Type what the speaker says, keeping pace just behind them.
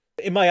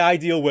in my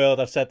ideal world,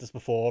 I've said this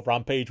before,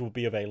 Rampage will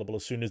be available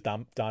as soon as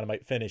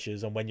Dynamite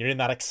finishes, and when you're in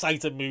that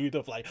excited mood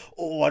of like,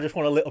 oh, I just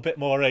want a little bit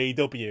more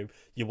AEW,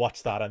 you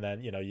watch that and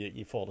then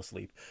you fall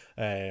asleep.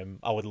 I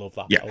would love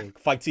that. Yeah.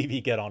 Fight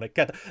TV, get on it.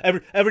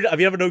 Every have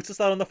you ever noticed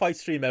that on the fight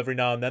stream? Every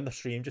now and then the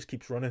stream just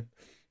keeps running.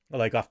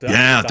 Like after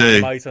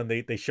Dynamite, and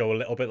they show a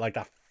little bit like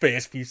that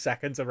first few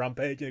seconds of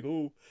Rampage, and you go,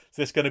 "Oh, is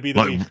this going to be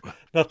the week?"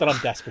 Not that I'm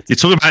desperate. You're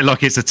talking about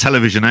like it's a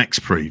Television X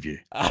preview.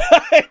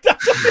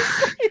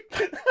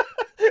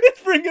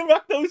 It's bringing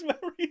back those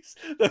memories,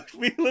 those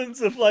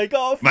feelings of like,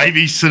 oh,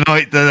 maybe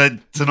tonight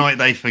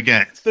they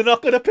forget. They're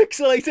not going to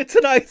pixelate it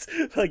tonight.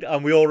 Like,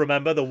 and we all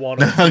remember the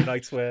one or two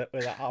nights where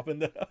that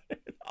happened.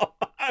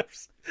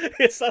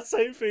 It's that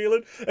same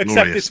feeling, except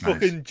Glorious it's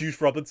fucking Juice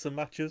Robinson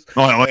matches.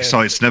 My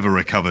eyesight's never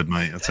recovered,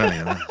 mate. I tell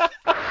you that.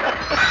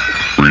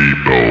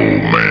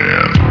 Repo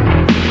Man.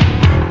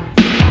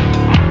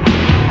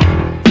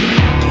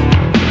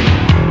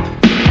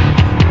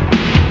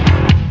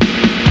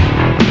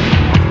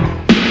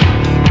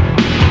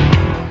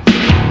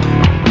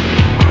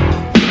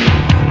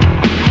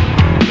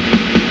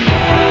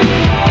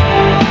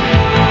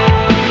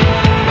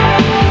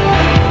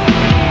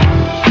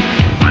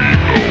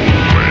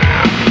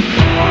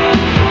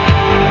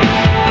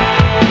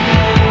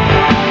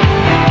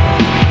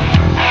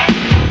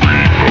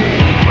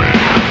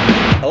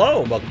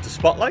 Welcome to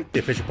Spotlight, the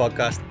official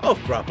podcast of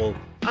Grapple.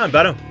 I'm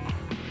Benno.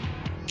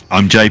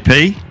 I'm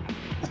JP.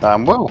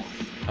 I'm Will.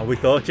 And we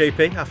thought,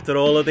 JP, after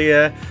all of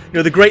the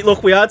the great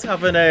luck we had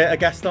having a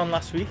guest on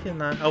last week, and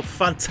how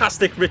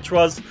fantastic Rich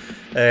was,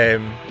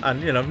 and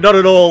not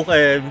at all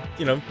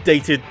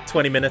dated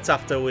 20 minutes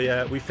after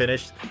we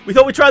finished, we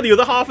thought we'd try the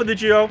other half of the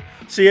duo,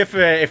 see if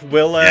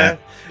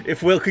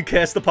Will could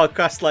curse the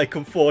podcast like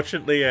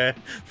unfortunately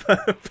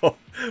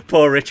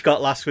poor Rich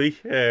got last week.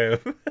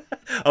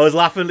 I was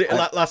laughing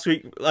last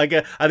week. Like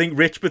I think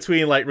Rich,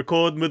 between like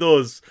recording with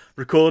us,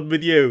 recording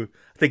with you,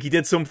 I think he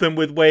did something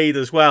with Wade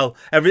as well.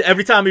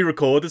 Every time he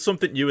recorded,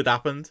 something new had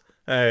happened.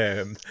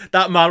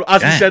 That man,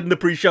 as we said in the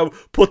pre-show,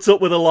 puts up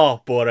with a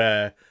lot,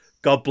 but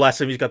God bless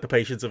him, he's got the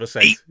patience of a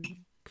saint.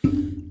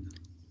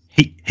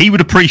 He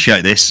would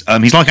appreciate this.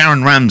 He's like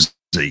Aaron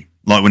Ramsey,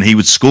 like when he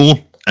would score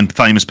and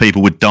famous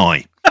people would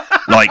die.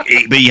 But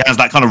he has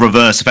that kind of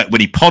reverse effect.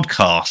 When he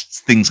podcasts,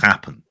 things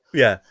happen.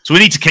 Yeah. So we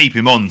need to keep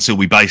him on until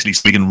we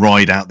can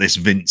ride out this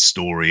Vince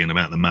story in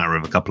about the matter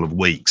of a couple of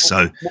weeks.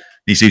 So he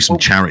needs to do some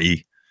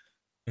charity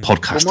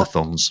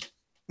podcastathons.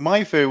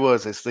 My view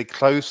was, it's the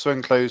closer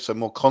and closer,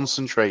 more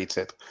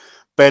concentrated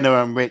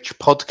Benno and Rich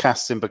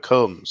podcasting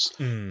becomes,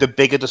 the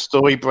bigger the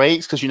story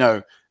breaks. Because,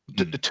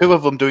 the two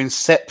of them doing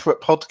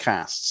separate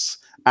podcasts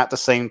at the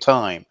same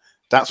time.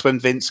 That's when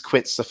Vince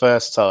quits the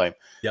first time.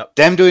 Yep.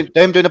 Them doing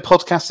a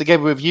podcast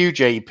together with you,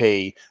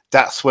 JP,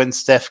 that's when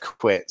Steph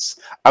quits.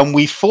 And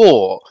we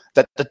thought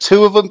that the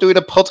two of them doing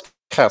a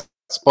podcast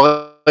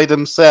by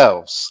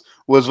themselves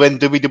was when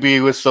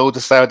WWE was sold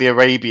to Saudi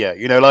Arabia.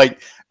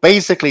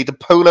 Basically the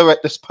polar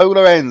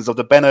ends of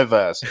the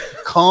Bennoverse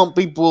can't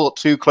be brought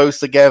too close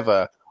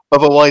together,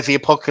 otherwise the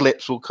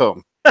apocalypse will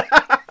come.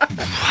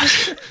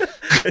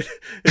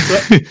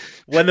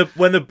 When the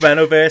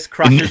Bennoverse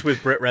crashes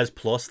with Brit Res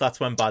Plus, that's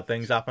when bad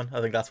things happen.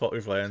 I think that's what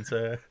we've learned.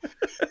 It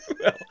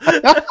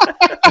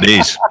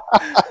is.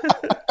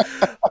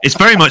 It's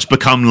very much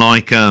become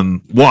like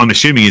what I'm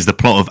assuming is the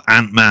plot of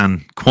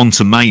Ant-Man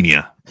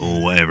Quantumania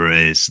or whatever it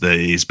is that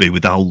is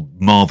with the whole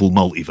Marvel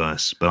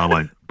multiverse. But I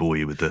won't bore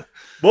you with the.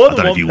 I don't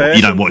know if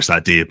you don't watch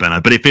that, do you, Benno?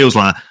 But it feels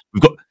like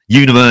we've got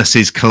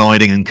universes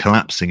colliding and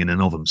collapsing in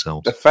and of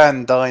themselves. The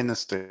fan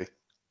dynasty.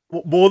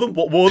 More than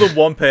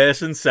one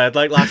person said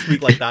last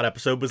week, that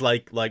episode was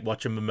like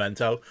watching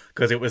Memento,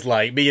 because it was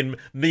like me and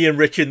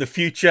Rich in the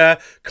future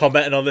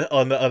commenting on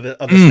the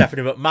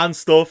Stephanie McMahon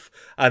stuff,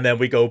 and then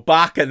we go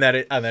back and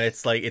then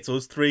it's like it's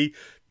us three,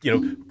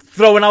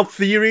 throwing out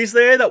theories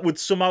there that would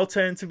somehow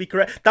turn to be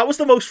correct. That was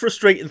the most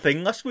frustrating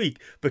thing last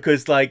week,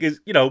 because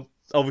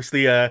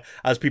obviously,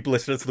 as people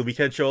listening to the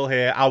weekend show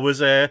here, I was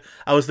the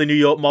New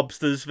York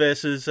Mobsters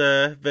versus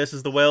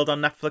the World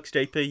on Netflix.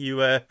 JP,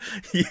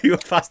 you were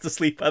fast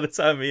asleep by the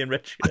time me and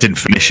Rich. I didn't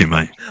finish it,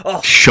 mate.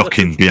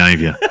 Shocking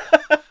behaviour.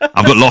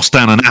 I've got lost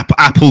down an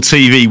Apple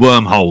TV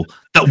wormhole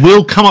that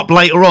will come up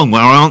later on,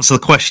 where I answer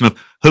the question of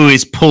who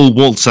is Paul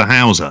Walter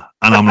Hauser,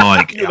 and I'm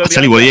like, I'll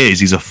tell you what he is.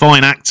 He's a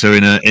fine actor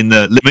in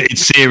the limited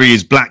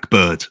series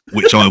Blackbird,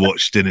 which I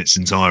watched in its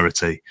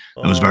entirety.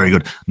 It was very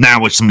good.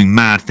 Now it's something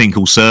mad thing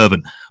called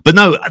Servant. But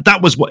no,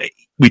 that was what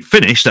we'd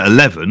finished at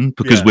 11,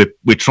 because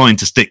we're trying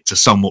to stick to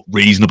somewhat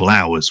reasonable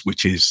hours,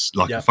 which is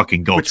like a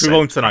fucking godsend. Which we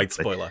won't tonight,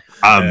 spoiler.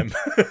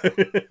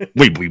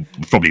 We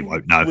probably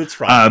won't, no. We'll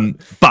try.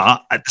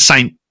 But at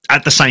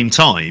the same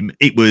time,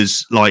 it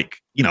was like,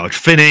 I'd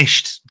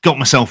finished, got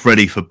myself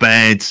ready for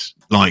bed.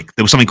 Like,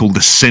 there was something called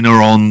The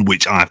Sinner on,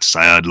 which I have to say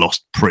I'd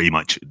lost pretty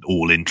much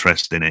all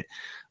interest in it.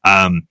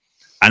 And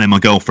then my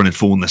girlfriend had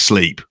fallen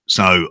asleep.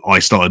 So I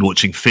started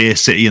watching Fear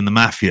City and the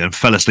Mafia and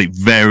fell asleep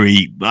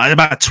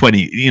about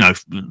 20,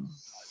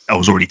 I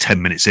was already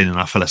 10 minutes in and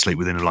I fell asleep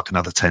within like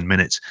another 10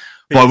 minutes.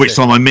 By which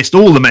time I missed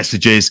all the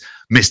messages,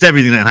 missed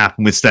everything that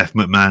happened with Steph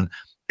McMahon,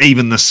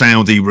 even the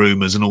Saudi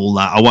rumours and all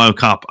that. I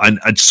woke up and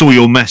I saw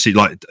your message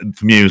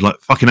from you. It was like,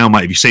 fucking hell,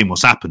 mate, have you seen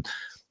what's happened?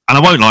 And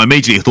I won't lie,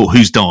 immediately I thought,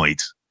 who's died?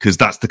 Because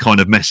that's the kind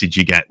of message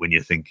you get when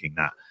you're thinking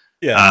that.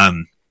 Yeah.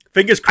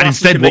 Fingers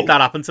crossed we can make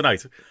that happen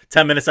tonight.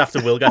 10 minutes after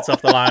Will gets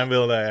off the line,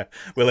 we'll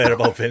hear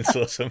about Vince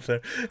or something.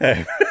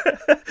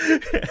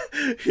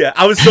 Yeah,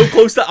 I was so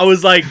close that I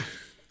was like,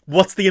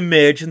 what's the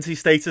emergency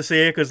status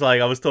here? Because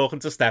I was talking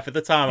to Steph at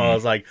the time. I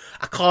was like,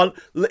 I can't.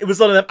 It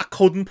was one of them. I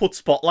couldn't put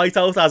Spotlight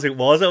out as it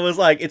was. I was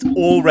like, it's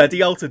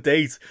already out of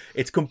date.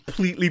 It's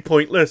completely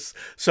pointless.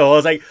 So I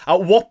was like,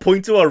 at what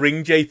point do I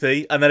ring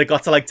JP? And then it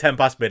got to 10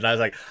 past midnight. I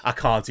was like, I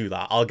can't do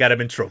that. I'll get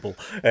him in trouble.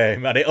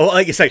 And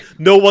like you say,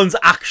 no one's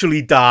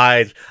actually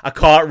died. I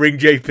can't ring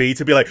JP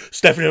to be like,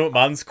 Stephanie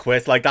McMahon's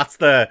quit. That's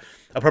the.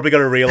 I'm probably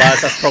going to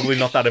realise that's probably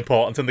not that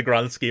important in the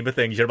grand scheme of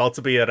things. You're about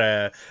to be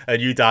a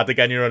new dad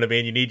again, you know what I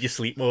mean? You need your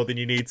sleep more than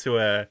you need to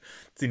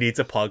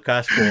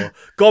podcast for.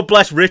 God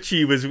bless Rich,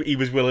 he was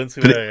willing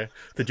to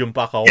jump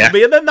back on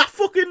me. And then that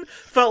fucking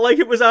felt like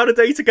it was out of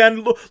date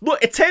again. Look,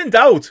 it turned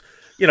out,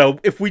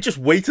 if we just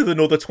waited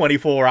another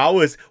 24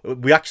 hours,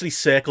 we actually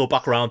circle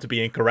back around to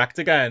being correct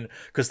again,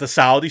 because the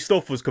Saudi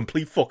stuff was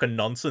complete fucking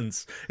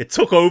nonsense. It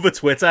took over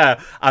Twitter,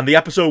 and the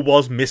episode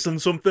was missing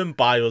something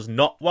by us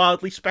not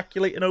wildly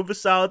speculating over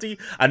Saudi,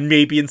 and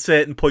maybe in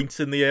certain points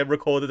in the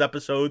recorded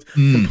episode,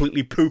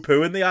 completely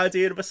poo-pooing the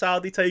idea of a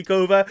Saudi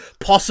takeover,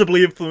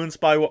 possibly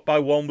influenced by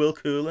one Will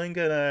Cooling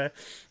and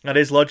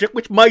his logic,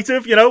 which might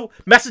have,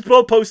 message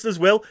board posters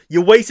will.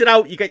 You wait it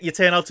out, you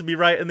turn out to be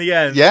right in the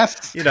end.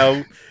 Yes.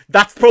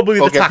 That's probably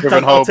the tact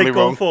I'll take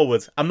going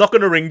forward. I'm not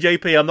going to ring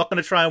JP. I'm not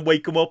going to try and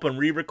wake him up and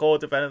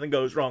re-record if anything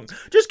goes wrong.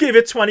 Just give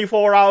it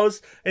 24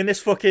 hours in this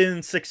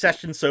fucking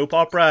Succession soap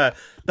opera.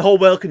 The whole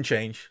world can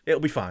change. It'll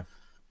be fine.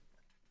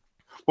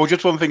 Well,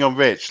 just one thing on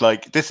Rich.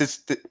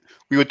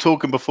 We were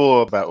talking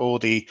before about all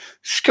the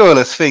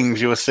scurrilous things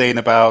you were saying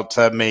about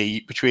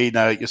me between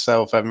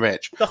yourself and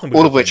Rich,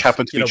 all of which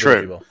happen to be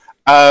true.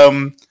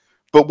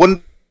 But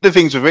one the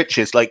things with Rich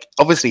is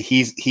obviously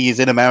he is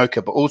in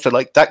America, but also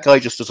that guy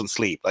just doesn't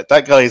sleep.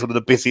 That guy is one of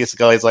the busiest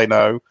guys I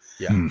know.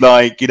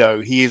 Yeah.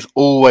 He is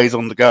always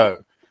on the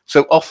go.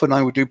 So often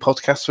I would do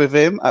podcasts with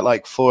him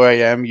at 4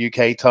 a.m.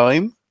 UK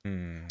time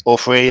or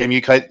 3 a.m.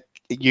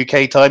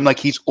 UK time.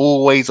 He's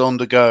always on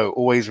the go,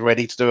 always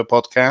ready to do a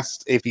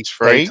podcast if he's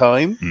free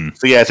time.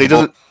 So yeah, so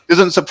it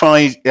doesn't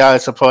surprise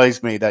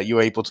me that you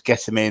were able to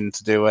get him in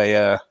to do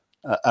a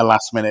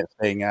last minute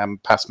thing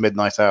past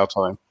midnight our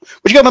time.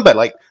 But you got to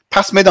remember,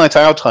 past midnight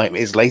our time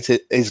is late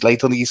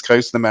on the East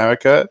Coast in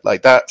America.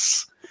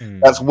 That's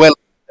well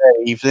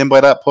evening by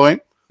that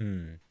point.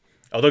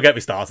 Oh, don't get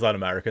me started on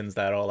Americans.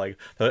 They're all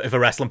if a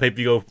wrestling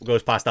pay-per-view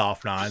goes past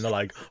 9:30, they're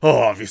like,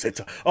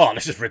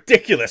 this is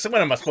ridiculous. And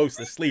when am I supposed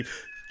to sleep?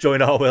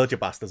 Join our world, you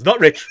bastards. Not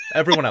Rich,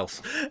 everyone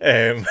else.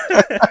 But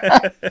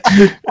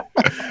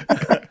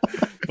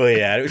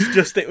yeah,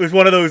 it was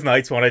one of those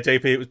nights when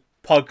JP, it was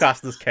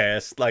podcasters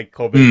curse,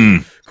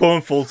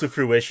 coming full to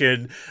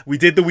fruition. We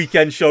did the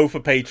weekend show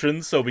for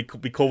patrons, so we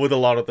covered a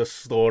lot of the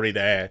story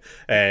there.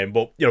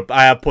 But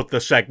I have put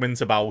the segments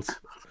about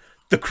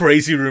the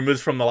crazy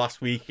rumors from the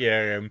last week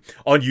on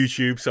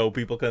YouTube, so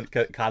people can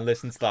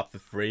listen to that for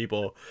free.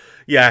 But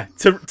yeah,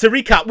 to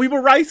recap, we were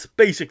right.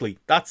 Basically,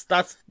 that's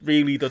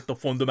really the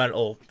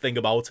fundamental thing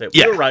about it.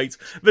 We were right.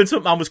 Vince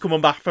McMahon was coming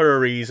back for a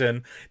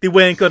reason. They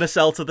weren't going to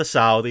sell to the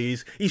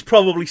Saudis. He's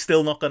probably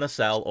still not going to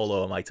sell,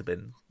 although it might have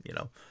been,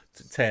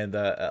 turned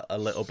a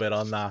little bit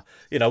on that.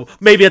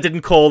 Maybe I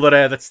didn't call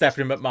that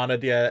Stephanie McMahon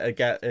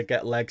had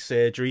get leg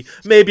surgery.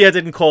 Maybe I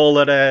didn't call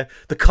that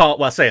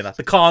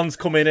the Khan's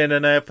coming in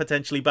and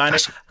potentially buying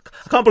it.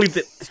 I can't believe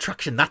the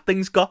traction that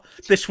thing's got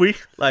this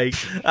week. I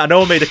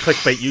know I made a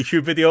clickbait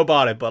YouTube video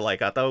about it, but I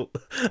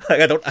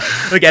don't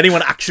think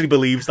anyone actually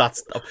believes that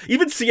stuff.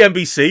 Even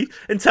CNBC,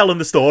 in telling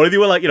the story, they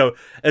were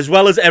as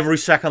well as every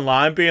second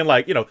line being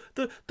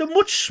the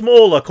much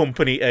smaller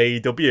company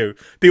AEW,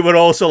 they were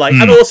also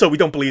and also we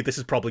don't believe this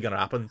is probably going to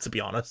happen, to be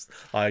honest.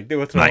 They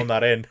were throwing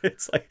that in.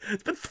 It's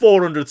been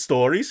 400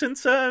 stories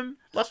since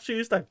last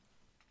Tuesday.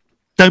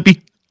 Don't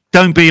be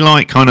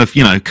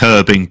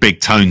curbing Big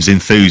Tone's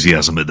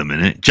enthusiasm at the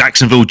minute.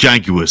 Jacksonville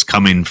Jaguars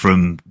coming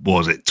from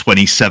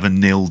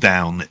 27-0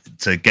 down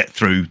to get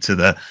through to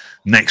the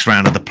next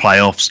round of the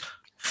playoffs.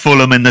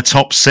 Fulham in the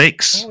top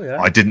 6. Oh, yeah.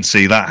 I didn't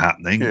see that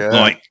happening.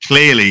 Yeah.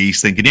 Clearly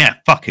he's thinking,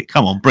 fuck it,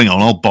 come on, bring on,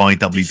 I'll buy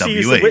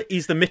WWE.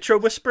 He's the Mitro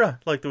whisperer.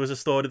 There was a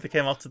story that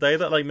came out today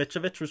that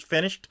Mitrovic was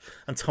finished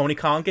and Tony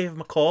Khan gave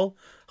him a call,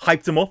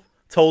 hyped him up,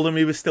 told him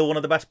he was still one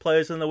of the best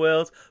players in the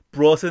world,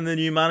 brought in the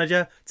new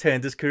manager,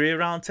 turned his career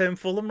around, turned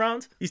Fulham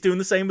round. He's doing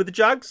the same with the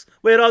Jags.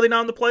 Where are they now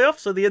in the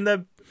playoffs? Are they in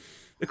the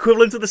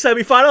equivalent of the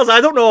semi-finals?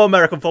 I don't know how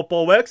American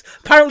football works.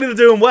 Apparently they're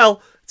doing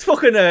well. It's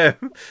fucking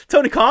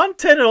Tony Khan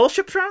turning all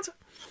ships around.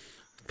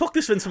 Fuck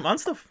this Vince McMahon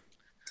stuff.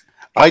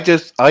 I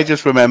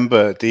just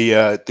remember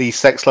the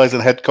Sex Lies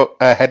and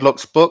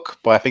Headlocks book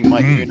by I think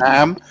Mike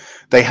Unam.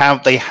 They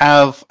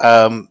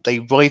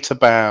write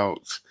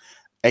about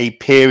a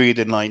period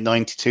in like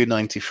 92,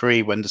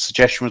 93 when the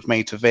suggestion was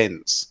made to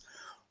Vince,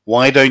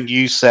 why don't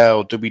you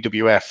sell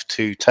WWF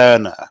to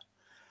Turner?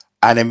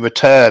 And in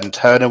return,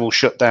 Turner will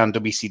shut down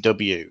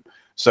WCW.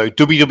 So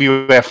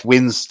WWF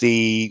wins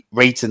the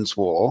ratings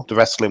war, the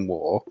wrestling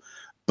war,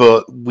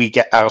 but we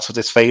get out of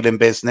this failing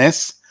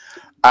business.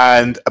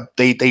 And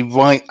they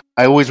write,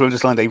 I always remember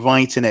this line, they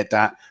write in it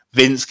that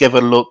Vince gave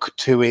a look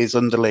to his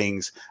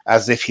underlings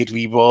as if he'd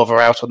be rather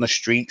out on the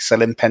street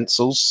selling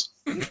pencils.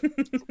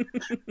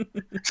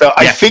 So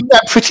I think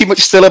that pretty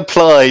much still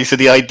applies to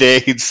the idea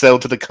he'd sell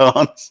to the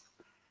Khans.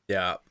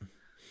 Yeah.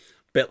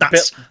 Bit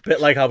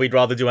like how we'd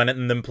rather do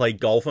anything than play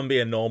golf and be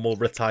a normal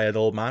retired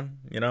old man,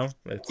 you know?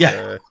 It's,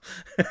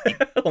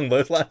 along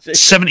those lines.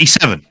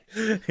 77.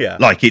 Yeah.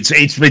 Like,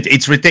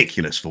 it's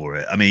ridiculous for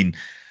it. I mean,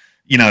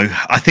 you know,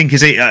 I think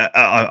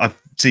I've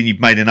seen you've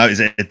made a note.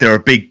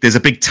 There's a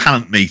big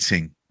talent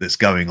meeting that's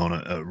going on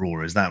at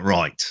Raw. Is that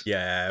right?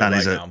 Yeah, that right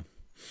is now.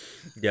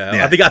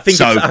 Yeah, I think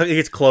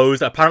it's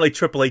closed. Apparently,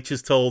 Triple H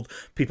has told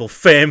people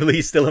firmly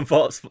he's still in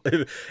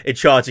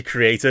charge of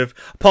creative,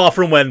 apart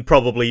from when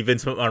probably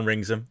Vince McMahon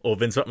rings him, or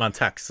Vince McMahon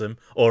texts him,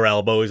 or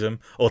elbows him,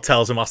 or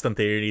tells him Austin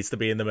Theory needs to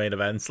be in the main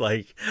events.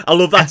 Like, I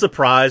love that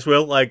surprise,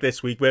 Will, like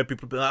this week, where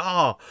people be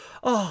like,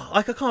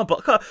 like I can't.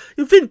 But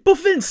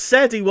Vince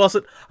said he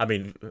wasn't. I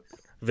mean,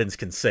 Vince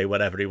can say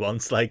whatever he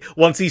wants. Like,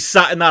 once he's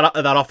sat in that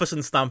office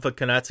in Stamford,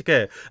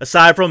 Connecticut,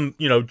 aside from,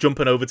 you know,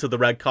 jumping over to the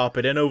red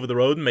carpet over the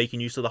road and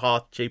making use of the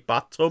heart-shaped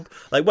bathtub,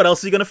 like, what else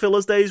is he going to fill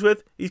his days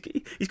with? He's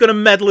going to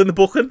meddle in the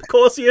booking, of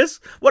course he is.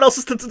 What else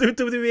is to do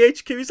with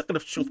WHQ? He's not going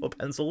to shuffle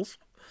pencils.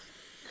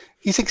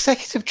 He's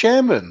executive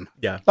chairman.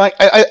 Yeah. Like,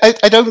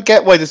 I don't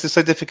get why this is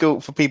so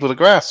difficult for people to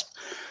grasp.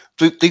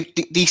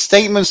 The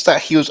statements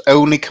that he was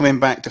only coming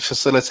back to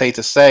facilitate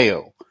a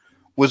sale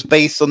was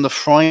based on the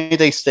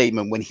Friday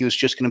statement when he was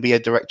just going to be a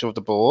director of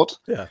the board.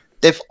 Yeah.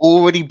 They've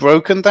already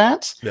broken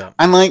that. Yeah.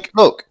 And like,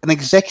 look, an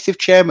executive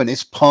chairman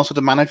is part of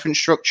the management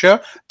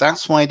structure.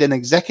 That's why they're an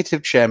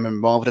executive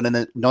chairman rather than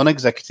a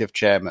non-executive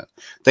chairman.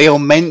 They are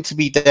meant to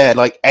be there.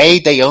 Like,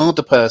 they are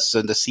the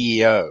person the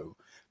CEO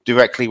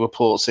directly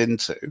reports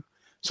into.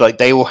 So like,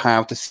 they will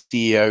have the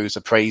CEO's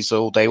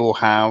appraisal. They will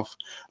have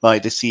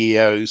like the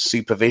CEO's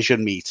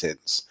supervision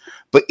meetings.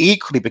 But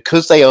equally,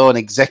 because they are an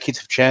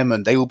executive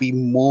chairman, they will be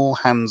more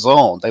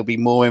hands-on. They'll be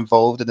more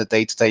involved in the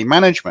day-to-day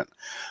management.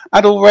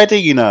 And already,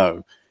 you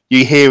know,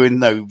 you hear,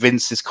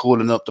 Vince is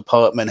calling up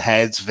department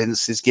heads.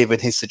 Vince is giving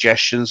his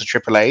suggestions to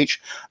Triple H.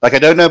 Like, I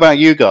don't know about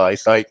you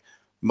guys. Like,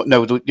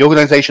 no, the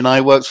organization I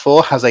work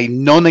for has a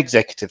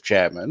non-executive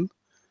chairman.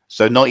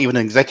 So not even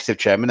an executive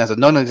chairman, has a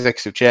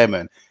non-executive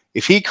chairman.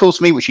 If he calls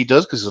me, which he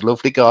does because he's a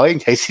lovely guy, in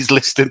case he's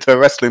listening to a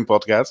wrestling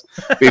podcast,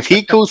 but if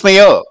he calls me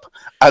up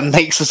and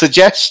makes a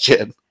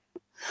suggestion,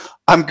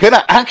 I'm going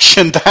to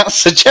action that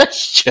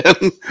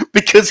suggestion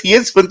because he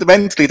is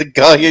fundamentally the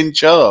guy in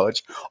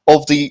charge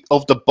of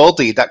the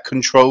body that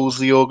controls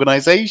the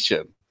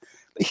organization.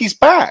 He's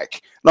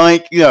back.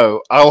 Like, you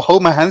know, I'll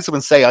hold my hands up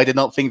and say I did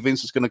not think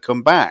Vince was going to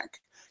come back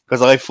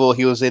because I thought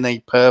he was in a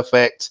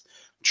perfect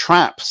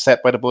trap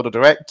set by the board of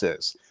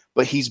directors.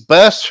 But he's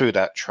burst through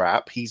that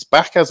trap. He's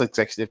back as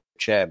executive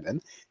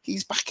chairman.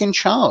 He's back in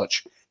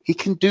charge. He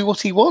can do what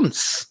he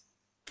wants.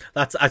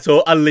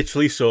 I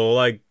literally saw,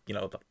 like, you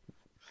know,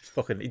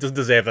 he doesn't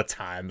deserve the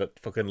time that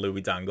fucking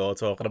Louis Dango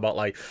talking about,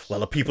 like, well,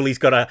 the people he's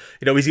got to,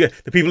 you know,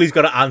 the people he's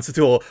got to answer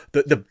to, or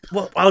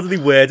how did he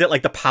word it?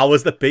 Like, the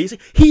powers that be.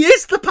 He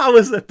is the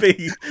powers that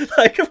be.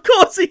 Like, of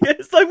course he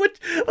is.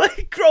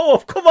 Like, grow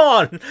up. Come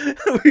on.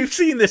 We've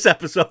seen this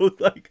episode.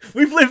 Like,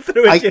 we've lived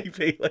through it,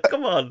 JP. Like,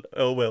 come on.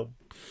 Oh, Will.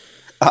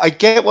 I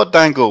get what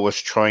Dangle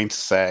was trying to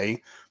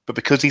say, but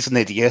because he's an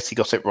idiot, he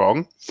got it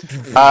wrong.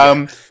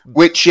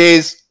 Which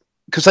is,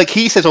 because, like,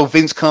 he says,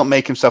 Vince can't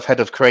make himself head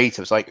of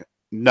creative. It's like,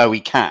 no,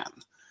 he can.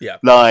 Yeah.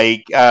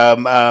 Like,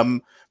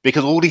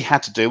 because all he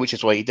had to do, which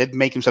is why he did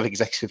make himself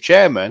executive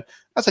chairman,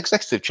 as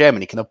executive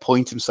chairman, he can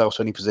appoint himself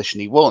to any position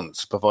he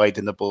wants,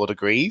 providing the board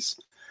agrees.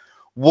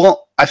 What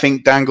I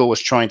think Dangle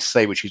was trying to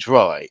say, which is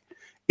right,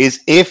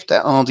 is if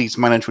there are these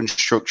management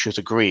structures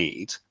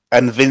agreed,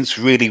 and Vince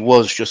really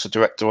was just a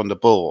director on the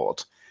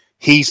board,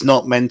 he's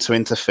not meant to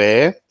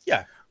interfere.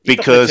 Yeah.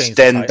 Because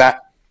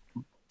that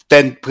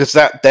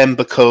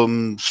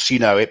becomes, you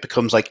know, it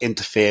becomes like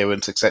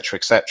interference, etc.,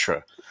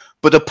 etc.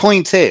 But the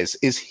point is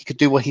he could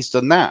do what he's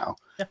done now,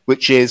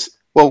 which is,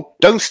 well,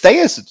 don't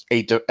stay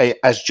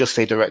as just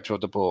a director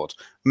of the board.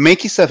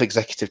 Make yourself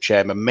executive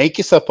chairman. Make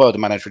yourself part of the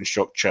management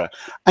structure.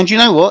 And you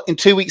know what? In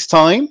 2 weeks'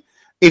 time,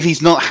 if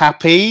he's not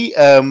happy,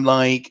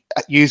 like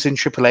using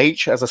Triple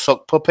H as a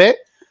sock puppet,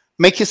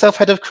 make yourself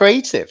head of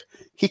creative.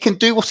 He can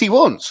do what he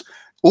wants.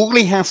 All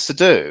he has to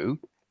do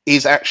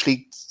is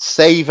actually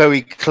say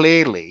very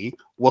clearly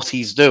what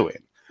he's doing.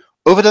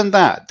 Other than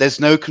that, there's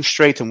no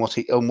constraint on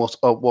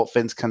what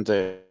Vince can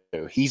do.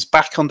 He's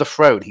back on the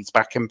throne. He's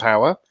back in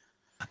power.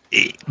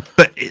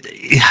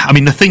 I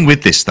mean, the thing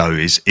with this though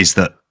is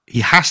that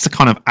he has to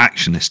kind of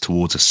action this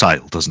towards a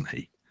sale, doesn't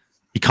he?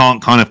 He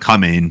can't kind of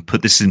come in,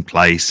 put this in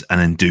place, and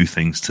then do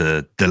things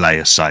to delay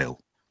a sale.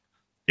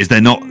 Is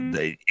there not?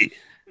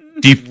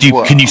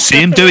 Can you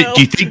see him do it?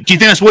 Do you think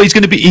that's what he's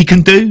going to be? He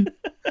can do.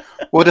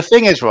 Well, the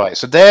thing is, right.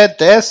 So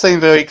they're saying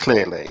very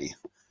clearly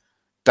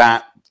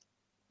that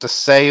the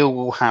sale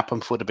will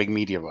happen for the big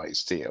media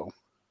rights deal.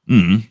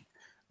 Mm.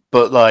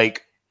 But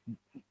like,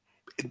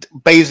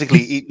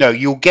 basically,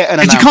 you'll get an.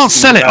 Because you can't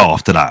sell it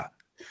after that.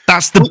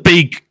 That's the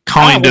big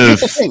kind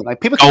of like,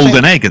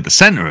 golden egg at the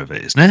center of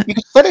it, isn't it? You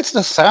can sell it to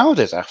the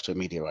Saudis after a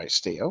media rights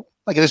deal.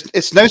 Like,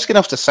 it's no skin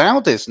off the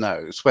Saudis'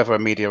 nose whether a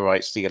media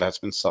rights deal has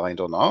been signed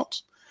or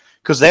not,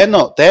 because they don't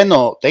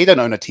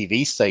own a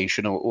TV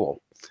station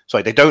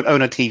they don't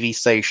own a TV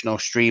station or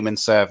streaming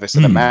service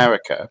in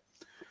America.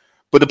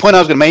 But the point I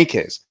was going to make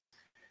is,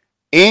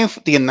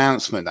 if the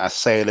announcement that a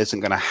sale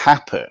isn't going to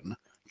happen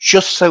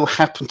just so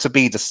happened to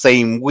be the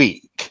same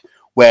week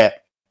where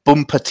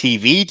bumper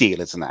TV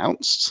deal is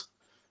announced,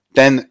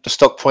 then the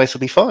stock price will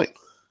be fine.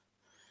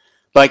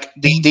 Like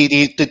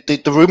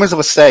the rumors of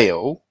a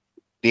sale,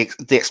 the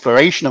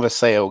exploration of a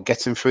sale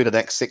getting through the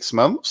next 6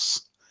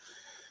 months.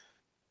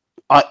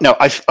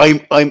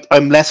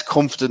 I'm less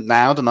confident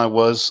now than I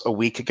was a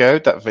week ago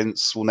that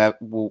Vince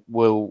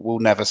will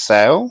never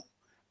sell.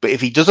 But if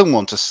he doesn't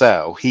want to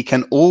sell, he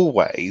can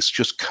always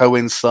just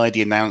coincide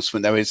the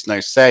announcement there is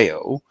no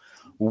sale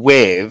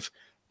with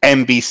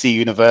NBC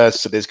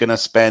Universal is going to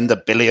spend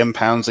 £1 billion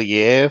a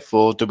year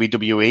for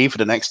WWE for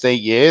the next 8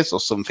 years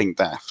or something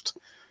daft.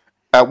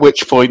 At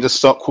which point the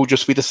stock will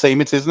just be the same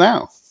it is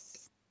now.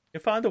 You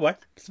find a way.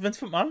 It's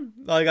Vince McMahon.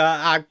 Like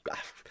I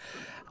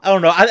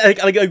don't know.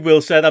 Like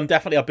Will said,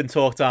 I've been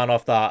talked down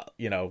off that,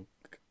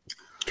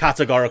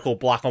 categorical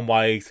black and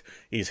white.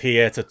 He's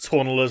here to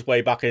tunnel his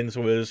way back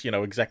into his,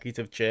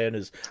 executive chair and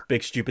his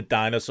big stupid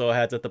dinosaur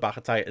head at the back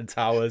of Titan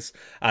Towers,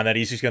 and then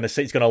he's just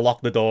gonna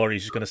lock the door. And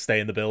he's just gonna stay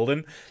in the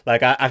building.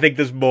 Like I think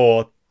there's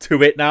more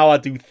to it now. I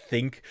do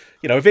think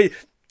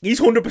if he's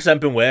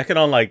 100% been working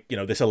on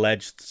this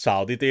alleged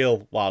Saudi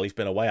deal while he's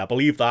been away. I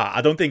believe that.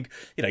 I don't think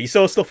you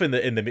saw stuff in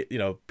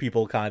the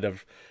people kind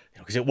of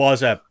because it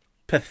was a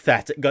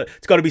pathetic.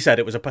 It's got to be said,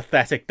 it was a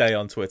pathetic day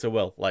on Twitter.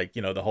 Will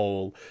the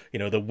whole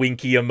the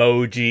winky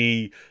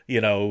emoji,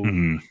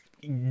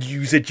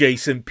 use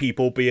adjacent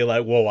people being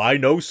like, "Whoa, I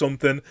know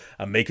something,"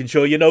 and making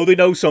sure they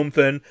know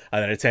something,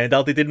 and then it turned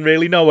out they didn't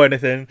really know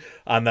anything,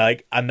 and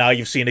now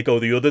you've seen it go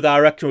the other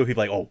direction where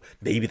people are like, "Oh,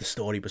 maybe the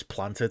story was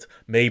planted.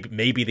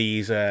 Maybe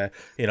these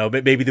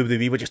maybe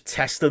WWE were just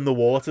testing the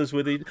waters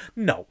with it."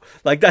 No,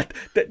 like that.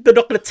 They're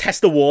not going to test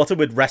the water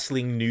with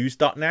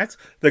WrestlingNews.net.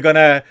 They're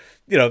gonna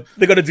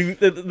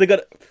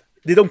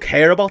they don't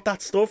care about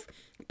that stuff.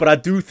 But I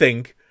do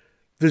think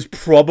there's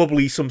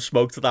probably some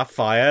smoke to that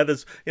fire.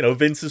 There's,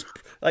 Vince is,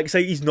 like I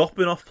say, he's not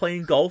been off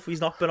playing golf. He's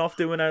not been off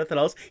doing anything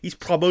else. He's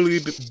probably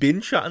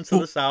been chatting to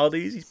the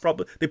Saudis.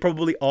 They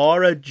probably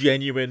are a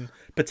genuine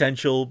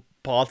potential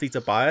party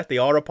to buy it. They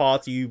are a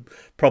party who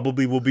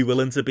probably will be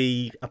willing to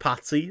be a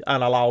patsy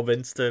and allow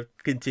Vince to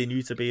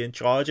continue to be in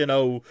charge. I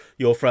know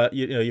your friend,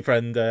 your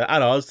friend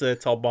and ours,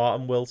 Todd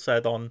Martin, Will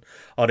said on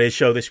his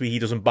show this week he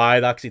doesn't buy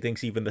that because he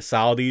thinks even the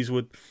Saudis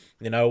would,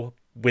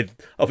 with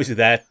obviously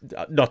their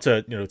not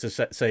to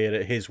to say it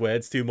at his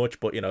words too much,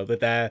 but that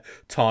their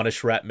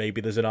tarnished rep,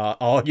 maybe there's an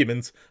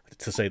argument,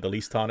 to say the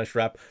least, tarnished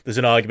rep. There's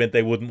an argument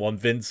they wouldn't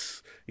want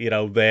Vince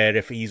there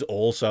if he's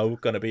also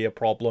going to be a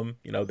problem.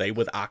 They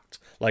would act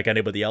like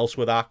anybody else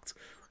would act.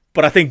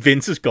 But I think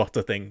Vince has got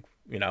to think,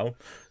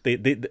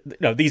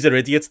 these are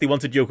idiots. They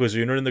wanted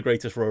Yokozuna in the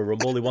Greatest Royal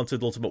Rumble. They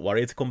wanted Ultimate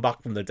Warrior to come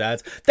back from the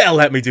dead. They'll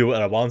let me do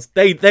what I want.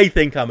 They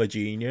think I'm a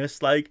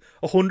genius. Like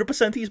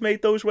 100%, he's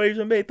made those waves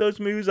and made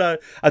those moves. I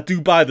do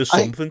buy there's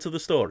something to the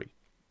story.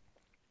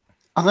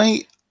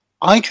 I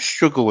just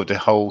struggle with the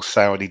whole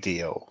Saudi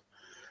deal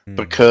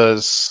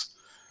because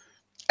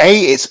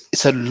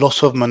it's a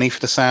lot of money for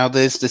the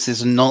Saudis. This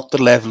is not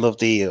the level of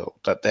deal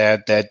that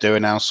they're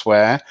doing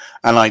elsewhere.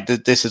 And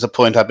this is a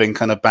point I've been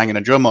kind of banging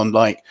a drum on.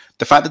 Like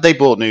the fact that they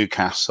bought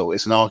Newcastle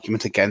is an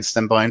argument against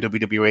them buying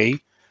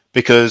WWE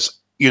because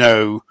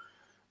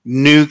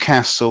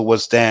Newcastle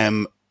was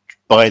them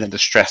buying a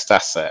distressed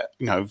asset.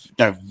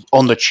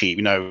 On the cheap.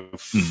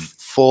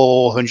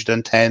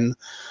 $410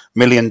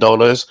 million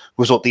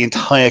was what the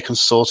entire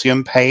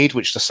consortium paid,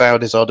 which the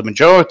Saudis are the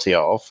majority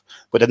of,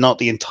 but they're not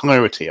the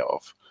entirety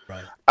of.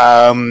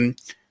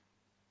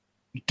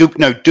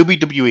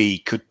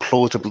 WWE could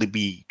plausibly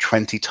be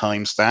 20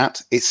 times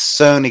that. It's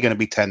certainly going to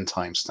be 10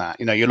 times that.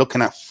 You're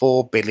looking at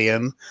 $4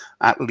 billion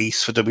at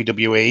least for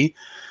WWE.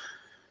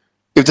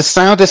 If the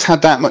Saudis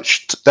had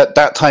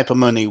that type of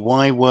money,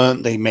 why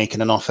weren't they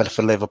making an offer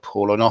for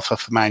Liverpool or an offer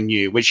for Man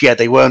U? Which,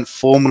 they weren't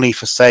formally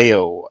for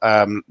sale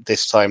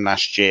this time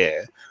last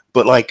year,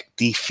 but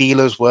the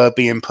feelers were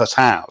being put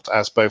out,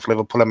 as both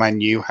Liverpool and Man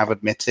U have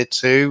admitted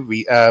to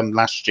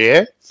last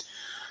year.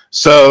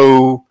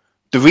 So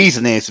the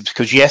reason is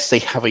because, yes, they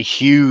have a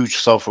huge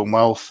sovereign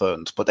wealth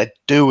fund, but they're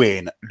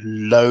doing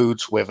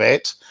loads with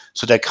it.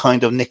 So they're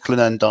kind of nickel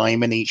and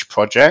diming each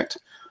project.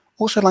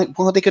 Also, what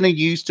are they going to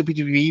use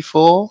WWE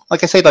for?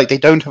 Like I say, they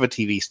don't have a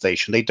TV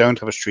station. They don't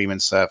have a streaming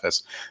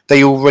service.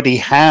 They already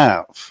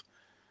have,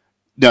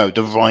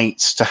 the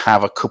rights to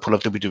have a couple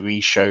of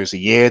WWE shows a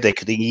year. They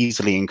could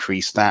easily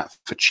increase that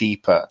for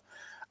cheaper.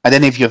 And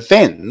then if you're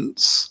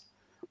Vince,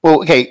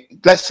 well, okay,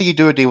 let's say you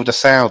do a deal with the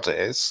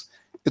Saudis.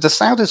 If the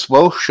Saudis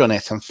Welsh on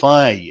it and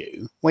fire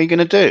you, what are you going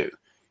to do?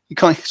 You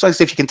can't. It's like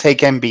if you can take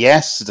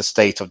MBS to the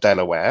state of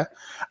Delaware,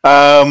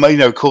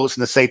 courts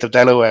in the state of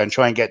Delaware, and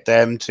try and get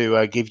them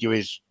to give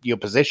you your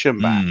position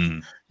back.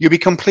 You'll be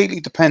completely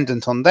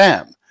dependent on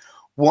them.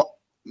 What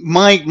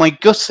my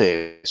gut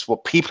is,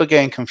 what people are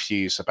getting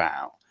confused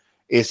about,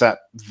 is that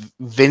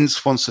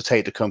Vince wants to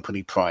take the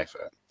company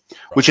private,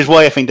 which is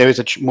why I think there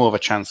is more of a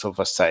chance of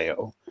a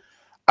sale.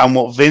 And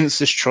what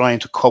Vince is trying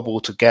to cobble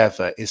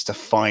together is the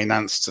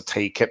finance to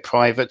take it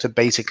private, to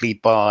basically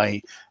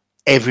buy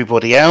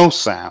everybody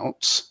else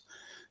out,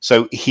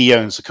 so he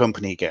owns the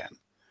company again.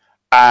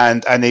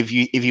 And if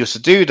he was to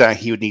do that,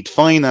 he would need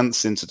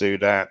financing to do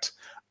that.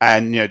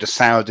 And the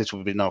Saudis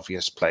would be an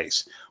obvious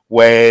place.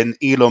 When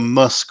Elon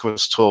Musk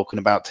was talking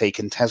about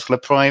taking Tesla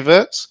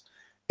private,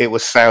 it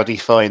was Saudi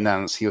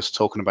finance he was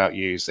talking about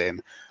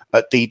using.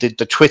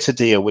 The Twitter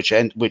deal, which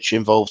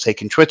involved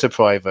taking Twitter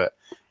private,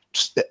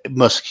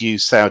 Musk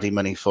used Saudi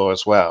money for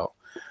as well.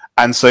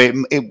 And so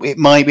it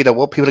might be that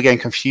what people are getting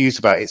confused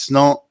about, it's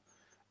not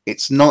the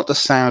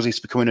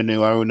Saudis becoming the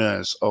new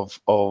owners of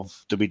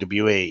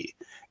WWE.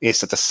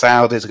 It's that the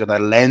Saudis are going to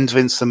lend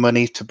Vince the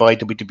money to buy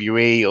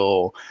WWE,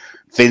 or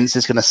Vince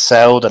is going to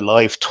sell the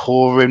live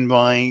touring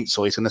rights,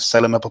 or he's going to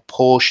sell him a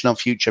proportion of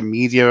future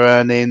media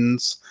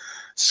earnings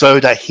so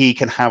that he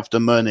can have the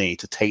money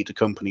to take the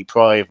company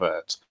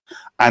private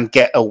and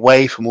get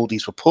away from all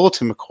these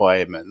reporting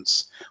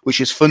requirements, which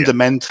is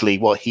fundamentally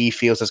what he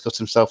feels has got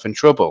himself in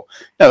trouble.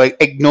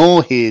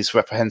 Ignore his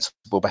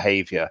reprehensible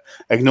behavior,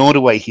 ignore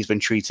the way he's been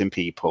treating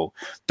people.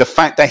 The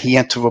fact that he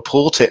had to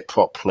report it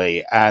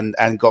properly and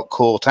got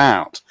caught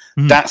out,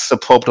 that's the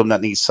problem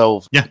that needs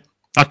solved. Yeah,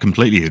 I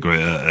completely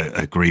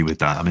agree with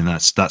that. I mean,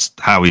 that's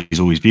how he's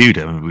always viewed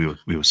it. I mean,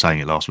 we were saying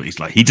it last week. It's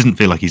like he doesn't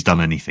feel like he's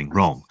done anything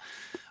wrong.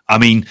 I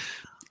mean,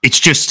 it's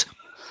just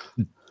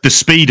the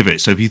speed of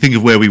it. So if you think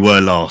of where we were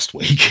last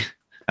week,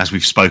 as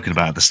we've spoken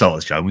about at the start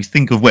of the show, and we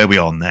think of where we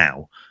are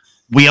now,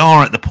 we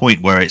are at the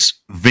point where it's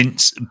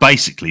Vince.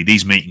 Basically,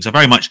 these meetings are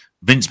very much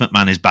Vince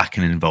McMahon is back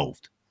and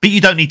involved. But you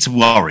don't need to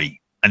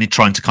worry, and you're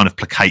trying to kind of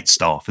placate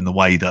staff in the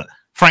way that,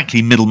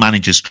 frankly, middle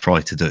managers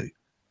try to do.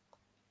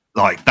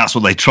 Like, that's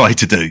what they try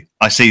to do.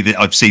 I've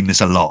seen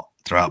this a lot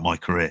throughout my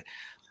career,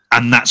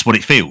 and that's what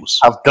it feels.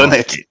 I've done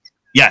it.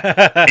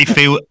 Yeah, it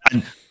feels,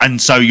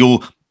 and so you're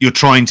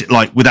trying to,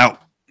 like, without.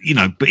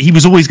 But he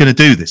was always going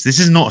to do this. This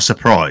is not a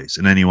surprise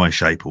in any way,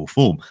 shape, or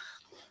form.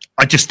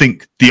 I just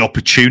think the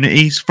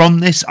opportunities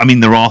from this, I mean,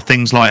 there are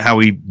things like how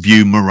we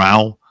view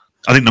morale.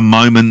 I think the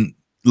moment,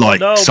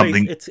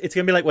 something... It's going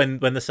to be like when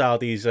the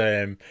Saudis,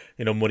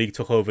 money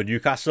took over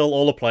Newcastle,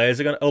 all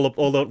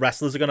the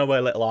wrestlers are going to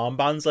wear little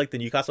armbands like the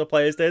Newcastle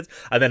players did,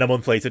 and then a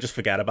month later just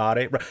forget about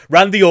it.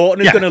 Randy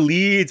Orton is going to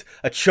lead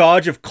a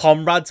charge of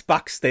comrades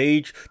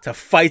backstage to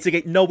fight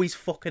again. No, he's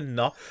fucking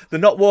not. They're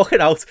not walking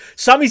out.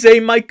 Sami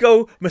Zayn might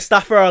go,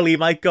 Mustafa Ali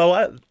might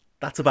go.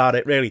 That's about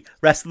it, really.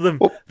 Rest of them,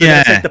 they're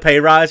going to take the pay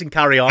rise and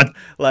carry on.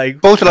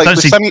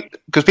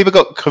 Because people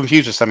got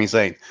confused with Sami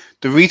Zayn.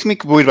 The reason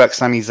we're worried about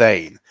Sami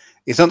Zayn,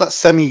 it's not that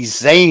Sami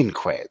Zayn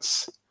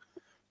quits,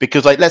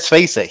 because, let's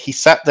face it, he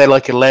sat there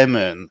like a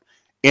lemon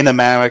in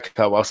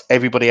America whilst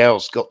everybody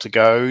else got to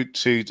go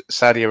to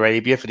Saudi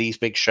Arabia for these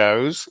big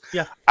shows,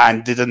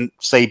 and didn't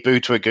say boo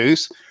to a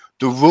goose.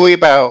 The worry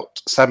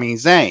about Sami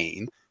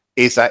Zayn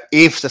is that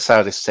if the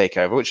Saudis take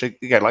over, which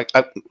again,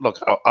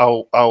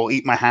 I'll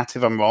eat my hat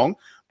if I'm wrong,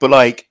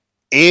 but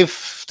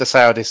if the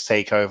Saudis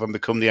take over and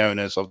become the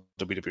owners of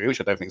WWE,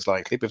 which I don't think is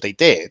likely, but if they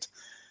did,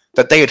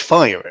 that they would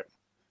fire him.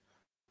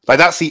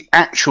 That's the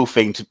actual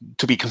thing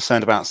to be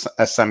concerned about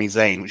as Sami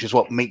Zayn, which is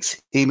what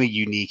makes him a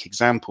unique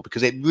example,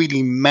 because it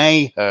really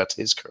may hurt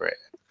his career.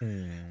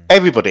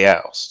 Everybody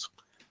else,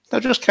 they'll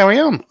just carry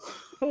on.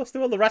 Of course,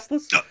 they're all the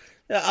wrestlers.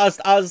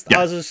 As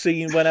is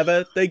seen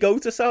whenever they go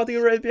to Saudi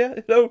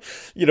Arabia.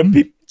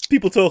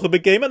 People talk a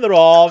big game, and there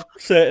are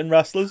certain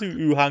wrestlers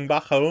who hang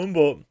back home,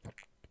 but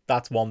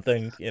that's one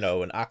thing,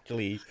 and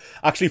actually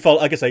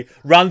follow. Like I say,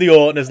 Randy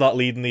Orton is not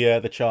leading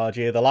the charge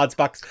here. The lads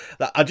back.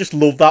 I just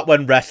love that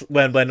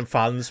when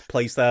fans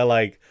place their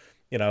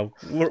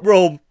we're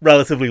all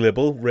relatively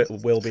liberal.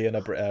 Will be in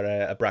a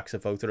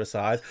Brexit voter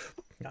aside.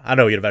 I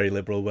know you're very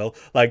liberal, Will.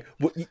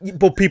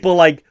 But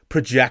people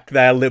project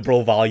their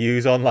liberal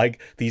values on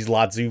these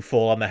lads who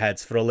fall on their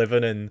heads for a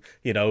living and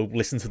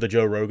listen to the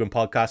Joe Rogan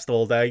podcast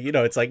all day.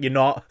 It's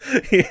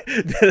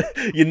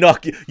you're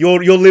not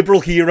your liberal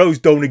heroes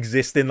don't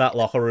exist in that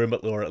locker room,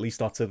 or at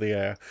least not to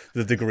the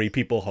degree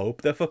people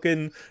hope. They're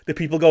the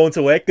people going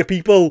to work, the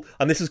people,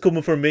 and this is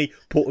coming from me,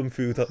 putting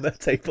food on their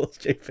tables.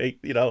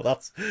 JP,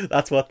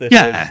 that's what this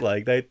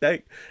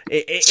is.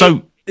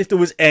 If there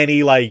was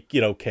any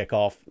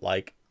kickoff,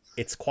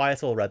 it's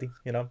quiet already.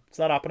 It's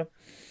not happening.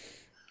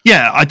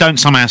 Yeah, I don't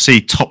somehow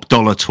see Top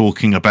Dollar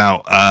talking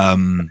about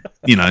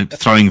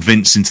throwing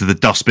Vince into the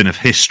dustbin of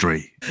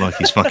history like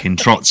he's fucking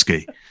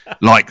Trotsky.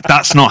 Like,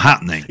 that's not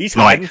happening. He's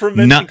like, hiding from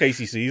Vince in case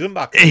he sees him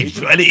back.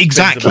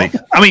 Exactly.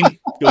 I mean,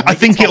 I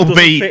think it'll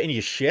be fit in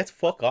your shit.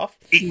 Fuck off.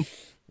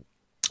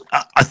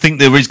 I think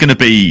there is going to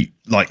be,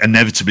 like,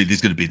 inevitably,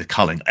 there's going to be the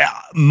culling.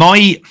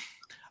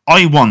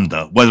 I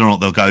wonder whether or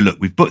not they'll go, look,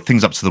 we've booked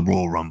things up to the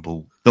Royal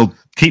Rumble. They'll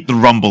keep the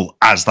Rumble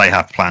as they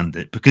have planned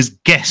it. Because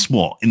guess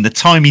what? In the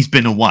time he's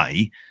been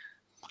away,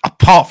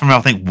 apart from,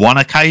 I think, one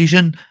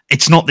occasion,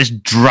 it's not this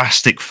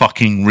drastic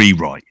fucking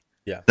rewrite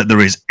that there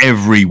is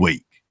every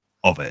week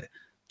of it.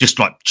 Just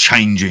like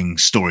changing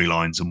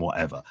storylines and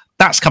whatever.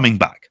 That's coming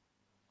back.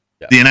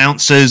 Yeah. The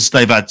announcers,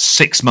 they've had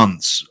 6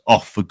 months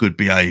off for good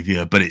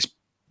behaviour, but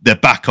they're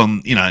back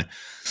on,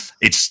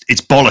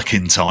 it's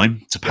bollocking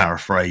time, to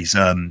paraphrase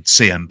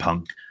CM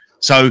Punk.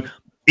 So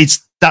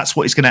that's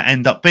what it's going to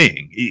end up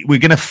being. We're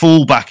going to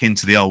fall back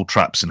into the old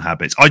traps and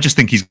habits. I just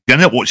think he's going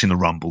to end up watching the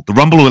Rumble. The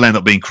Rumble will end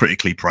up being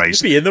critically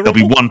praised. There'll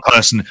be one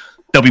person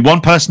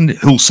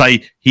who'll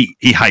say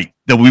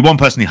there'll be one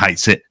person who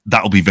hates it.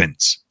 That'll be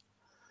Vince.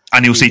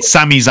 And he'll see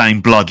Sami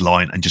Zayn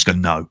bloodline and just go,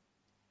 no.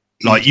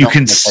 Like, you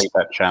can take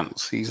that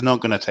chance. He's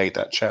not going to take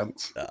that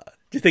chance.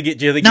 Do you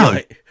think no.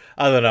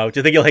 I don't know. Do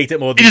you think he'll hate it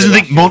more than he doesn't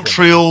think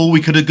Montreal,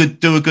 we could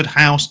do a good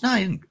house? No,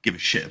 he didn't give a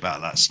shit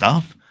about that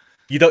stuff.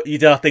 You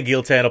don't think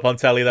he'll turn up on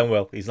telly then,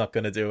 Will? He's not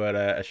going to do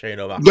a Shane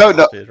O'Mac.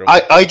 No.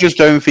 I just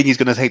don't think he's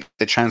going to take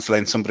the chance to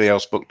let somebody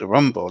else book the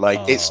Rumble. Like,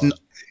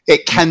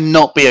 it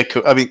cannot be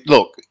I mean,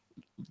 look,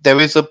 there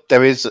is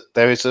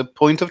a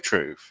point of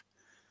truth,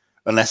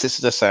 unless it's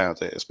the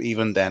Saudis. But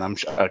even then,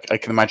 I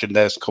can imagine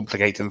there's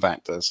complicating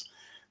factors.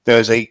 There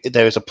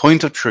is a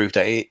point of truth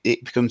that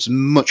it becomes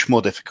much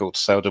more difficult to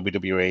sell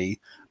WWE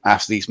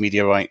after these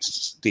media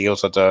rights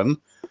deals are done.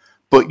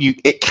 But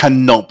it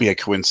cannot be a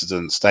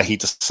coincidence that he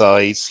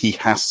decides he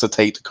has to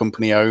take the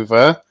company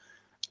over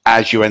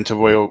as you enter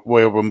Royal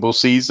Rumble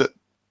season.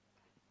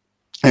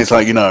 It's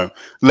like,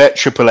 let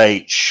Triple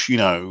H,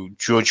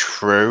 judge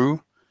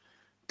through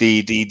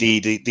the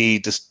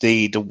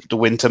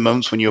winter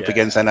months when you're up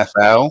against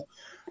NFL.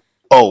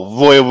 Oh,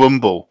 Royal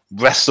Rumble,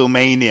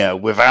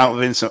 WrestleMania without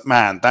Vince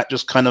McMahon. That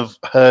just kind of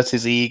hurt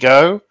his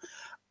ego.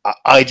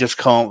 I just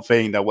can't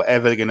think that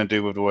whatever they're going to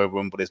do with the Royal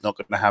Rumble is not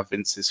going to have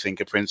Vince's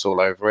fingerprints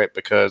all over it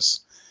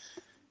because,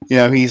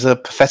 he's a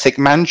pathetic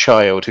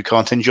man-child who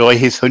can't enjoy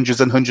his hundreds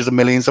and hundreds of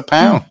millions of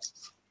pounds.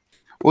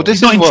 Well,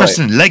 he's not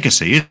interested in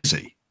legacy, is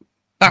he?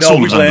 That's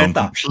all we've gone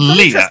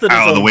completely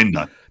out of the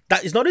window.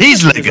 That is not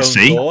his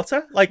legacy. His own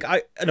daughter. Like,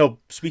 I know,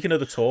 speaking of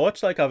the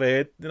torch, like I've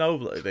heard,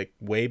 like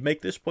Wade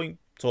make this point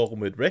talking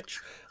with Rich,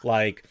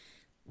 like,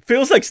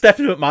 feels like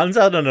Stephanie McMahon's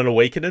had an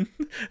awakening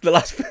the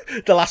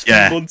last few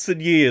months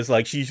and years.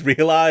 Like, she's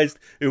realised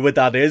who her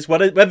dad is.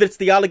 Whether it's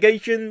the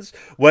allegations,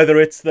 whether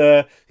it's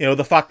the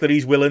the fact that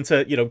he's willing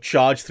to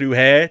charge through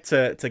her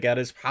to get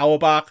his power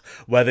back,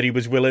 whether he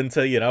was willing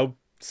to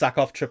sack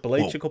off Triple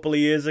H a couple of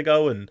years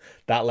ago, and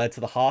that led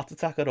to the heart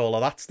attack and all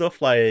of that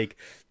stuff. Like,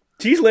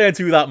 she's learned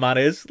who that man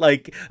is.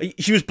 Like,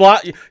 she was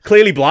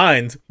clearly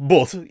blind,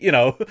 but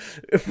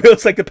it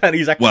feels like the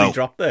penny's actually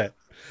dropped there.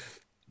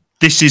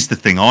 This is the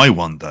thing I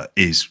wonder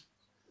is,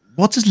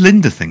 what does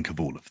Linda think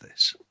of all of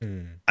this?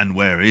 And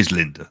where is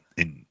Linda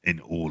in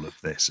all of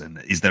this?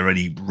 And is there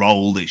any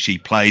role that she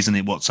plays in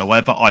it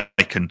whatsoever?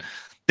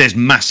 There's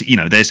massive,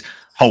 there's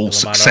whole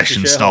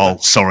Succession style,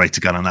 sorry to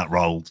go on that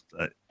role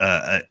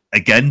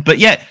again. But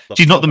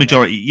she's not the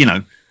majority,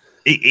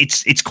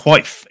 it's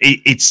quite,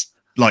 it's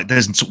like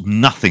there's sort of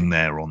nothing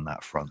there on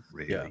that front,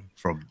 really,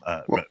 from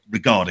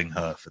regarding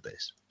her for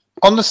this.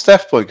 On the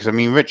Steph point, because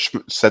Rich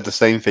said the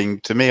same thing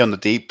to me on the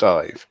deep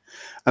dive,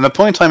 and the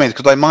point I made is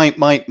because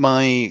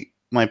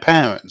my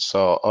parents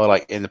are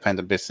like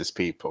independent business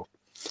people,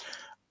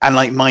 and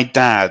like my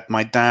dad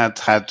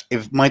had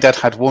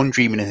one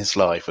dream in his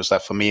life was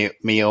that for me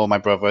or my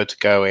brother to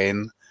go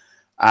in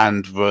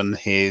and run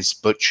his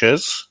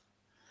butchers,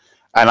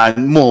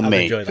 and more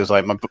me because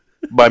like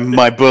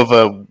my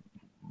brother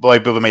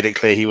made it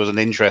clear he wasn't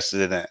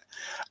interested in it,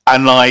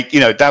 and like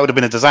that would have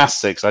been a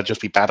disaster because I'd just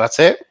be bad at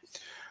it.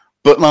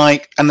 But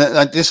like, and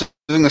this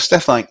thing with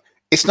Steph, like,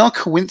 it's not a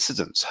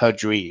coincidence her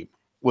dream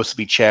was to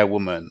be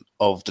chairwoman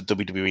of the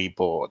WWE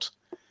board.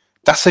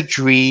 That's a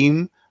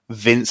dream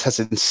Vince has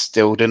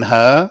instilled in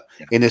her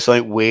in this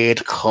like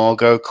weird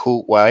cargo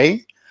cult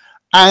way.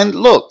 And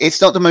look,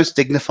 it's not the most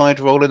dignified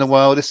role in the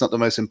world. It's not the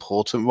most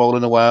important role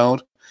in the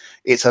world.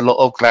 It's a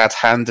lot of glad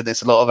hand, and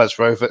it's a lot of, as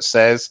Rovert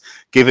says,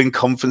 giving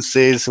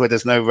conferences where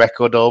there's no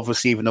record of,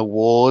 receiving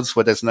awards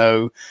where there's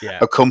no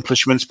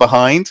accomplishments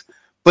behind.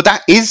 But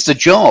that is the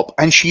job,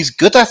 and she's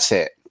good at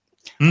it.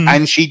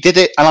 And she did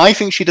it, and I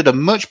think she did a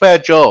much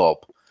better job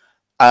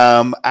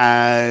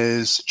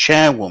as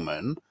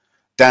chairwoman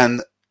than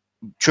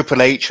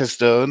Triple H has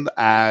done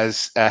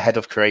as head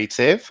of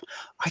creative.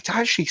 I'd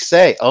actually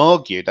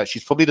argue that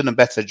she's probably done a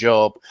better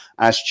job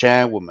as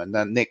chairwoman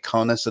than Nick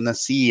Khan as the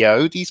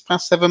CEO these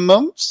past 7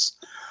 months.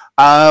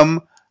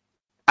 And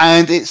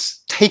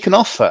it's taken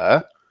off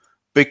her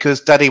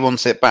because Daddy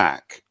wants it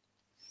back.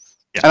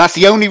 Yeah. And that's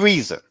the only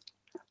reason.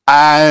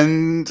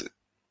 And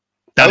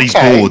Daddy's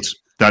bored.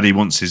 Daddy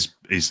wants his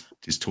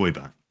toy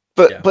back.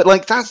 But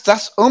like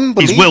that's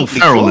unbelievable. He's Will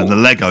Ferrell in the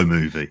Lego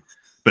Movie,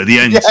 but at the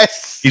end,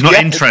 he's not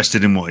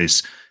interested in what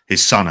his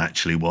son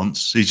actually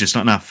wants. He's just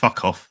like, no,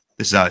 fuck off.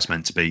 This is how it's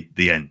meant to be.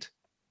 The end.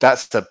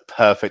 That's the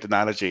perfect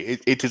analogy.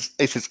 It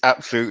is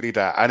absolutely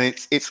that, and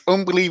it's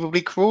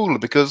unbelievably cruel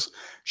because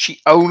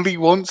she only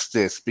wants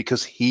this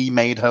because he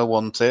made her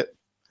want it,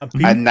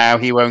 and now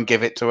he won't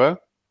give it to her.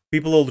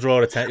 People all draw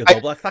attention.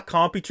 Like, that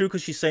can't be true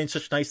because she's saying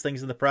such nice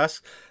things in the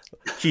press.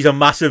 She's a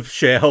massive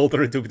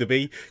shareholder in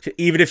WWE.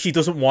 Even if she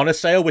doesn't want a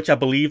sale, which I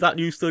believe that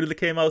news story that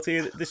came out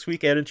here this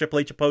week, Aaron Triple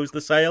H opposed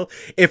the sale.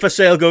 If a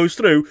sale goes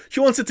through,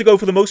 she wants it to go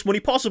for the most money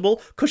possible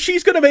because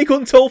she's going to make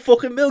untold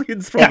fucking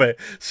millions from it.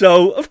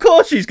 So, of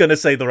course, she's going to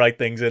say the right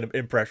things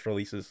in press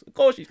releases. Of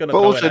course, she's going to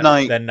throw it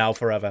in then, now,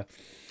 forever.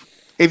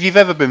 If you've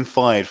ever been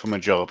fired from a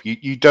job,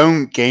 you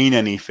don't gain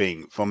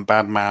anything from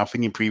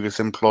bad-mouthing your previous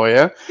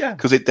employer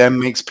because it then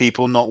makes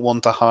people not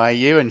want to hire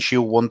you and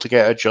she'll want to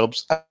get her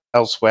jobs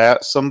elsewhere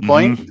at some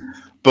point. Mm-hmm.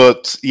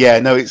 But,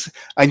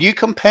 and you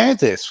compare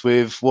this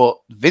with what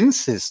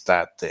Vince's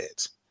dad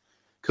did.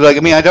 Because,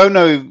 I don't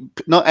know,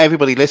 not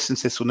everybody listens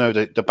to this will know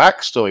the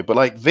backstory,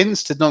 but,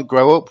 Vince did not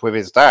grow up with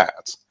his dad.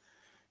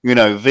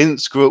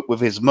 Vince grew up with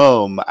his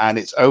mum, and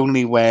it's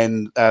only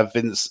when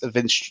Vince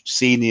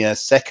Senior's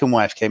second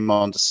wife came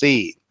on the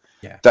scene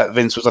that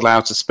Vince was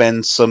allowed to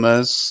spend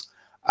summers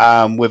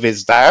with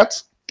his dad.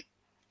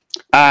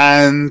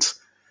 And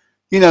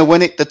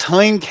when the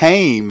time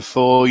came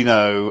for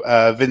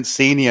Vince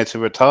Senior to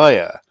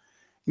retire,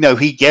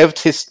 he kept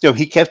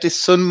his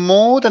son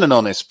more than an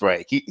honest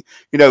break.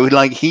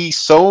 He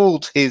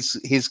sold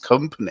his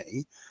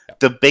company,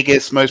 the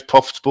biggest, most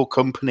profitable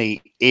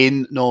company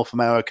in North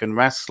American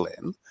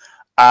wrestling,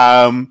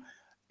 at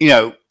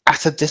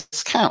a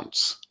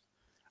discount,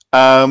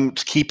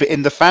 to keep it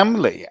in the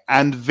family.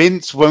 And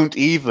Vince won't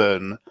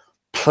even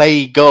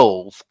play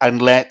golf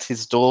and let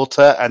his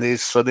daughter and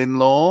his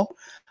son-in-law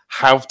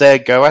have their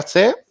go at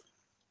it.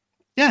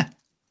 Yeah.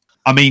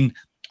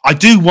 I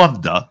do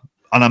wonder,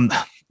 and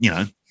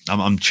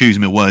I'm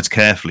choosing my words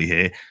carefully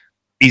here.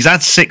 He's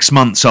had 6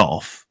 months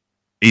off.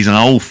 He's an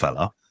old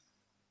fella.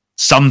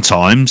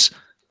 Sometimes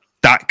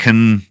that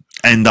can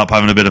end up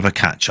having a bit of a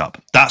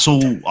catch-up. That's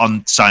all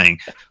I'm saying.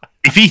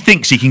 If he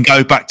thinks he can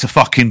go back to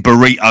fucking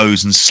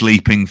burritos and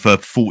sleeping for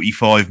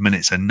 45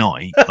 minutes a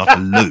night, like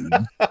a loon.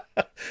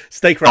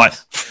 Steak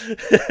wraps.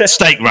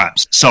 Steak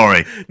wraps,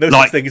 sorry. No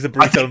such thing as a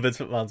burrito in Vince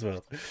McMahon's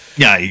world.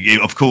 Yeah,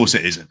 of course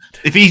it isn't.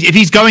 If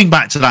he's going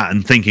back to that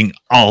and thinking,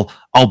 I'll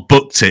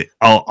book this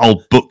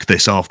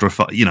after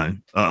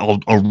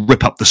I'll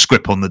rip up the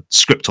script on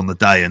the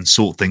day and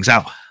sort things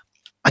out.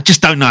 I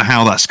just don't know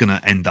how that's going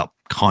to end up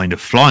kind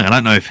of flying. I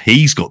don't know if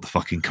he's got the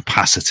fucking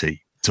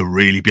capacity to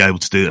really be able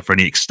to do that for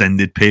any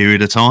extended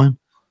period of time.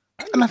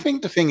 And I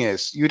think the thing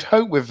is, you'd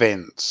hope with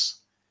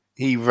Vince,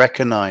 he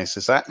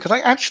recognises that. Because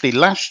actually,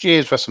 last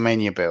year's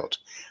WrestleMania build,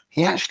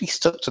 he actually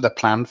stuck to the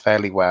plan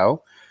fairly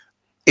well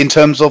in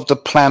terms of the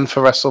plan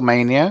for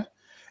WrestleMania.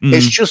 Mm.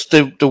 It's just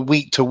the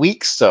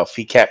week-to-week stuff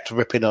he kept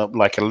ripping up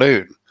like a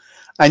loon.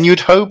 And you'd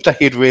hope that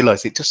he'd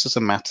realise it just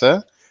doesn't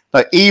matter.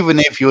 Even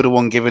if you're the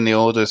one giving the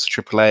orders to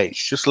Triple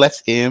H, just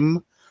let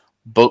him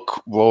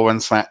book Raw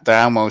and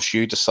SmackDown whilst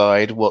you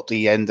decide what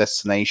the end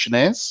destination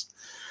is.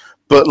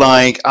 But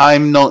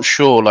I'm not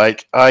sure.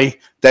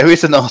 There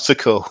is an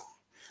article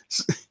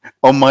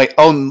on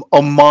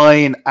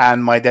mine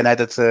and my then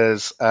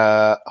editor's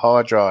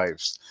hard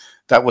drives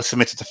that was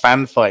submitted to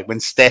Fanfight when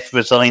Steph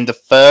resigned the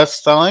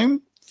first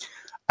time.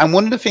 And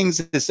one of the things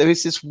is there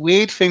is this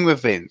weird thing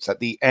with Vince at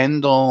the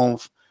end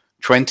of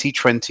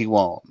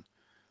 2021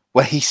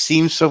 where he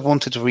seems to have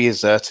wanted to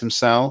reassert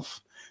himself.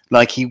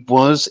 He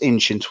was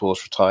inching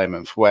towards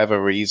retirement for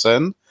whatever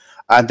reason.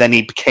 And then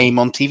he became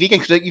on TV again.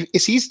 Because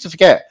it's easy to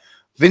forget.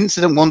 Vince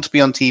didn't want to be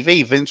on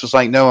TV. Vince was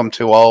like, no, I'm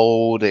too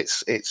old. I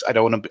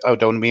don't want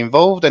to be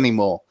involved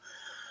anymore.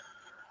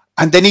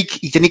 And then he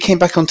came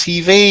back on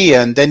TV,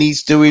 and then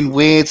he's doing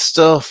weird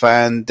stuff,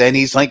 and then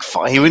he's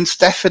firing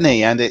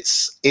Stephanie, and it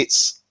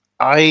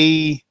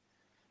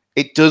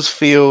does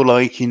feel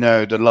like,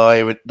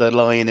 the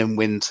lion in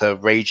winter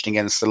raging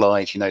against the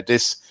light.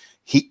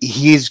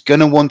 He is going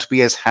to want to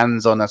be as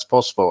hands-on as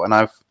possible. And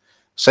I've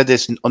said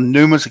this on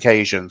numerous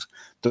occasions.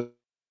 The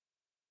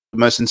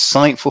most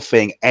insightful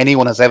thing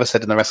anyone has ever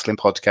said in the wrestling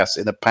podcast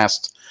in the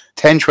past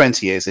 10,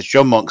 20 years is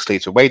Jon Moxley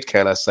to Wade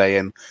Keller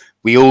saying,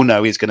 we all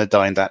know he's going to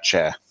die in that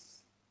chair.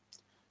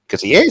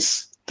 Because he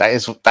is. That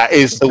is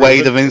the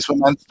way the Vince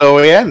McMahon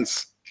story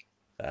ends.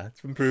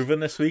 It's been proven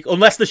this week.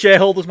 Unless the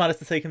shareholders managed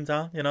to take him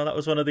down. That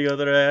was one of the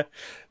other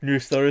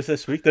news stories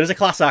this week. There is a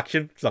class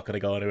action. It's not going to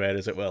go anywhere,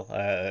 is it, Will?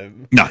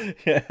 No.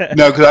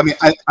 No, because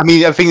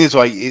I think it's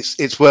right.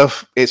 It's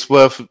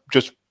worth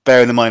just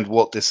bearing in mind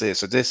what this is.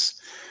 So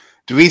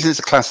the reason it's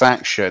a class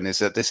action is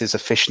that this is a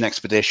fishing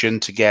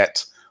expedition to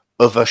get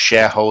other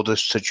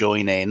shareholders to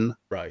join in.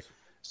 Right.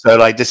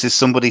 So this is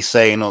somebody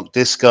saying, look,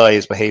 this guy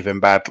is behaving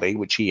badly,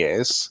 which he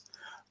is.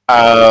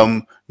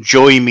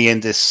 Join me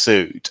in this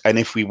suit, and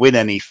if we win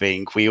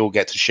anything, we all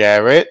get to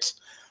share it.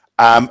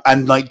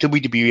 And like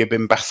WWE have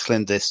been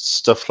battling this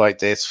stuff like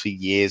this for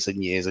years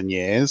and years and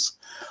years.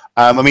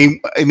 I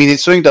mean,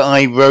 it's something that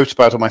I wrote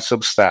about on my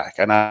Substack,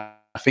 and I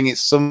think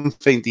it's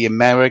something the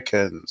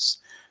Americans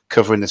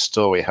covering this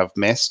story have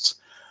missed,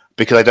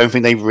 because I don't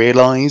think they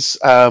realise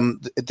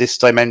this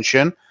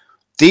dimension.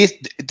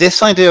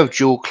 This idea of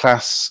dual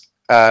class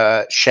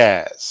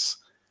shares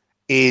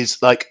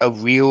is like a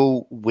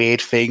real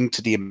weird thing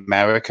to the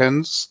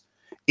Americans.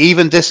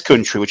 Even this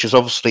country, which is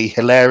obviously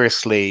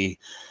hilariously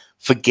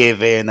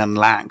forgiving and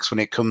lax when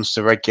it comes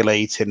to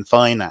regulating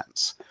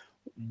finance,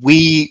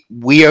 we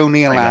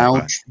only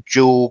allow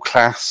dual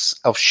class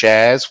of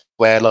shares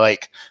where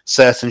like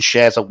certain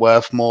shares are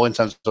worth more in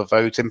terms of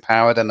voting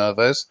power than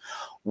others.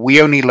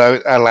 We only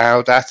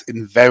allow that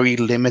in very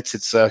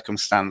limited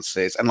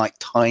circumstances and like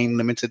time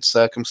limited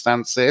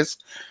circumstances.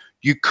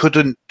 You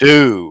couldn't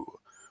do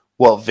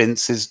what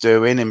Vince is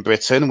doing in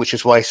Britain, which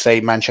is why I say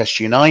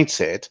Manchester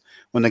United,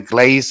 when the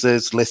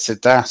Glazers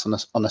listed that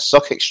on a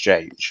stock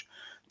exchange,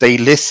 they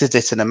listed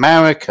it in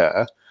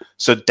America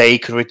so they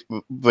could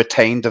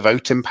retain the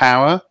voting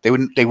power. They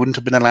wouldn't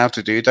have been allowed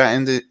to do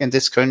that in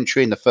this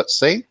country, in the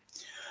FTSE.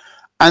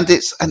 And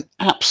it's an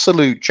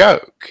absolute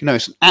joke.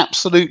 It's an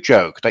absolute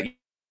joke that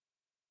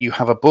you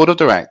have a board of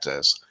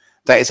directors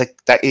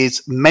that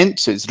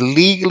is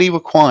legally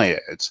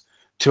required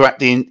to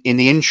act in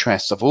the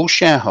interests of all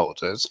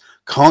shareholders,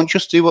 can't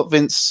just do what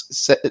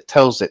Vince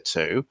tells it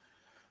to,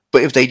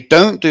 but if they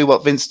don't do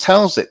what Vince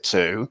tells it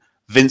to,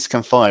 Vince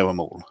can fire them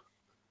all.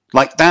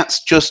 Like,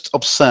 that's just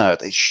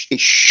absurd. It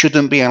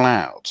shouldn't be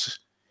allowed.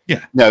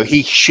 Yeah. No,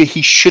 he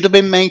should have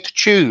been made to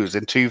choose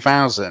in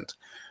 2000.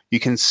 You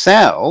can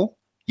sell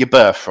your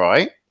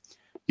birthright.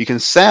 You can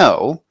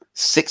sell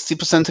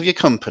 60% of your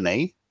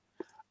company,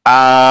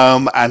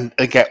 and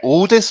get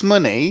all this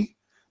money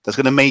that's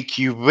going to make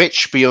you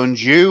rich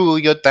beyond you or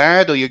your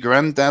dad or your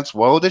granddad's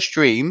wildest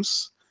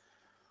dreams,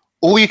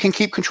 or you can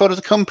keep control of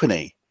the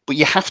company, but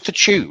you have to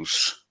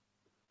choose.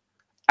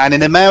 And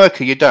in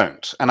America, you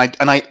don't. And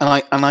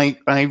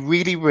I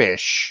really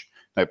wish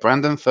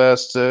Brandon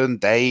Thurston,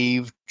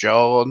 Dave,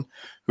 John,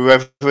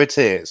 whoever it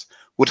is,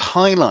 would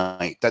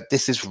highlight that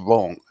this is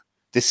wrong.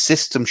 This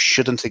system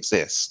shouldn't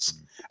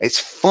exist. It's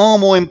far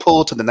more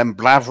important than them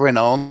blathering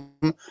on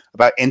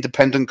about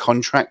independent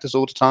contractors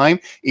all the time,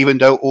 even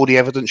though all the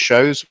evidence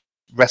shows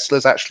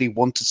wrestlers actually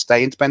want to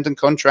stay independent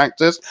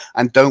contractors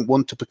and don't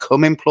want to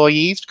become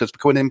employees, because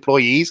becoming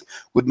employees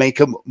would make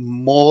them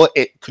more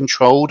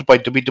controlled by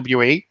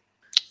WWE.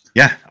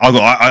 Yeah,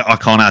 I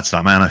can't add to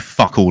that, man. I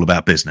fuck all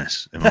about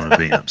business, if I'm going to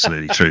be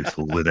absolutely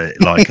truthful with it.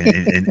 Like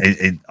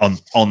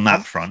on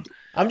that front.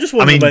 I'm just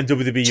wondering when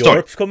WWE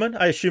Europe's coming.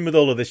 I assume with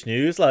all of this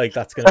news, like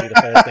that's going to be the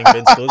first thing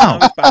Vince does now.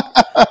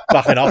 He's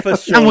back in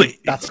office. Surely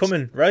that's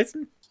coming, right?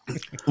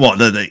 What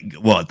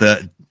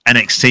the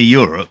NXT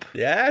Europe?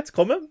 Yeah, it's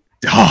coming.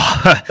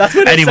 Oh,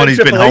 anyone who's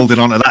been holding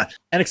on to that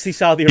NXT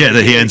Saudi Arabia,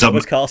 that he ends up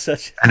with Carl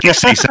says.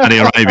 NXT Saudi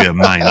Arabia,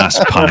 man, that's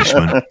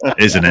punishment,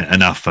 isn't it?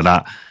 Enough for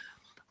that.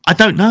 I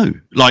don't know.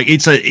 Like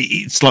it's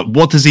like,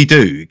 what does he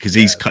do? Because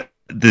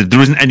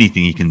there isn't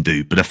anything he can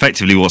do. But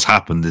effectively, what's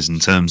happened is, in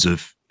terms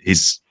of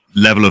his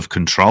level of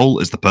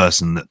control as the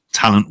person that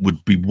talent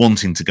would be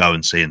wanting to go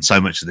and see, and so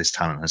much of this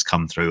talent has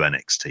come through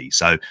NXT,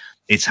 so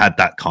it's had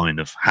that kind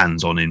of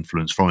hands-on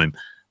influence from him.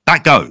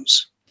 That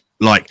goes.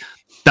 Like,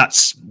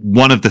 that's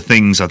one of the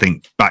things I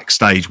think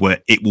backstage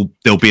where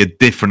there'll be a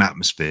different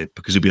atmosphere,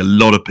 because there'll be a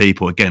lot of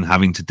people again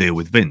having to deal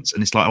with Vince,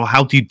 and it's like, well,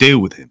 how do you deal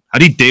with him? How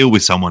do you deal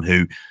with someone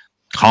who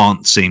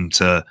can't seem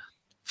to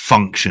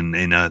function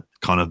in a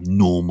kind of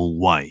normal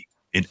way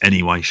in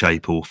any way,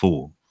 shape, or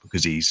form,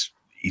 because he's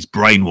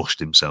brainwashed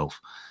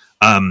himself?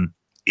 What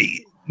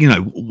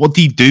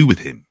do you do with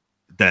him?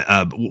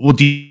 What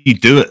do you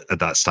do at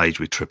that stage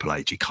with Triple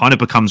H? He kind of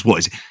becomes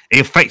he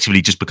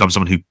effectively just becomes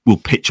someone who will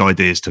pitch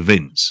ideas to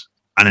Vince,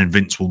 and then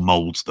Vince will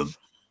mould them.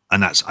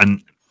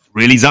 And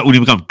really, is that when he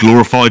becomes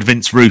glorified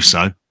Vince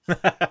Russo? Well,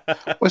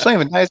 it's not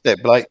even that, is it?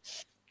 But like,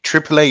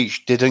 Triple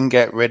H didn't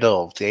get rid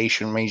of the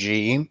Asian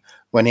regime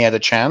when he had a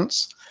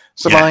chance.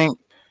 So like,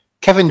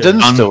 Kevin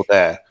Dunn's still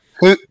there.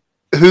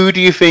 Who do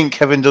you think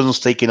Kevin Dunn's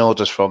taking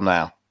orders from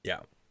now?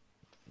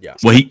 Yeah.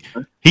 Well,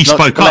 he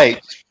spoke up,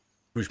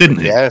 didn't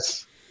he?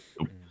 Yes.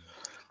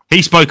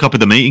 He spoke up at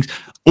the meetings.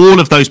 All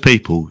of those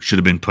people should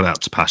have been put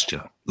out to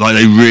pasture. Like,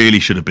 they really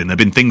should have been. There have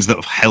been things that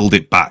have held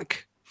it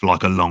back for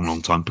like a long,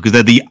 long time, because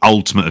they're the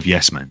ultimate of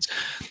yes men.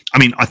 I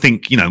mean, I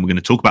think, we're going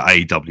to talk about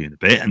AEW in a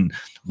bit, and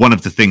one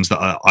of the things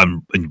that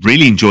I'm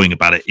really enjoying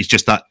about it is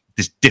just that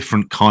this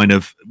different kind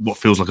of what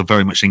feels like a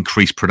very much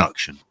increased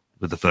production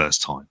for the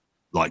first time.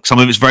 Like, some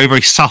of it's very,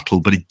 very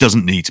subtle, but it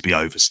doesn't need to be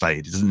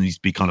overstated. It doesn't need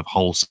to be kind of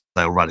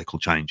wholesale radical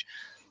change.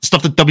 The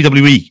stuff that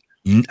WWE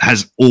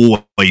has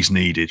always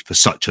needed for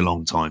such a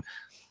long time.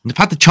 And they've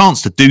had the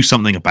chance to do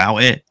something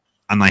about it,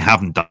 and they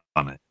haven't done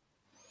it.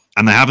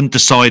 And they haven't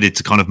decided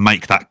to kind of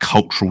make that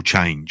cultural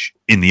change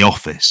in the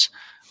office.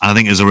 And I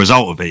think as a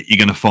result of it, you're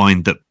going to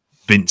find that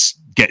Vince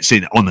gets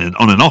in on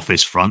an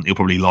office front. He'll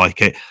probably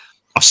like it.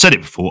 I've said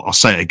it before. I'll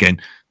say it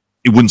again.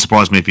 it wouldn't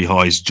surprise me if he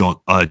hires John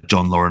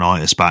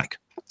Laurinaitis back.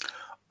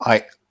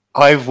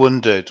 I've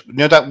wondered,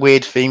 that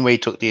weird thing where he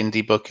took the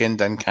indie booking,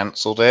 then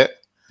cancelled it?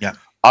 Yeah.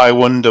 I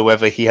wonder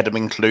whether he had him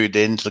included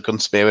into the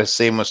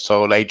conspiracy and was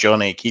told, "Hey,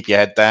 Johnny, keep your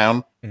head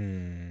down.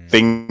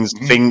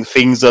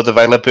 Things are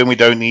developing. We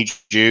don't need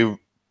you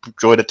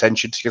drawing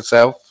attention to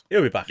yourself."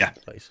 He'll be back in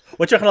place.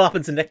 What do you reckon will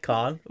happen to Nick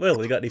Khan?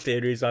 Will, you got any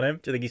theories on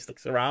him? Do you think he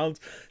sticks around?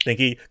 Can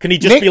he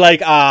just be like,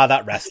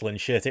 that wrestling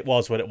shit, it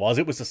was what it was.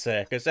 It was a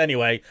circus.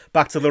 Anyway,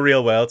 back to the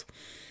real world.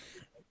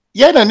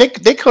 Yeah, no,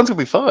 Nick Khan's gonna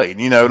be fine.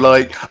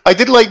 Like, I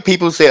did like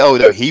people say, "Oh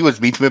no, he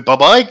was meeting with Bob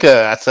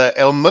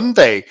Iger on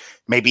Monday.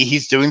 Maybe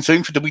he's doing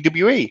something for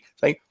WWE."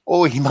 Like,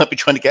 he might be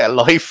trying to get a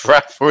life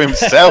rap for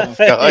himself,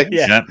 guys.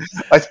 Yeah.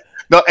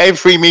 Not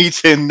every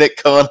meeting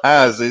Nick Khan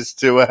has is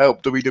to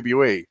help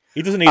WWE.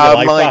 He doesn't need a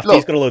life raft.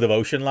 He's got a load of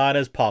ocean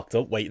liners parked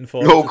up waiting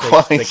for him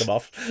to take them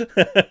off.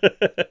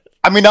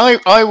 I mean,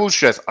 I will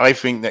stress, I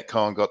think Nick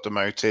Khan got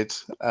demoted.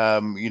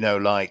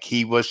 Like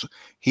he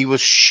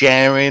was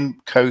sharing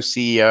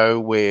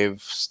co-CEO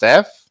with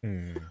Steph,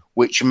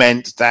 which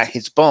meant that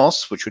his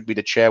boss, which would be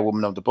the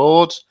chairwoman of the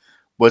board,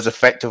 was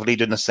effectively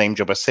doing the same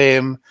job as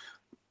him.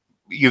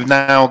 You've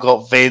now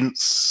got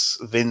Vince.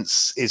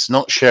 Vince is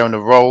not sharing a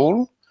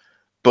role,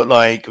 but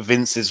like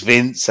Vince is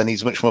Vince, and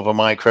he's much more of a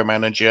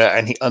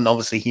micromanager, and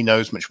obviously he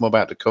knows much more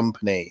about the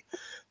company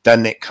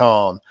than Nick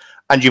Khan.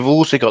 And you've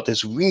also got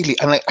this really,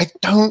 and I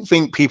don't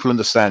think people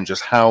understand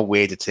just how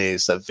weird it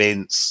is that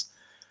Vince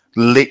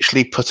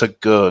literally put a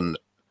gun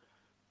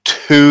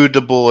to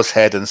the boar's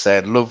head and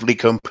said, "Lovely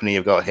company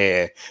you've got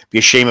here. Be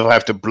a shame if I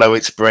have to blow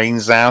its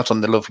brains out on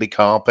the lovely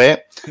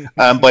carpet."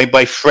 By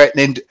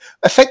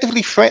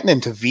effectively threatening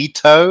to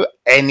veto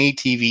any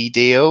TV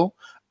deal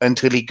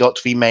until he got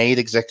to be made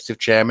executive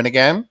chairman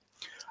again.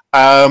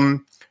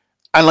 And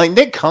like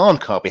Nick Khan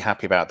can't be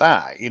happy about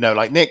that.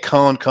 Like Nick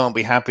Khan can't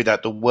be happy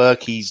that the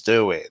work he's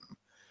doing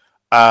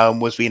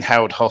was being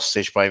held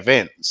hostage by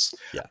Vince.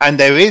 Yeah. And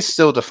there is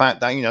still the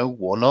fact that,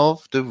 one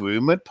of the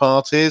rumored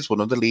parties,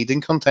 one of the leading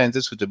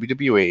contenders for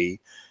WWE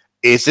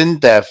is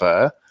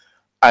Endeavor,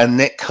 and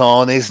Nick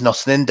Khan is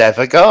not an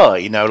Endeavor guy.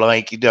 In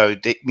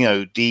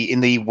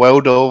the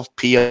world of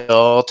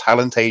PR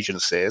talent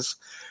agencies,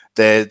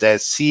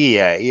 there's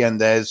CEA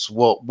and there's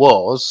what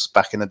was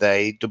back in the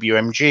day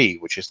WMG,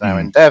 which is now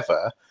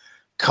Endeavor.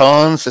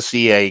 Khan's the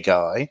CEA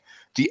guy.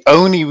 The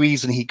only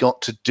reason he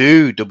got to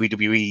do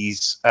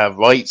WWE's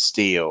rights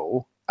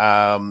deal,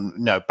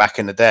 back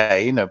in the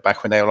day,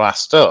 back when they were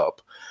last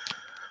up,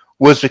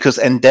 was because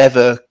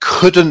Endeavor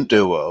couldn't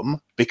do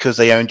them because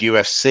they owned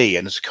UFC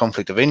and there's a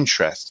conflict of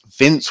interest.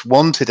 Vince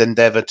wanted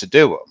Endeavor to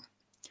do them,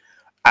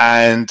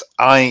 and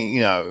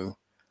I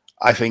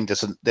think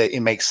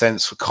it makes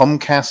sense for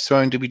Comcast to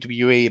own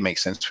WWE. It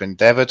makes sense for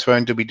Endeavor to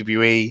own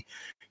WWE.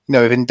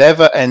 If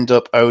Endeavor end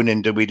up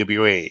owning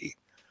WWE,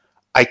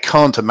 I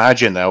can't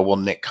imagine they'll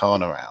want Nick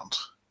Khan around.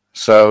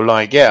 So,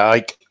 I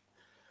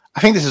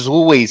think this has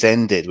always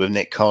ended with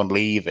Nick Khan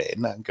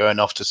leaving and going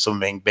off to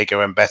something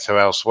bigger and better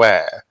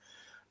elsewhere.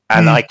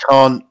 And I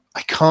can't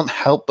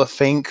help but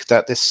think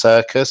that this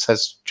circus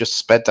has just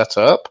sped that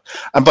up.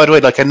 And by the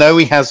way, I know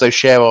he has those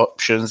share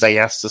options they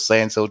has to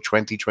say until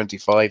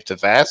 2025 to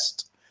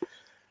vest.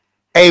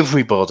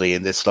 Everybody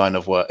in that line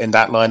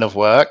of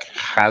work,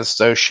 has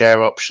those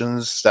share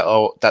options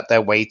that they're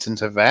waiting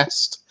to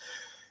vest.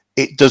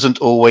 It doesn't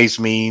always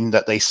mean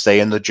that they stay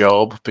in the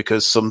job,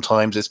 because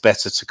sometimes it's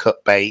better to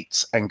cut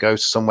bait and go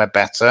to somewhere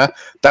better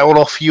that will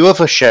offer you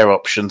other share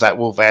options that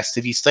will vest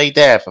if you stay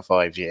there for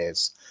 5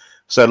 years.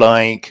 So,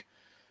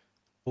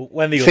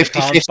 when the other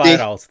Khans buy it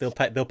out,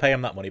 they'll pay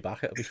him that money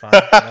back. It'll be fine.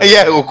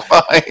 Yeah, well,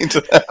 quite.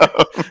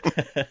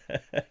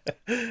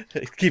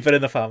 Keep it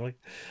in the family.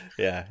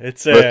 Yeah,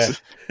 it's.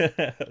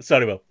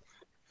 Sorry, Will.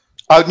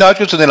 No, I was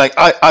just saying,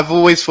 I've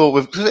always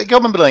thought I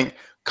remember,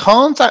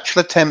 Khan's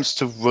actual attempts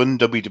to run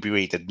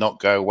WWE did not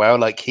go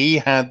well. He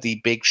had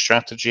the big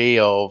strategy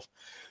of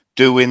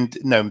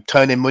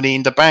turning Money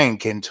in the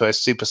Bank into a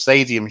super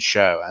stadium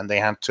show, and they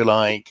had to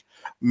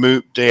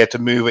move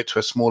it to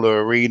a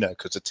smaller arena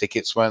because the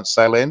tickets weren't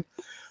selling.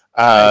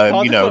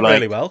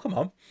 Really well. Come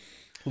on,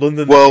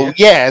 London. Well,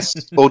 yes.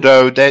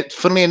 Although,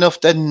 funnily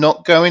enough, they're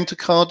not going to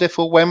Cardiff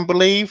or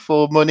Wembley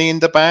for Money in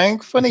the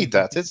Bank. Funny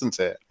that, isn't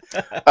it?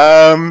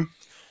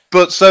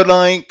 But so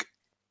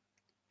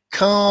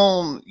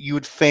Khan, you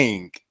would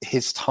think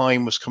his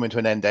time was coming to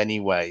an end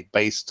anyway,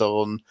 based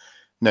on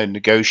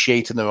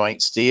negotiating the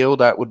rights deal.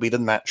 That would be the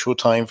natural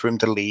time for him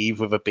to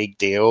leave with a big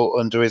deal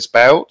under his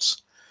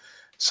belt.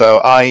 So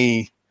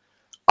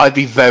I'd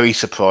be very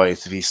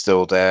surprised if he's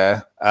still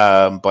there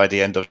by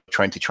the end of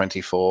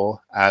 2024,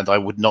 and I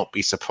would not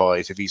be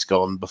surprised if he's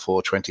gone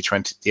before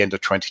the end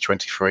of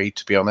 2023.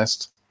 To be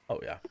honest. Oh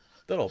yeah,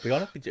 they'll all be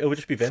gone. It will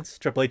just be Vince.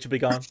 Triple H will be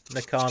gone.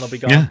 Nick Khan will be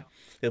gone. Yeah.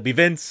 It'll be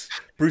Vince,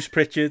 Bruce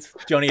Pritchard,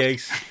 Johnny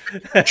Ace.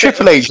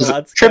 Triple H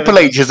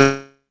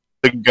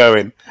isn't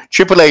going.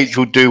 Triple H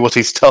will do what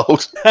he's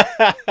told.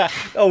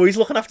 He's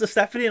looking after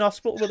Stephanie in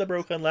hospital with a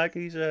broken leg.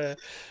 He's I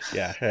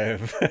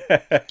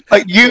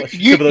think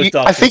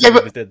it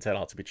didn't didn't turn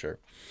out to be true.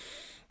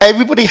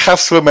 everybody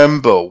has to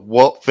remember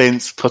what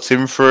Vince put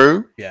him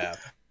through. Yeah.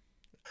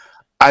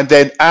 And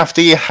then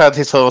after he had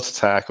his heart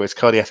attack or his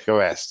cardiac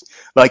arrest,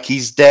 like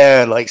he's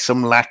there like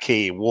some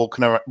lackey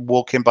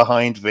walking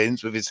behind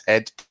Vince with his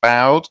head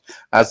bowed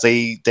as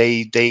they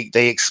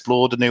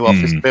explore the new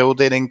office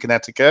building in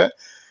Connecticut.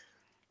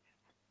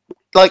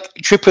 Like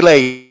Triple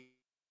H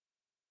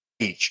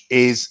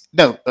is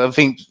I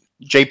think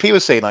JP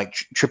was saying like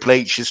Triple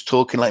H is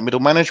talking like middle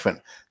management.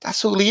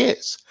 That's all he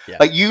is. Yeah.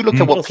 Like you look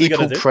at what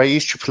people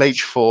praise Triple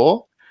H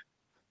for.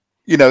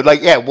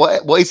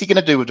 What is he going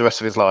to do with the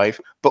rest of his life?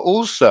 But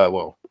also,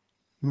 well,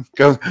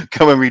 go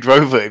and read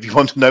Rover if you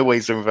want to know what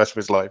he's doing with the rest of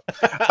his life.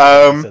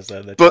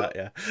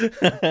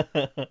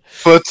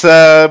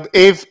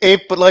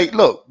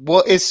 Look,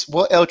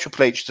 what are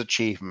Triple H's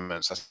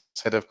achievements as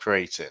head of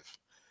creative?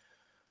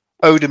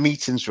 Oh, the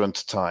meetings run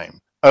to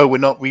time. Oh, we're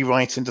not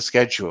rewriting the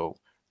schedule.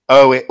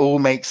 Oh, it all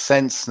makes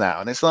sense now.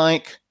 And it's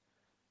like,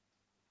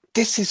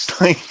 this is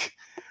like,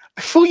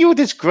 I thought you were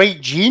this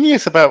great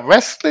genius about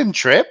wrestling,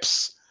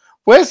 Trips.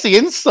 Where's the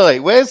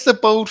insight? Where's the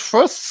bold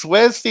thrusts?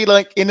 Where's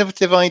the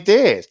innovative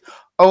ideas?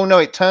 Oh no,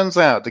 it turns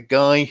out the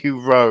guy who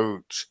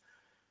wrote,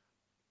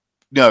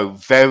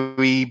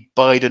 very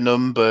by the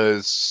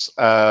numbers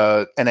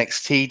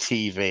NXT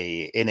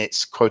TV in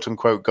its quote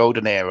unquote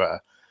golden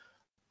era,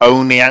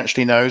 only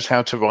actually knows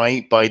how to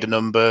write by the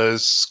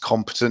numbers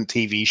competent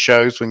TV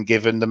shows when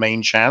given the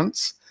main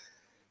chance.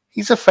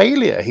 He's a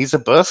failure. He's a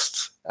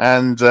bust.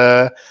 And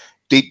the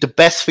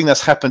best thing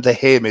that's happened to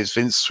him is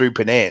Vince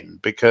swooping in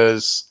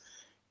because.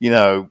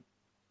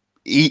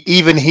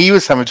 Even he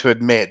was having to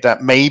admit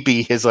that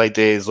maybe his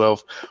ideas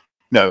of,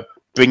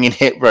 bringing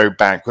Hit Row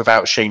back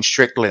without Shane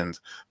Strickland,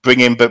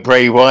 bringing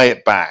Bray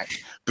Wyatt back,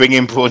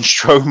 bringing Braun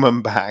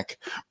Strowman back,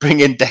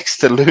 bringing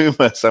Dexter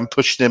Lumis and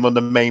pushing him on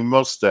the main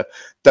roster,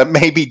 that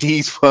maybe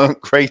these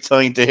weren't great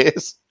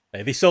ideas.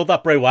 They sold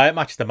that Bray Wyatt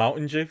match to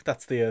Mountain Dew.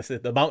 That's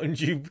the Mountain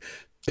Dew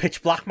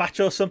Pitch Black match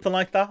or something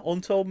like that.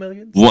 Untold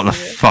millions. What the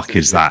fuck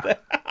is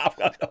that?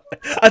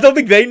 I don't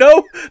think they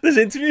know. There's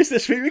interviews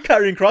this week with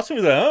Karrion Kross. He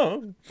was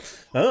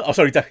like,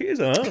 sorry, Decky.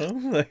 I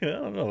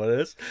don't know what it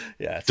is.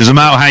 Yeah. Doesn't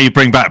matter how you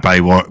bring back Bray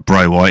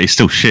Wyatt, he's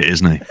still shit,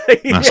 isn't he?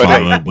 That's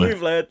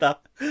we've learned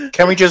that.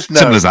 Can we just know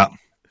simple as that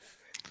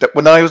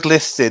when I was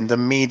listing the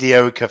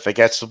mediocre,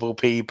 forgettable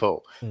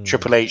people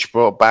Triple H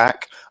brought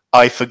back,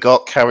 I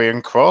forgot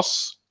Karrion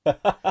Kross.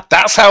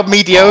 That's how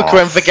mediocre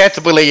and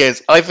forgettable he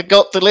is. I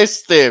forgot to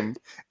list him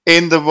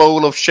in the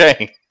role of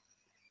Shane.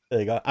 There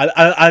you go.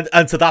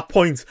 And to that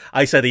point,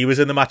 I said he was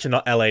in the match and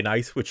not LA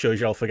Knight, which shows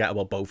you how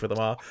forgettable both of them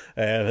are.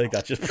 I think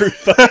that just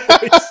proved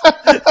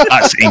that.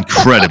 That's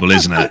incredible,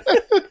 isn't it?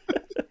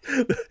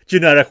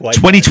 Generic white.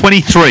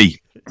 2023,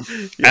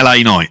 yeah. LA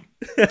Knight.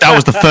 That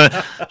was the first.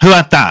 Who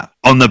had that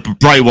on the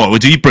Bray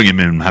Wyatt? Do you bring him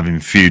in and have him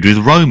feud with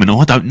Roman? Oh,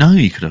 I don't know.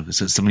 You could have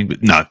said something,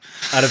 but no.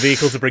 And a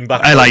vehicle to bring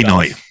back LA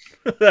Knight.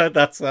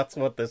 That's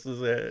what this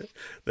is.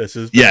 This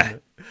is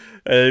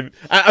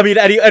I mean,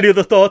 any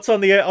other thoughts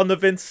on the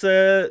Vince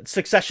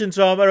succession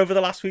drama over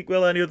the last week?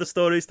 Will any other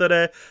stories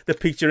that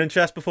piqued your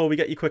interest before we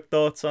get your quick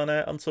thoughts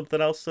on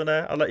something else? And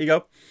I'll let you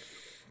go.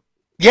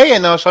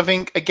 No. So I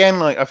think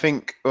again,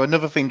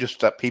 another thing just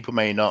that people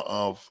may not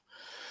have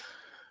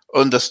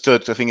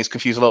understood. I think it's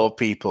confused a lot of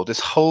people. This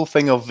whole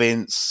thing of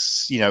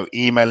Vince,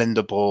 emailing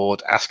the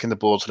board, asking the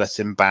board to let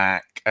him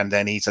back. And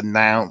then he's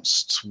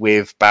announced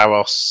with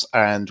Barros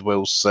and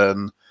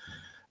Wilson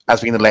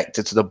as being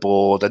elected to the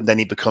board, and then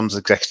he becomes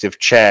executive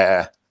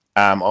chair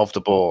of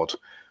the board.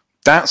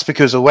 That's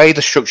because the way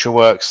the structure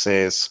works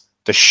is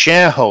the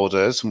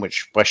shareholders,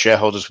 which by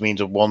shareholders we mean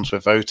the ones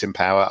with voting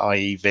power,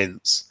 i.e.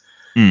 Vince,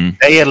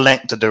 they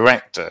elect the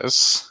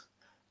directors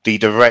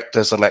elect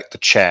the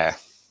chair.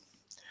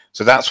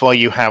 So that's why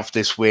you have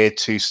this weird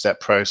two-step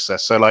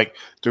process. So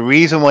the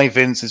reason why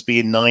Vince is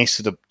being nice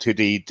to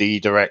the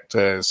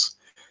directors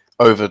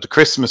over the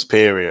Christmas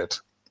period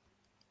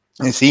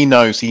is he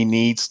knows he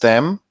needs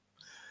them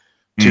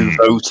to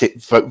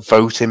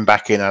vote him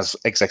back in as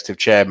executive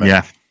chairman.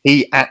 Yeah.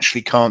 He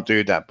actually can't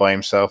do that by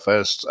himself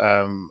as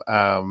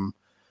a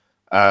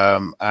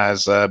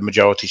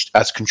majority,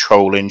 as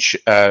controlling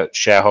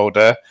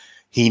shareholder.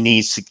 He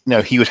needs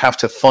to, he would have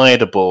to fire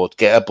the board,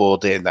 get a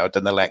board in that would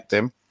then elect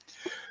him.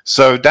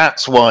 So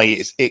that's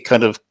why it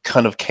kind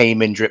of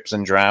came in drips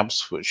and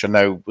drabs, which I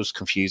know was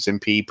confusing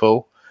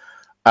people.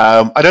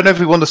 I don't know if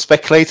we want to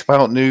speculate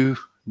about new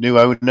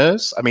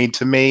owners. I mean,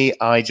 to me,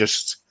 I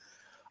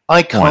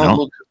can't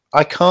look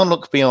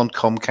beyond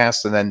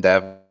Comcast and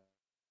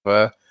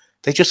Endeavor.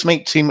 They just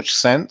make too much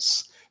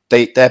sense.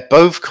 They're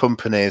both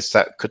companies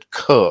that could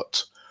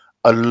cut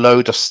a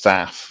load of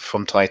staff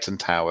from Titan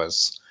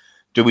Towers.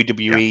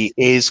 WWE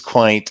is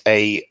quite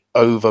a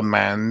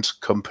overmanned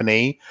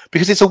company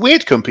because it's a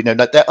weird company.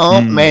 There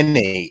aren't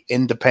many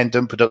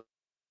independent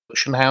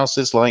production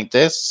houses like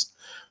this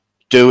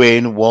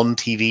doing one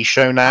TV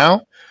show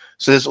now.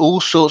 So there's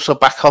all sorts of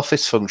back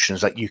office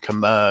functions that you can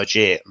merge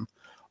in.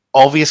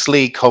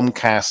 Obviously,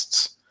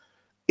 Comcast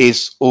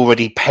is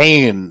already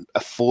paying a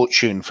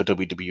fortune for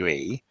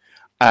WWE,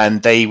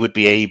 and they would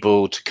be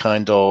able to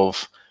kind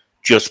of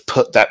just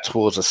put that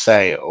towards a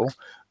sale.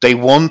 They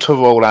want to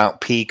roll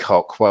out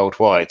Peacock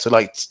worldwide. So,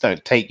 like,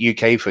 take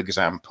UK for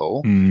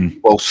example.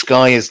 Well,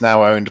 Sky is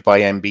now owned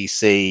by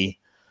NBC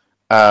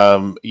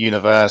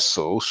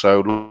Universal.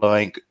 So,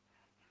 like,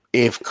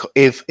 if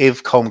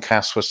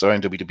Comcast was to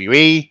own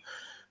WWE,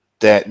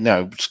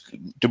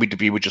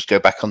 WWE would just go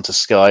back onto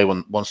Sky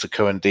once the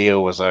current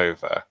deal was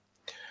over.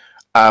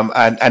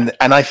 And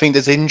I think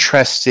there's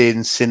interesting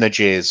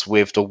synergies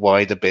with the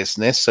wider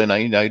business. So now,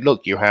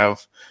 look, you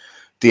have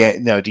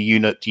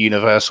the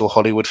Universal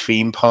Hollywood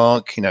theme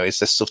park. Is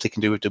there stuff they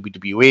can do with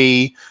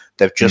WWE?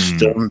 They've just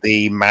done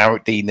the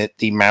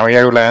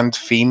Mario Land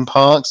theme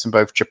parks in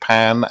both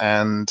Japan,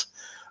 and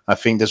I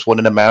think there's one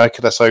in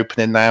America that's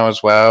opening now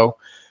as well.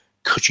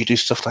 Could you do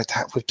stuff like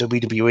that with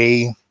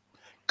WWE?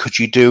 Could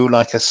you do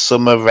like a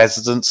summer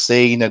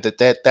residency? There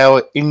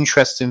are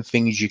interesting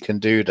things you can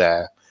do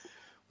there.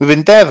 With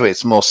Endeavour,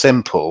 it's more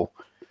simple.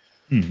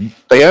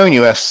 They own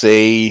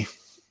UFC,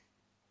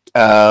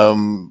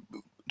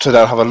 so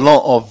they'll have a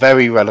lot of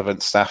very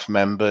relevant staff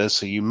members.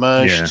 So you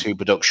merge two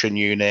production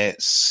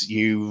units,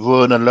 you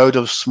run a load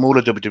of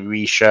smaller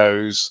WWE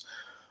shows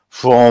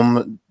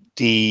from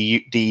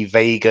the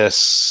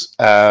Vegas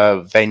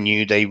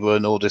venue. They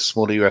run all the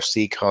smaller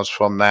UFC cards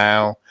from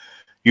now.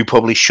 You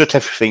probably shut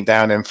everything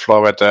down in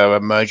Florida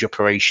and merge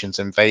operations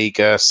in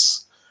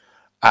Vegas.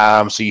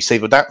 So you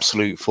save an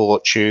absolute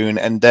fortune.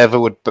 Endeavour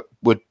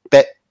would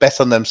bet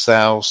on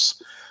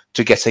themselves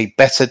to get a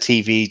better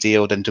TV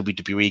deal than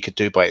WWE could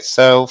do by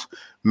itself.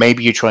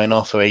 Maybe you try and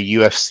offer a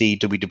UFC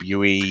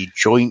WWE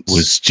joint.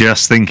 Was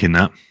just thinking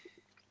that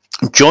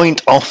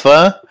joint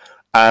offer.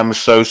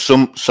 So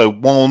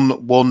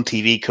one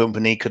TV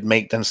company could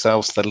make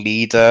themselves the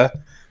leader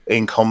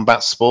in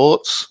combat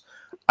sports.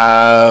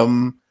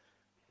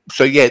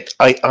 So yeah,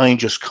 I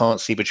just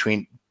can't see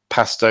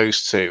past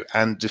those two.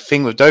 And the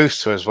thing with those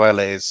two as well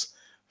is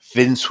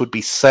Vince would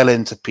be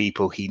selling to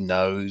people he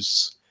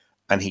knows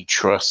and he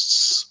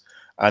trusts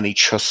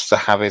to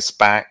have his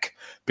back,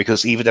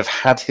 because either they've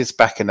had his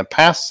back in the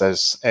past,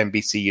 as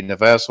NBC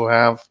Universal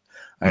have,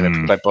 and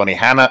people like Bonnie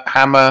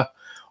Hammer,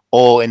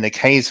 or in the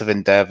case of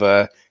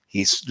Endeavour,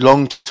 he's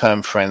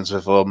long-term friends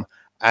with them,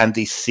 and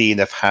he's seen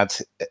they've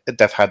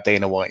had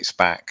Dana White's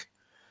back.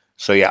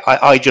 So yeah,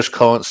 I just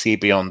can't see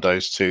beyond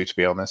those two, to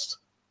be honest.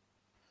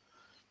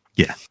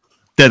 Yeah,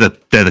 they're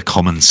the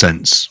common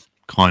sense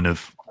kind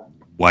of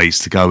ways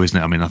to go, isn't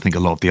it? I mean, I think a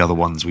lot of the other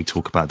ones we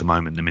talk about at the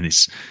moment, I mean, we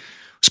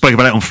spoke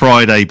about it on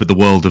Friday, but the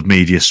world of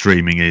media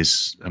streaming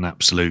is an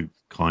absolute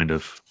kind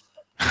of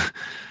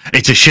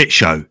it's a shit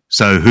show.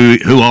 So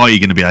who are you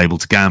going to be able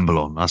to gamble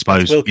on? I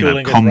suppose. Will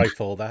Cooling is right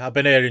for that. I've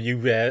been hearing you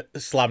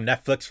slam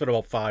Netflix for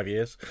about 5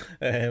 years,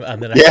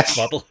 and the next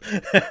model.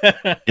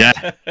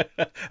 Yeah.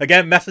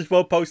 Again, message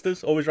board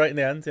posters always right in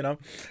the end.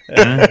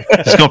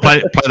 Just got to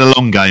play the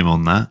long game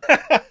on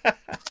that.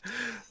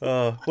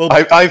 Well,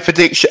 I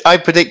predicted 9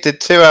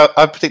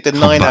 out of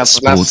the last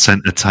sports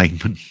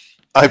entertainment.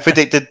 I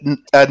predicted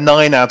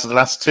 9 out of the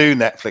last 2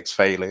 Netflix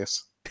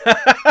failures.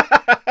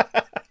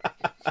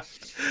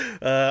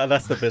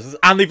 That's the business,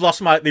 and they've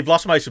lost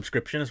my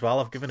subscription as well.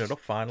 I've given it up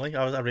finally.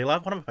 I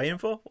realised, what am I paying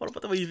for?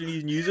 What am I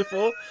even use it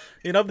for?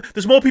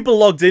 There's more people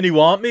logged in who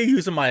aren't me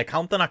using my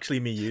account than actually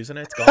me using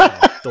it. It's gone now.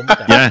 Done with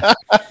that. Yeah,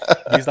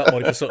 use that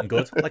money for something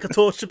good, like a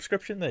Torch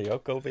subscription. There you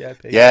go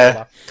VIP.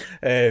 Yeah.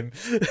 Well,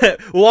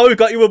 while we've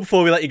got you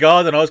before we let you go,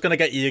 and I was going to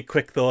get you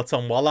quick thoughts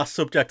on one last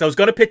subject. I was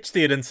going to pitch to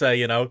you and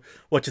say,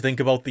 what you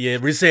think about the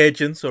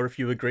resurgence, or if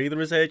you agree the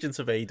resurgence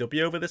of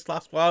AEW over this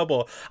last while.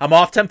 But I'm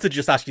half tempted to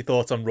just ask your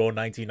thoughts on Raw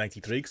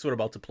 1993, because we're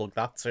about to plug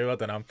that too. I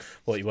don't know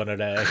what you want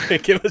to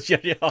give us your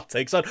hot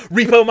takes on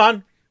Repo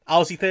Man.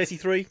 Aussie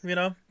 33. We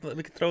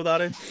could throw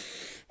that in.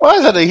 Well,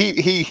 I don't know.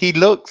 He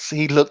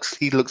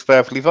looks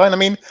perfectly fine. I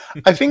mean,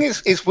 I think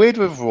it's weird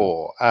with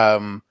Raw,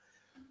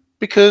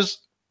 because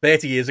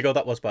 30 years ago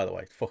that was, by the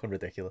way, fucking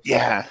ridiculous.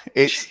 Yeah,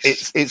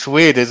 it's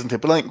weird, isn't it?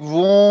 But like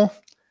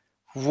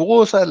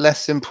Raw's a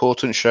less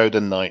important show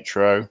than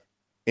Nitro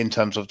in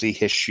terms of the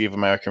history of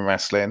American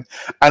wrestling,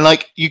 and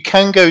like you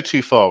can go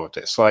too far with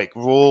this. Like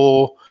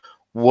Raw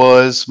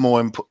was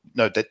more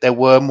there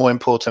were more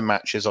important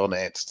matches on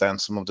it than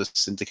some of the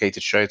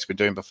syndicated shows we're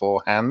doing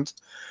beforehand.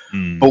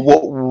 But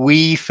what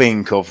we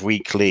think of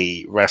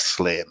weekly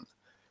wrestling,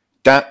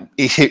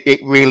 it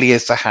really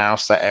is the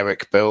house that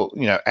Eric built.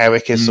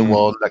 Eric is the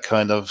one that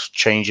kind of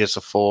changes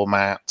the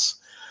format.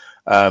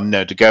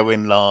 To go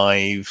in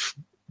live,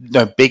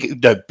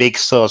 big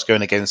stars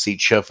going against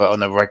each other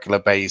on a regular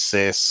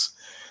basis.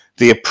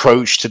 The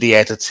approach to the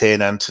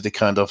editing and to the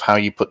kind of how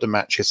you put the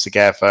matches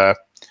together.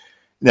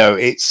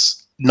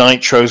 It's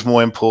Nitro's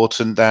more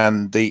important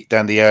than the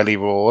early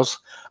Raws.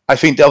 I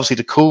think obviously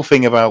the cool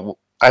thing about,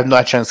 I haven't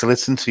had a chance to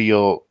listen to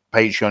your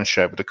Patreon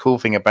show, but the cool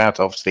thing about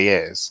it obviously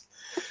is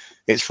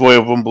it's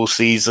Royal Rumble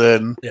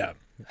season. Yeah.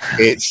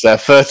 It's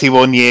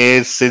 31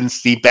 years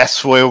since the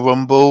best Royal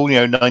Rumble,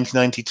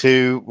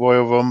 1992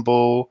 Royal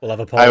Rumble. We'll have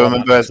a poll on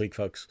that next week,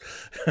 folks.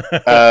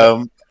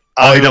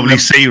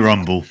 IWC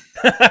Rumble.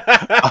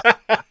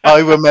 I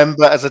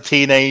remember as a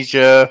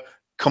teenager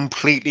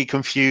completely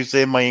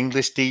confusing my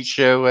English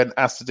teacher when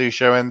asked to do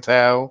show and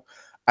tell,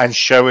 and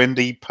showing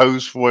the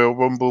post Royal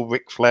Rumble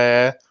Ric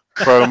Flair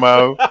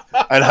promo,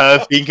 and her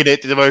thinking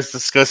it the most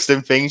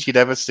disgusting thing she'd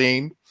ever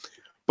seen.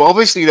 But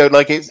obviously, though,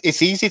 like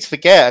it's easy to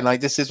forget, and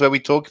like this is where we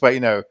talk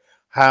about,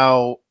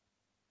 how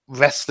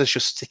wrestlers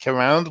just stick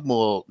around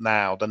more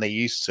now than they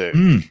used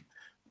to.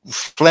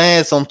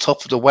 Flair's on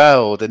top of the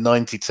world in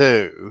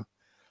 '92,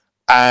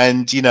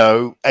 and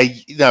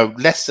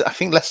less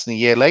than a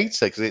year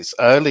later, because it's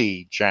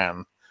early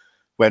Jan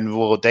when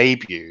Raw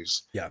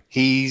debuts. Yeah,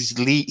 he's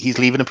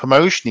leaving a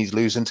promotion. He's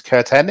losing to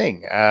Kurt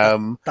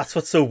Hennig. That's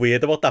what's so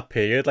weird about that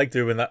period. Like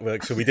doing that,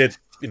 so we did.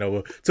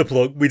 To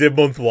plug, we did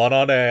month 1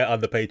 on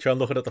the Patreon,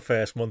 looking at the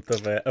first month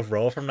of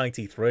Raw from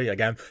 '93.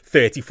 Again,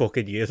 30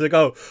 fucking years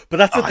ago. But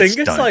that's the thing.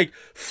 It's like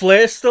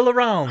Flair's still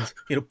around.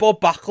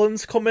 Bob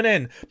Backlund's coming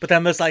in, but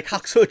then there's like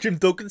Hacksaw Jim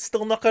Duggan's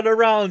still knocking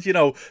around.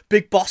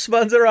 Big Boss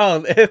Man's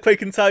around,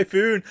 Earthquake and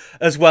Typhoon,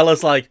 as well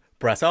as like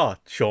Bret Hart,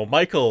 Shawn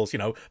Michaels,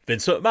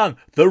 Vince McMahon,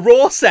 the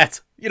Raw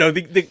set.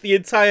 The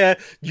entire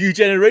new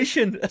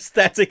generation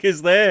aesthetic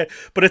is there.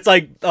 But it's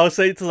like, I'll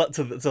say to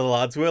the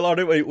lads, Will, on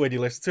it when you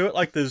listen to it,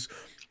 like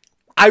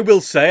I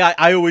will say,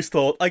 I always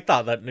thought like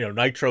that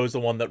Nitro is the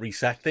one that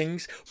reset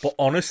things. But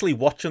honestly,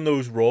 watching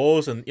those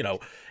Raws and,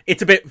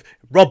 it's a bit,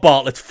 Rob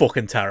Bartlett's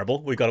fucking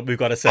terrible. We've got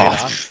to say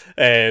that.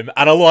 And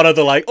a lot of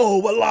the like,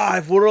 oh, we're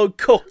live, we're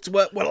uncooked,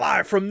 we're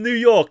live from New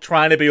York,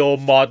 trying to be all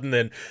modern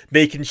and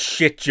making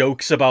shit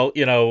jokes about,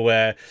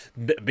 Mia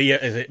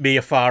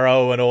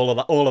Farrow and all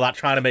of that,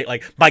 trying to make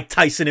like Mike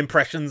Tyson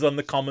impressions on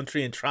the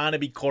commentary and trying to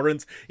be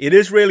current. It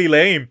is really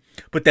lame.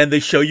 But then they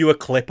show you a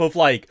clip of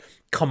like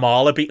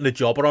Kamala beating a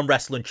jobber on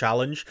Wrestling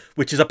Challenge,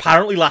 which is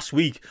apparently last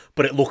week,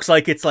 but it looks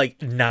like it's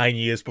like 9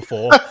 years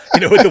before.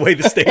 With the way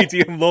the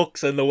stadium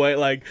looks and the way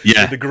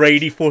the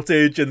grainy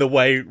footage and the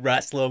way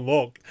wrestling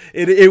looked.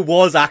 It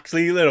was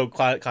actually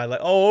kind of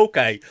like, oh,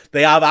 okay,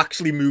 they have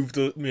actually moved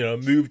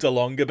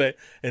along a bit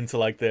into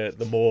like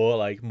the more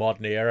like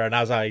modern era. And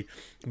as I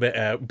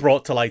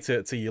brought to light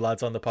to you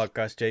lads on the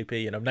podcast,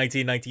 JP,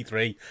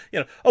 1993,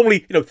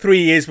 only 3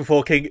 years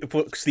before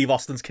Steve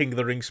Austin's King of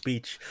the Ring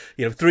speech,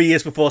 3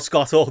 years before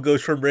Scott Hall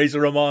goes from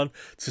Razor Ramon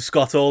to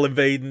Scott Hall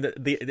invading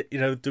the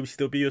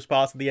WCW as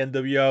part of the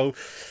NWO,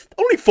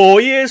 only 4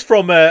 years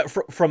from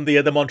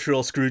the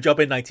Montreal Screwjob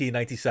in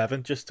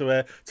 1997, just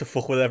to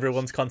fuck with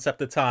everyone's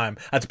concept of time.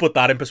 And to put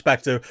that in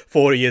perspective,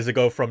 40 years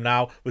ago from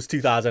now was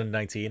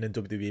 2019, and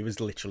WWE was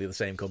literally the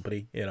same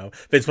company.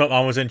 Vince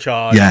McMahon was in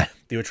charge. Yeah.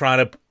 They were trying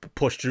to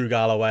push Drew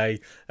Galloway.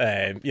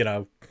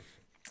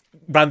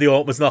 Randy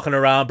Orton was knocking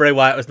around, Bray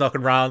Wyatt was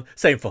knocking around,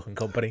 same fucking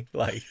company.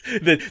 Like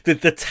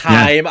the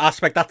time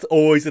aspect, that's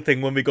always the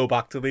thing when we go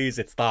back to these.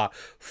 It's that,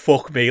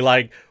 fuck me,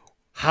 like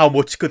how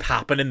much could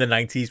happen in the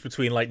 90s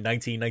between like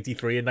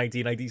 1993 and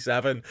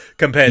 1997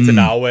 compared to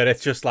now, where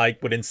it's just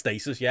like within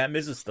stasis. Yeah,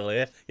 Miz is still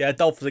here. Yeah,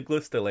 Dolph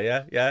Ziggler's still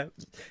here. Yeah,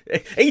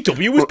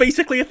 AEW was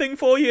basically a thing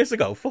 4 years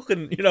ago.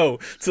 Fucking, to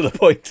the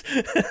point.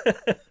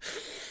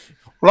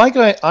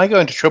 Well, I go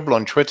into trouble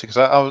on Twitter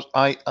because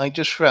I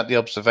just threw out the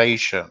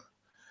observation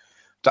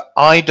that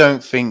I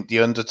don't think The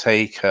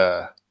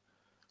Undertaker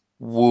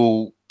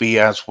will be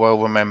as well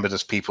remembered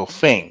as people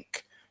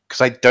think,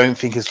 because I don't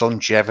think his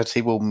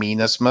longevity will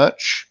mean as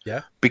much.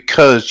 Yeah.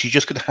 Because you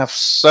just could have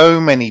so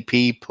many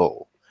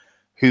people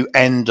who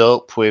end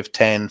up with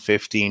 10,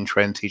 15,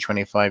 20,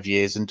 25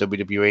 years in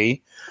WWE.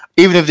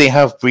 Even if they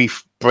have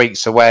brief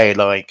breaks away,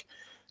 like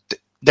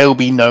they'll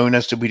be known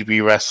as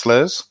WWE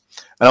wrestlers.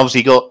 And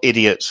obviously, you got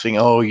idiots thinking,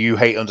 "Oh, you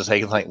hate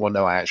Undertaker." Like, well,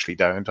 no, I actually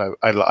don't.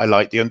 I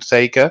like the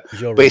Undertaker,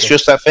 but it's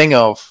just that thing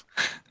of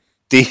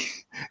the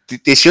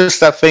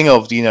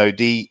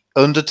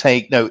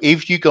Undertaker. No,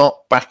 if you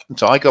got back,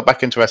 so I got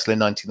back into wrestling in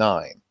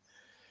 '99.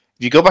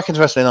 If you go back into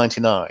wrestling in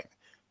 '99,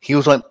 he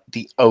was like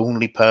the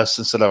only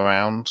person still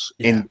around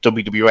in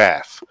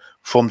WWF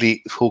from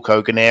the Hulk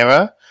Hogan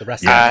era,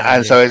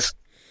 so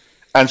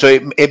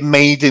it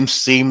made him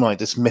seem like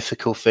this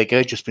mythical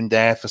figure, just been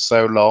there for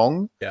so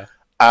long. Yeah.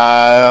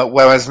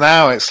 Whereas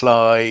now it's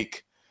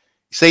like,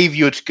 say if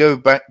you were to go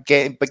back,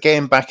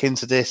 getting back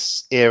into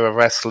this era of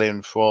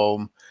wrestling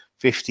from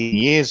 15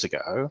 years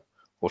ago,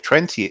 or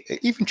 20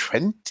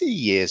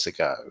 years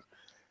ago,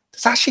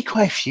 there's actually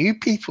quite a few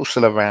people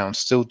still around,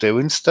 still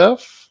doing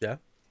stuff. Yeah.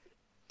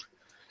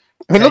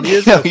 I mean, 10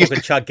 years ago,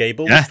 fucking Chad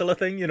Gable was still a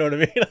thing, you know what I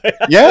mean?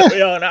 Yeah.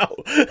 We are now.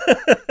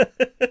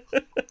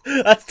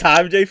 That's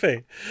time,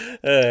 JP.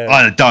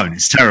 I don't.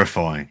 It's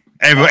terrifying.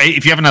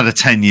 If you haven't had a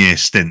 10-year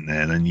stint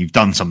there, then you've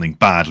done something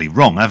badly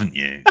wrong, haven't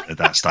you, at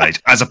that stage?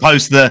 As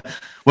opposed to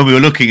when we were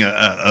looking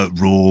at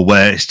Raw,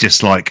 where it's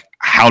just like,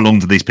 how long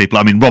do these people...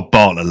 I mean, Rob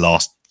Bartlett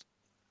last...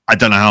 I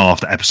don't know how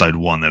after episode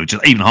 1, they were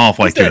just even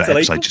halfway through that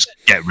episode, just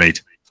get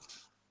rid.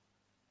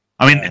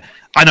 I mean,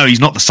 I know he's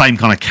not the same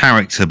kind of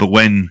character, but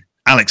when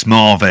Alex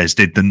Marvez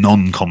did the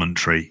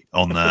non-commentary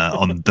on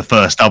the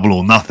first Double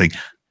or Nothing,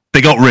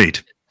 they got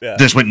rid. Yeah.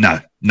 They just went, no,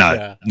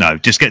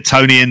 just get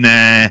Tony in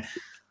there...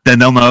 Then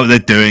they'll know what they're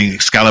doing.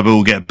 Excalibur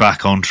will get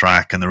back on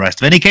track, and the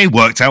rest of it. And it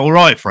worked out all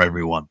right for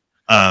everyone.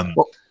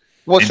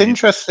 What's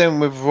interesting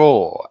with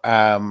Raw,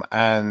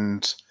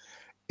 and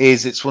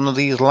is it's one of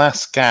these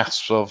last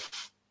gasps of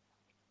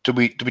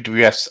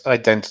WWF's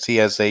identity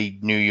as a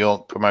New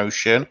York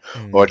promotion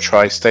or a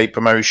tri-state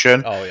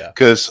promotion. Oh yeah,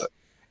 because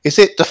is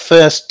it the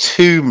first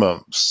 2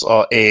 months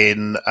are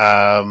in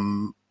not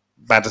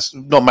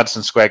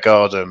Madison Square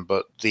Garden,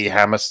 but the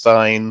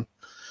Hammerstein.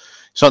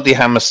 It's not the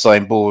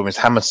Hammerstein Ballroom; it's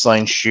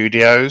Hammerstein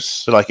Studios.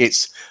 So, like,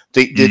 it's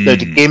the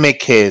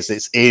gimmick is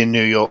it's in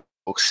New York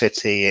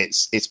City.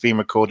 It's been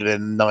recorded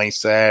in a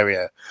nice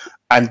area,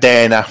 and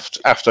then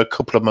after a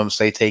couple of months,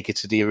 they take it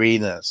to the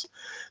arenas.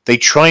 They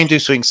try and do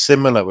something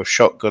similar with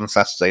Shotgun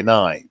Saturday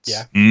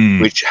Nights,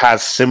 which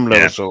has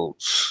similar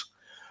results.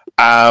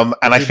 And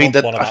I think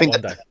the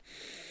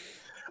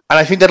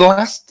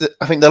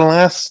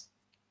last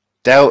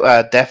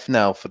death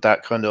knell for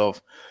that kind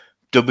of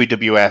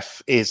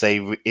WWF is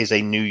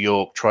a New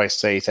York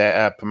tri-state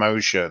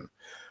promotion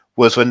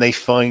was when they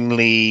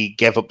finally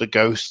gave up the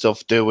ghost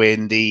of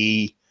doing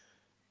the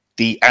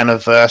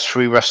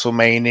anniversary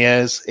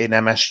WrestleManias in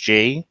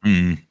MSG.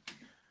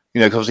 You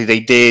know, because they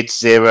did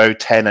 0,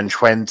 10, and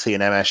 20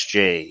 in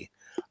MSG,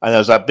 and there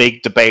was that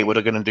big debate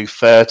whether they're going to do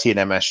 30 in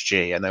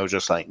MSG, and they were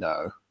just like,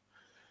 no,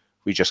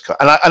 we just can't.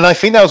 And I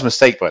think that was a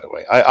mistake, by the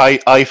way.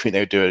 I think they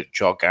would do a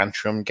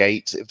Gargantuan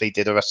Gate if they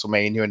did a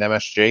WrestleMania in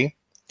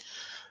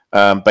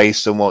MSG.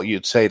 Based on what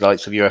you'd say,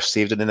 likes of UFC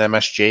have done in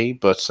MSG,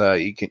 but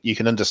you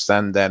can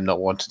understand them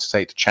not wanting to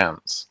take the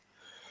chance.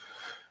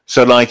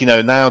 So, like, you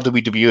know, now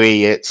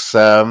WWE, it's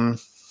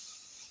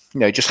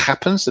it just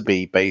happens to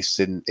be based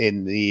in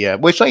the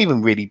well, it's not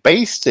even really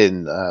based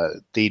in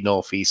the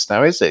Northeast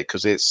now, is it?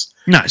 Because it's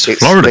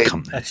Florida.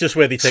 That's just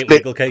where they take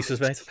legal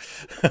cases, mate.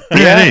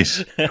 Yeah, it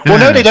is. Well,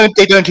 no, they don't.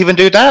 They don't even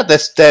do that.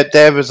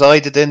 They're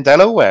resided in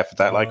Delaware for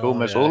that. Like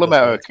almost all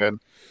American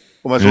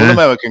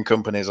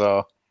companies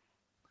are.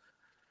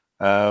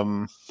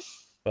 Well,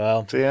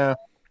 so yeah.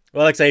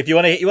 Well, like I say, if you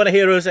want to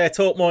hear us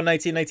talk more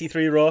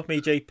 1993 Raw,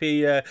 me,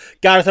 JP,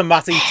 Gareth and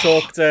Matty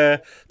talk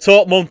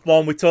month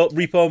one. We talked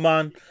Repo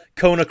Man,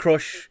 Kona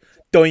Crush,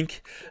 Doink,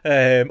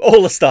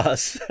 all the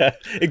stars,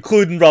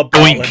 including Rob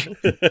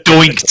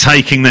Doink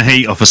taking the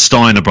heat off a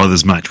Steiner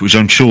Brothers match, which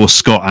I'm sure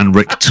Scott and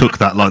Rick took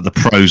that like the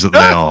pros that they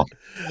are.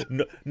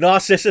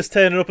 Narcissus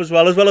turning up as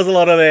well as a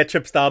lot of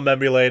trips down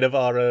memory lane of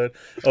our own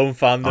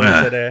fandom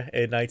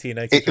in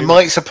 1993. It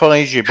might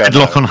surprise you, Ben.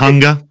 Headlock on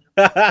Hunger.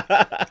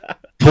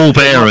 Paul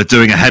Bearer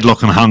doing a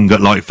headlock on hunger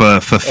like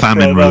for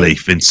famine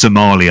relief in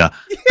Somalia.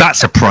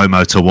 That's a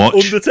promo to watch.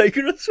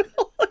 Undertaker as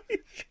well.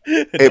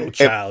 No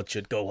child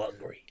should go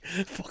hungry.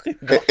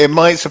 It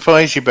might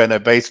surprise you, Benno,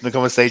 based on the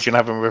conversation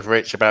having with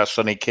Rich about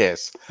Sonny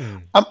Kiss.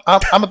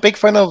 I'm a big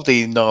fan of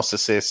the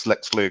narcissist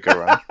Lex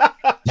Luger.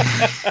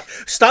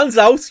 Stands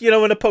out, you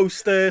know, in a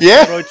post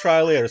steroid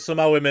trial here.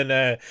 Somehow him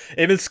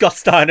and Scott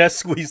Steiner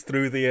squeezed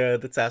through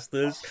the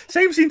testers.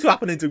 Same seemed to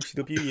happen in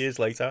WCW years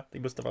later. They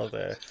must have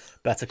had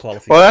better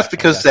quality. Well, that's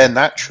because they're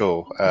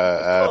natural,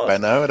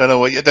 Benno. I don't know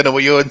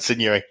what you're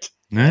insinuating.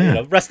 Yeah. You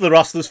know, rest of the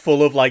roster's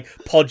full of like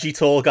podgy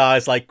tall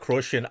guys like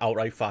Crush and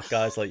outright fat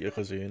guys like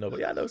Yokozuna. But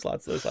yeah, those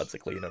lads are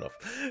clean enough.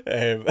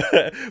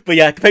 But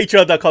yeah,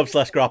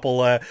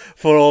 patreon.com/grapple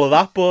for all of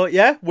that. But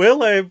yeah, we'll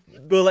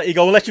let you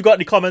go unless you've got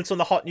any comments on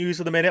the hot news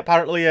of the minute.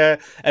 Apparently,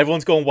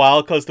 everyone's going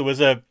wild because there was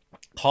a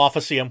half a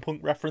CM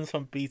Punk reference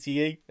on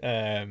BTE.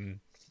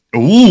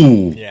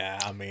 Ooh. Yeah,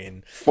 I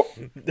mean,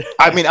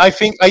 I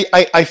think the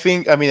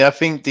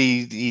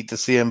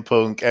CM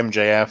Punk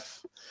MJF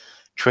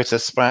Twitter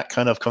spat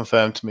kind of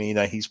confirmed to me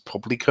that he's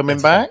probably coming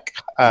back.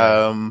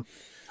 And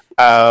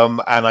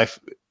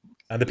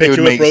the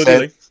picture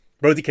with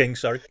Brody King,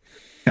 sorry.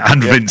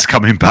 And Vince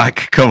coming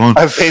back. Come on.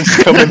 And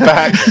Vince coming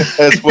back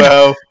as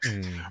well.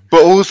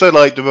 But also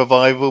like the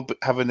Revival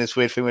having this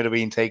weird thing where they're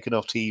being taken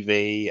off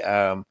TV.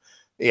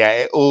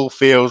 It all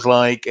feels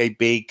like a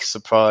big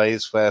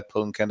surprise where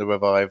Punk and the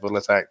Revival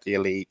attack the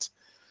Elite.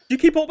 Do you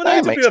keep up with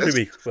that every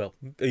week? Well,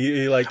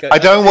 you like? I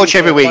don't watch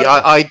every week.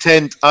 I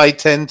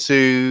tend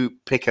to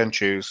pick and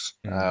choose.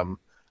 I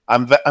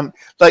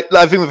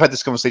think we've had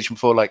this conversation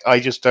before. Like, I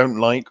just don't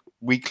like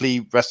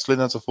weekly wrestling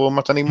as a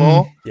format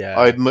anymore. Yeah,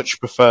 I'd much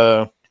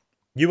prefer.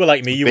 You were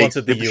like me. You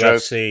wanted the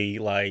UFC,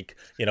 like,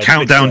 you know,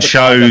 countdown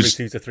shows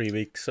every 2 to 3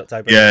 weeks. Type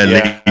of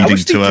thing. I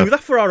wish they'd do that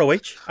for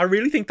ROH. I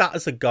really think that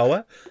is a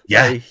goer.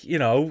 Yeah, like, you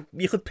know,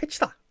 you could pitch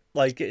that.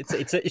 Like,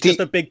 it's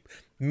just a big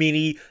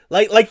mini,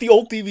 like the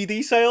old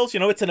DVD sales, you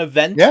know, it's an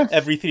event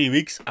every 3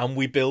 weeks and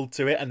we build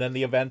to it and then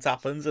the event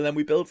happens and then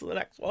we build to the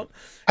next one.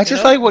 I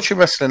just like watching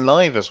wrestling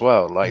live as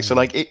well. Like, so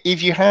like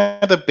if you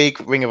had a big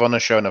Ring of Honor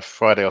show on a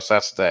Friday or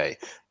Saturday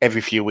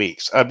every few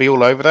weeks, I'd be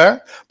all over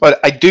that. But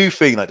I do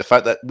feel like the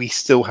fact that we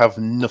still have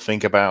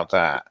nothing about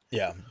that.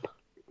 Yeah.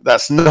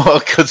 That's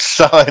not a good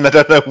sign. I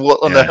don't know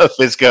what on earth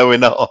is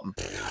going on.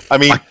 I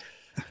mean,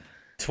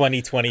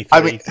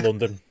 2023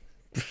 London.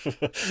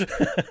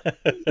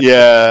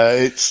 Yeah,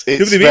 it's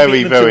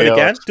very, very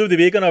again.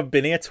 WWE are going to have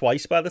been here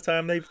twice by the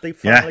time they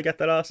finally get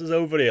their asses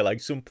over here.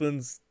 Like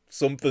something's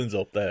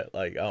up there.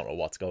 Like, I don't know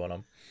what's going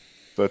on.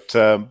 But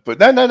no,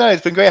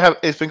 it's been great.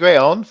 It's been great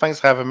on. Thanks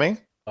for having me.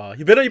 Oh,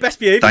 you've been on your best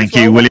behaviour. Thank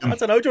well. you, William. I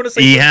don't know. Do you want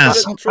to say He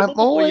has. trouble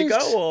before you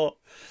go? Or?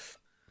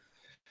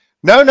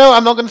 No,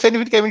 I'm not going to say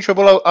anything to get him in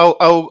trouble.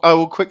 I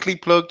will quickly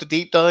plug the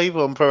deep dive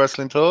on Pro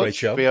Wrestling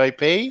Torch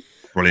VIP.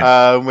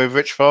 Brilliant. With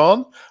Rich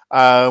Vaughn.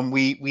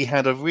 We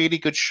had a really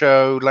good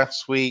show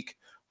last week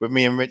with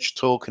me and Rich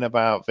talking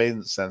about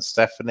Vince and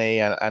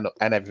Stephanie and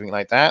everything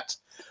like that.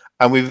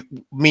 And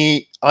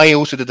I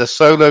also did a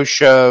solo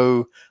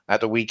show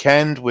at the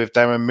weekend with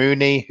Darren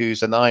Mooney,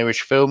 who's an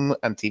Irish film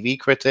and TV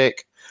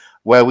critic,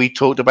 where we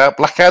talked about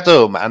Black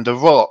Adam and The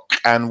Rock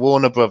and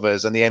Warner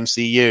Brothers and the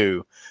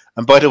MCU.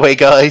 And by the way,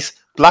 guys,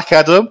 Black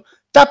Adam,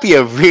 that'd be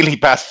a really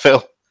bad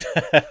film.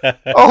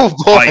 Oh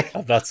boy,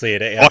 I've not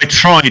seen it yet.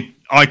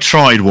 I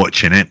tried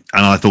watching it,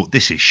 and I thought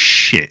this is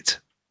shit,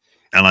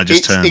 and I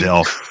just turned it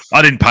off.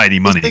 I didn't pay any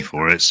money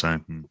for it, so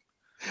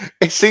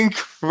it's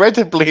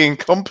incredibly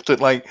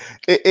incompetent. I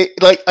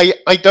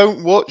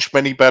don't watch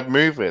many bad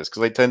movies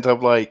because I tend to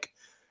have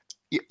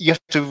you have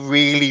to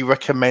really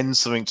recommend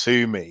something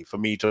to me for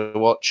me to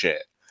watch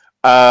it,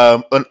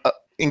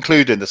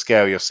 including The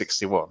Scary of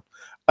 61.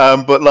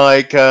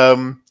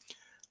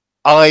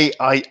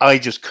 I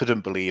just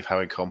couldn't believe how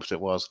incompetent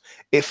it was.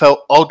 It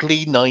felt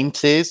oddly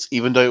 90s,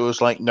 even though it was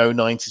like no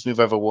 90s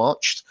movie I've ever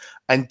watched.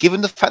 And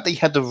given the fact that he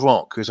had The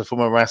Rock, who's a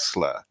former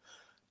wrestler,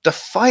 the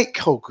fight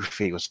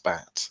choreography was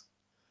bad.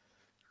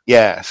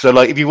 Yeah, so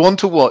if you want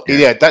to watch,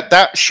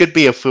 that should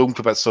be a film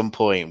club at some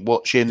point,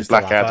 watching just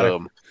Black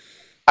Adam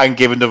and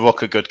giving The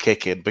Rock a good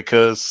kicking,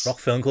 because Rock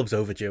Film Club's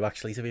overdue,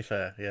 actually, to be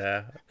fair.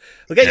 Yeah.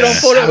 We'll get you on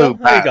for it, Will.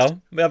 There you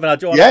go. We haven't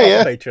had you on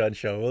a Patreon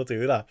show. We'll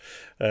do that.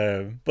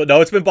 But no,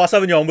 it's been boss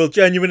having you on. Will,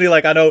 genuinely,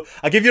 I know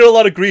I give you a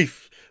lot of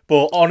grief,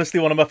 but honestly,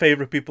 one of my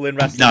favourite people in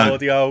wrestling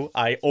audio.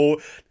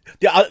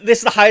 This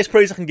is the highest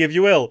praise I can give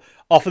you, Will.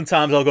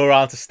 Oftentimes I'll go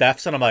around to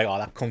Steph's and I'm like, oh,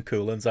 that cunt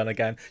Coolin's on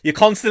again. You're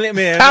constantly at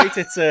me, mate.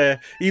 It's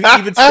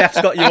even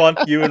Steph's got you on,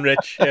 you and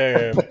Rich.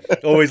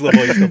 Always love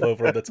all your stuff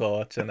over on the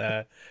Torch, and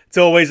it's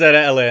always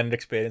a learning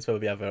experience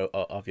whenever you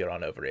have you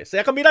on over here. So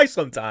it can be nice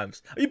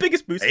sometimes. Your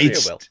biggest booster here,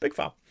 Will. Big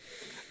fan.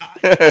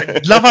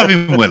 Love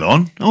having Will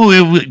on.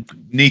 We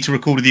need to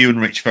record with you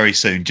and Rich very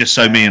soon, just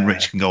so me and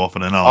Rich can go off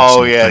on an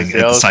Arsenal thing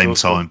at the same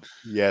time.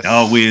 Yes.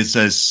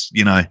 As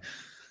you know.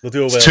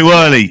 It's too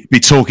early. Be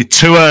talking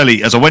too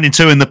early. As I went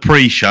into in the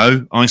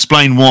pre-show, I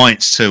explained why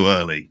it's too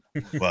early.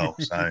 Well,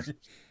 so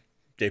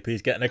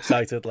JP's getting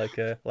excited like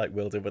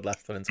Will did with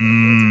Leicester. No,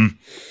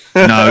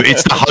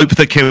 it's the hope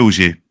that kills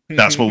you.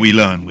 That's what we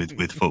learn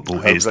with football.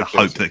 Here's the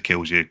hope that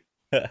kills you.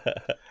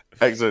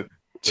 Excellent.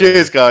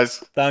 Cheers,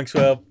 guys. Thanks,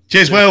 Will.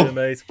 Cheers, Will.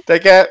 Mate.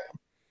 Take care.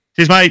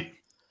 Cheers, mate.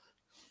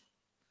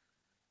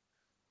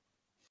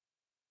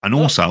 And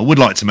also, I would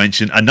like to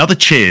mention another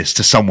cheers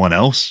to someone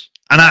else.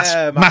 And that's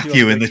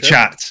Matthew in the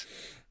chat.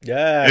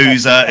 Yeah.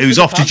 Who's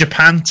off to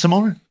Japan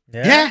tomorrow.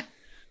 Yeah.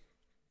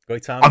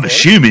 Great time. I'm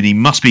assuming he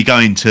must be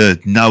going to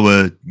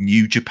Noah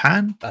New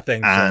Japan. I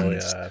think so,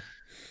 yeah.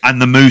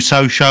 And the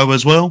Muso show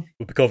as well.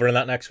 We'll be covering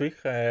that next week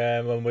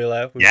when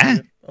we'll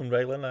be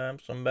unveiling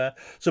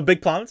some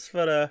big plans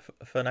for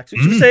next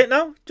week. Should we say it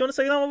now? Do you want to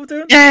say now what we're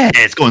doing? Yeah,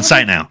 let's go and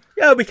say it now.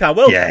 Yeah, we can.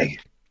 Well, yeah.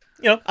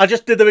 I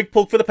just did the big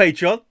plug for the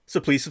Patreon, so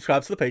please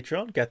subscribe to the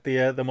Patreon. Get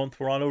the month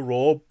we're on a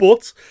Raw.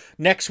 But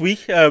next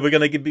week we're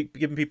going to be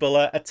giving people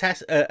a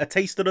taster of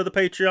the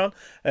Patreon.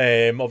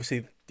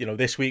 Obviously,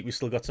 this week we've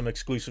still got some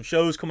exclusive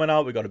shows coming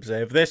out. We've got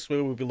Observe This.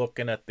 We'll be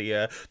looking at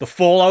the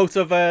fallout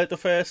of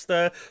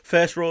the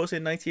first Raws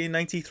in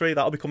 1993.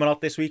 That'll be coming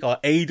out this week. Our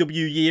AW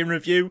year in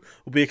review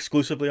will be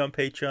exclusively on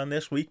Patreon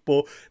this week.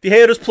 But if you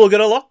hear us plug it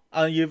a lot,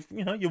 and you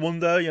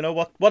wonder,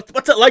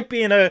 what's it like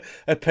being a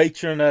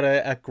patron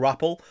at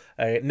Grapple?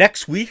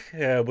 Next week,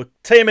 we're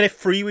 10-minute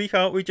free week,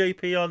 aren't we,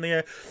 JP, on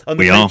the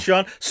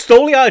Patreon?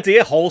 Stole the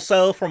idea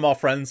wholesale from our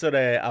friends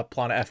at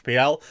Planet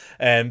FPL.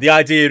 The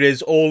idea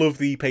is all of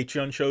the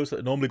Patreon shows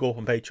that normally go up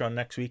on Patreon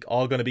next week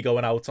are going to be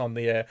going out on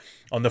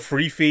the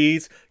free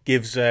feed.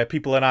 Gives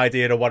people an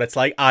idea of what it's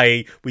like.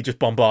 We just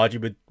bombard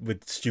you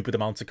with stupid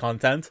amounts of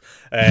content.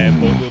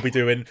 But we'll be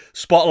doing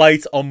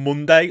Spotlight on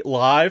Monday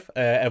live.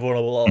 Everyone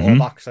will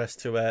have access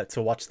to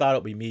watch that.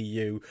 It'll be me,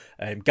 you,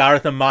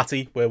 Gareth and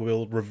Matty, where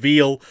we'll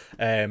reveal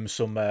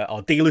some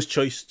our dealer's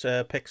choice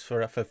picks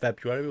for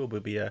February.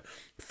 We'll be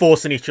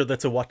forcing each other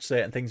to watch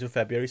certain things in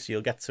February, so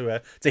you'll get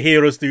to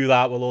hear us do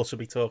that. We'll also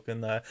be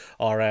talking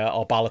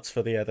our ballots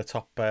for the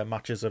top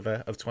matches of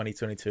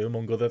 2022,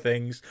 among other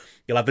things.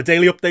 You'll have the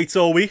daily updates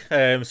all week.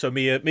 So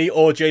me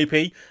or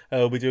JP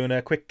will be doing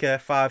a quick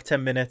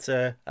 5-10 minute.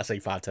 I say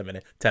 5-10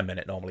 minute, 10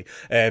 minute normally.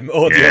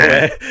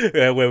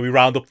 Audio where we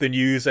round up the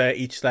news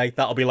each day.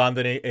 That'll be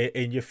landing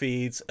in your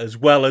feeds, as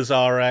well as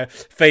our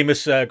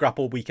famous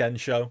Grapple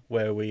Weekend show,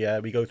 where we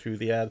go through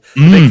the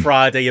Big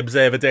Friday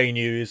Observer Day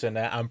news and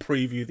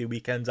preview the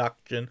weekend's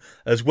action,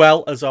 as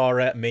well as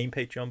our main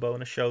Patreon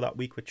bonus show that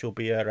week, which will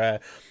be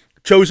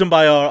chosen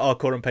by our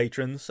current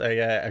patrons,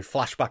 a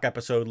flashback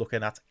episode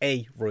looking at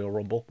a Royal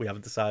Rumble. We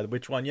haven't decided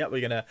which one yet.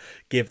 We're going to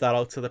give that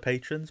out to the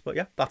patrons. But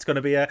yeah, that's going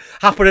to be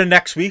happening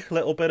next week. A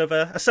little bit of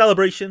a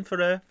celebration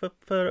for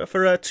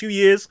 2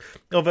 years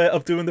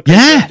of doing the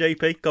Patreon,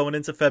 JP, going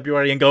into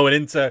February and going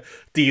into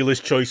Dealer's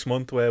Choice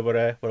Month, where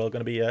we're all going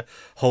to be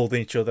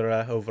holding each other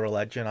over a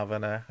ledge and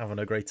having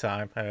a great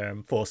time.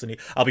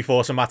 I'll be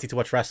forcing Matty to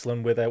watch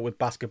wrestling with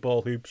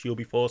basketball hoops. You'll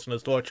be forcing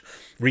us to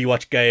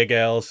rewatch Gaia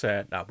Girls.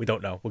 No, we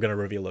don't know. We're going to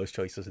reveal those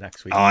choices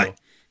next week. So,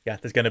 yeah,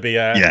 there's going to be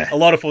a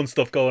lot of fun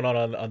stuff going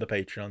on the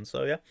Patreon.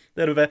 So yeah, a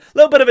little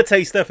bit of a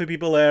taster for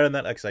people there, and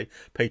then, like I say,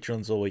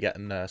 Patreons will be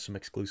getting some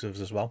exclusives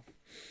as well.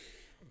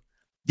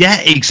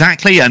 Yeah,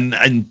 exactly, and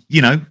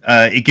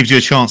it gives you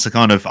a chance to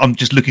kind of. I'm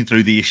just looking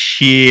through the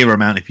sheer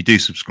amount. If you do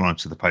subscribe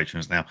to the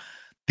Patreons now,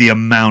 the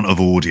amount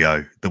of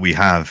audio that we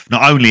have,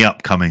 not only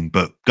upcoming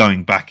but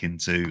going back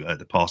into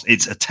the past,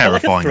 it's a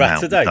terrifying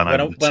amount today. We've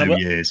done over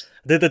 2 years.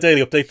 I did the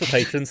daily update for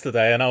patrons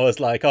today, and I was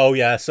like, "Oh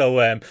yeah,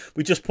 so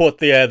we just put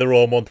the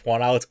Raw month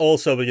one out.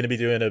 Also, we're going to be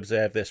doing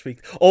Observe this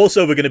week.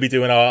 Also, we're going to be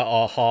doing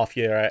our half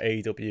year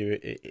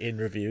AEW in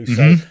review.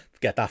 So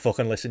get that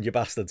fucking listen, you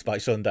bastards, by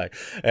Sunday,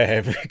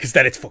 because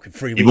then it's fucking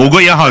free. You've all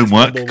got your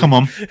homework. Come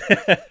on.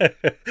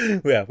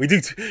 Yeah, we do.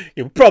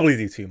 We probably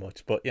do too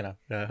much, but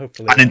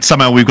hopefully. And then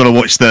somehow we've got to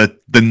watch the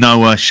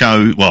Noah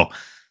show. Well,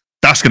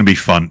 that's going to be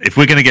fun. If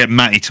we're going to get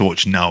Matty to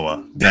watch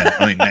Noah, then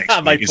I think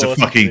next week is a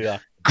fucking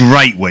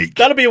great week.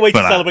 That'll be a way to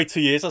celebrate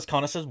 2 years. As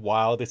Connor says,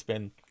 wow, it's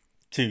been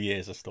 2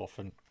 years of stuff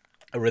and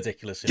a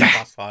ridiculous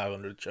past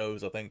 500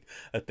 shows, I think,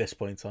 at this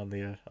point on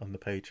the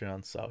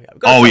Patreon. So yeah, we've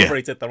got to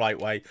celebrate it the right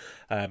way.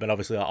 But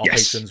obviously, our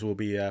patrons will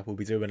be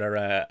doing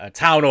a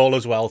town hall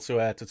as well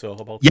to talk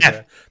about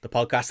the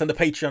podcast and the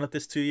Patreon at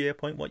this 2 year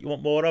point. What you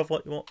want more of,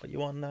 what you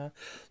want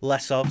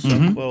less of.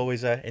 So we're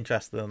always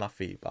interested in that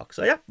feedback.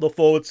 So yeah, look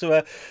forward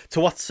to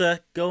what's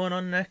going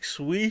on next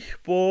week.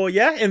 But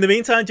yeah, in the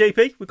meantime,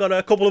 JP, we've got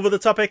a couple of other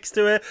topics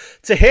to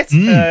hit.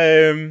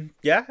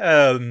 Like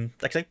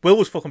I say, Will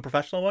was fucking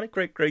professional on it.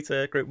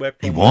 Great work.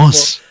 He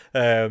was.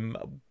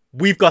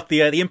 We've got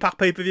the Impact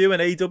pay-per-view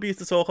and AEW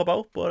to talk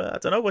about, but I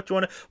don't know what you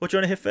want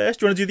to hit first.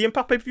 Do you want to do the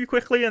Impact pay-per-view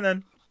quickly and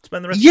then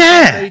spend the rest of the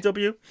time at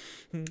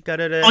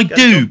AEW? I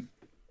do.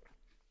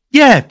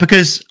 Yeah,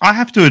 because I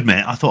have to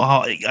admit, I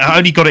thought I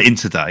only got it in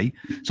today,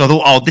 so I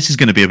thought, this is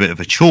going to be a bit of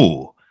a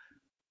chore.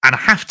 And I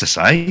have to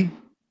say,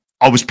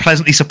 I was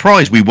pleasantly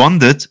surprised. We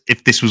wondered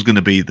if this was going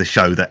to be the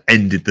show that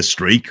ended the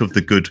streak of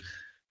the good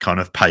kind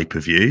of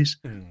pay-per-views.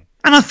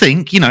 And I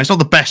think, it's not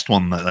the best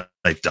one that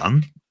they've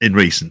done in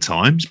recent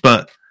times,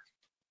 but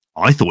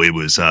I thought it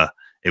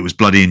was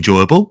bloody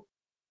enjoyable.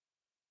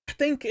 I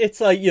think it's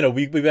like,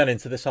 we went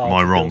into this Am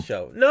I wrong?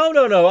 show. No.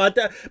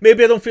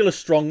 Maybe I don't feel as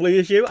strongly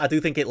as you. I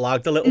do think it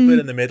lagged a little bit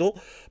in the middle,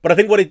 but I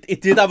think it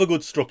did have a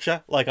good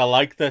structure. Like, I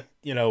like that,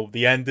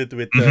 they ended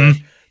with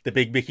the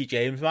big Mickie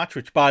James match,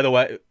 which, by the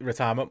way,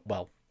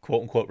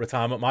 quote unquote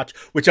retirement match,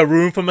 which I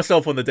ruined for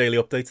myself on the daily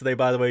update today,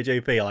 by the way,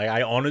 JP. Like,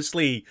 I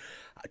honestly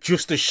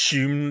just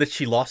assumed that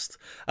she lost,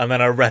 and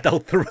then I read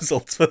out the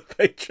results for the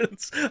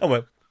patrons. I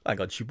went, hang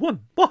on, she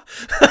won. What?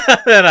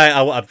 Then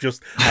I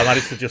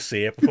managed to just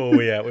see it before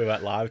we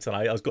went live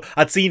tonight.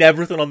 I'd seen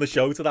everything on the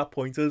show to that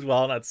point as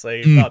well, and I'd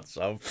seen that.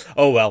 So,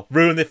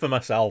 ruined it for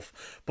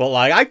myself. But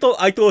like, I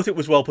thought it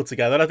was well put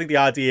together. I think the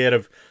idea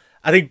of,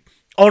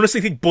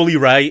 honestly think Bully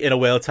Ray in a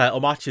world title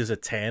match is a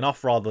turn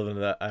off rather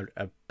than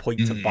a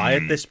point to buy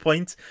at this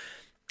point.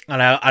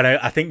 And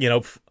I think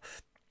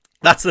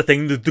that's the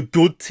thing. The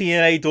good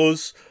TNA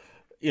does,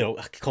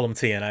 I call them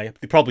TNA.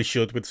 They probably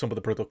should with some of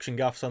the production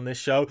gaffes on this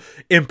show.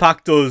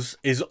 Impact is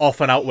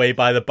often outweighed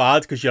by the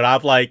bad, because you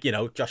have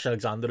Josh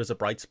Alexander is a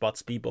bright spot,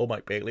 Speedball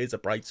Mike Bailey is a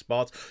bright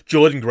spot,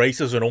 Jordan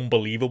Grace is an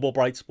unbelievable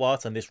bright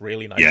spot, and this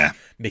really nice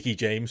Mickie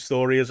James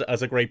story is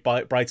a great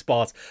bright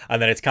spot.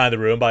 And then it's kind of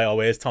ruined by,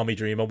 where's Tommy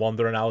Dreamer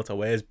wandering out, or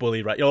where's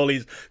Bully Ray? All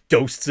these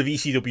ghosts of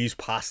ECW's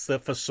past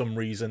that for some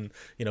reason,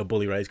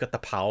 Bully Ray's got the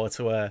power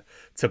to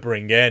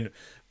bring in.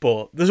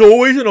 But there's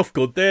always enough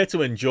good there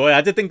to enjoy.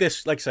 I did think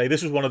this, like I say,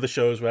 this was one of the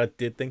shows where I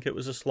did think it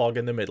was a slog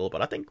in the middle.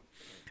 But I think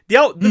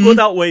the good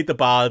outweighed the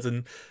bad,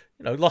 and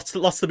lots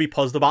to be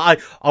positive about.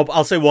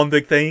 I'll say one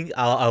big thing.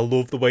 I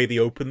love the way they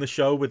opened the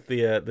show with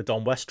the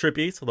Don West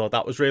tribute. I thought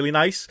that was really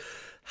nice.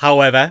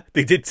 However,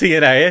 they did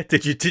TNA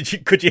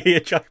it. Could you hear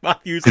Josh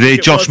Matthews? Did you hear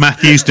Josh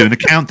Matthews doing a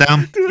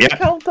countdown?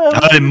 I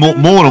heard him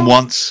more than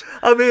once.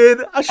 I mean,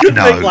 I shouldn't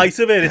make light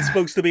of it. It's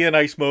supposed to be a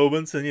nice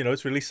moment, and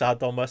it's really sad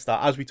Don West,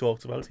 as we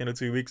talked about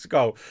 2 weeks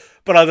ago.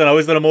 But I don't know,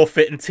 is there a more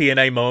fitting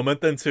TNA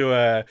moment than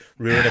to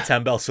ruin a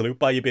 10-bell salute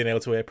by you being able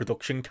to hear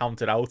production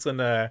count it out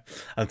and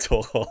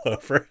talk all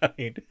over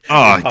it?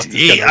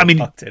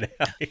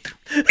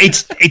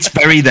 It's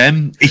very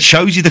them. It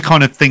shows you the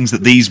kind of things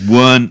that these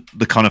weren't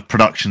the kind of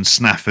production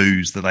snafus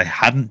that they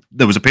hadn't.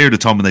 There was a period of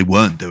time when they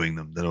weren't doing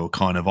them, that were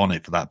kind of on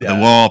it for that. But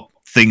there were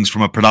things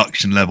from a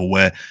production level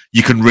where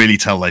you can really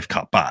tell they've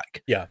cut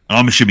back. Yeah. And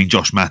I'm assuming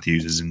Josh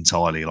Matthews is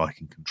entirely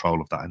in control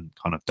of that and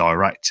kind of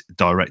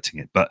directing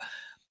it. But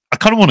I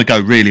kind of want to go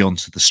really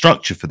onto the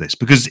structure for this,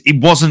 because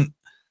it wasn't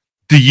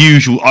the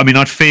usual. I mean,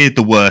 I'd feared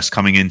the worst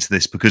coming into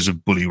this because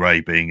of Bully Ray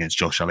being against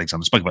Josh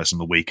Alexander. I spoke about this on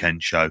the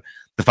weekend show.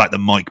 The fact that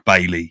Mike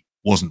Bailey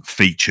wasn't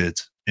featured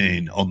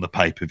on the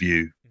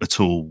pay-per-view at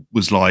all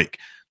was like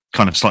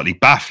kind of slightly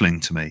baffling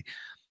to me.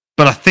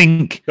 But I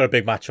think got a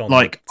big match on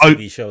like the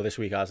TV show this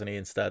week, hasn't he?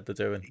 Instead, they're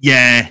doing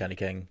Kenny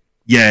King.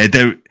 Yeah,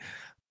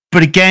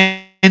 but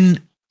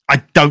again, I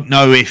don't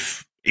know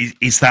if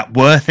is that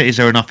worth it. Is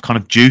there enough kind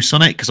of juice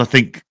on it? Because I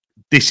think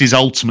this is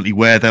ultimately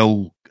where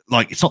they'll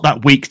like. It's not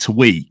that week to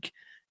week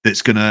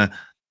that's going to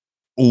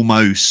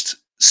almost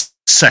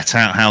set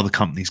out how the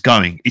company's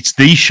going. It's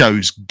these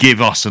shows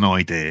give us an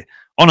idea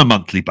on a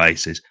monthly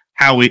basis.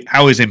 How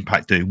is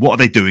Impact doing? What are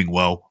they doing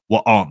well?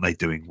 What aren't they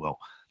doing well?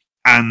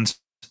 And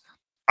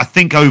I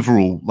think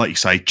overall, like you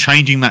say,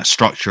 changing that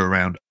structure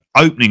around,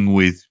 opening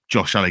with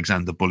Josh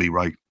Alexander, Bully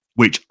Ray,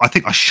 which I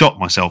think I shot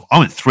myself. I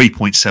went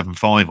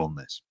 3.75 on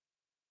this.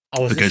 I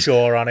wasn't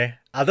sure on it.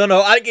 I don't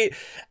know.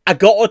 I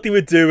got what they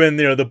were doing,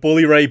 the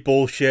Bully Ray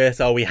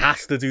bullshit. Oh, he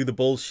has to do the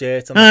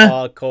bullshit and the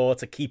hardcore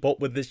to keep up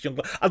with this young.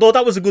 I thought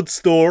that was a good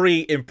story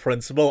in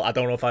principle. I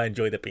don't know if I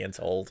enjoyed it being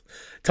told.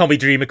 Tommy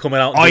Dreamer coming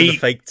out and doing the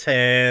fake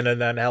 10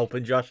 and then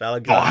helping Josh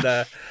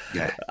Alexander.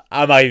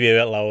 I might be a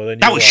bit lower than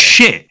you. That was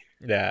shit.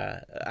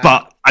 Yeah,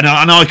 but and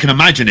I can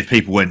imagine if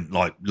people went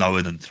like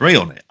lower than 3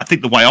 on it. I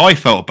think the way I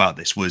felt about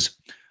this was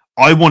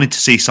I wanted to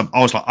see some.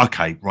 I was like,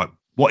 okay, right.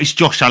 What is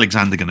Josh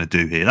Alexander going to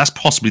do here? That's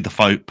possibly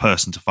the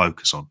person to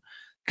focus on.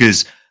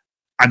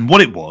 And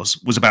what it was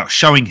about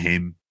showing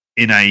him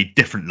in a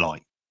different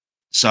light.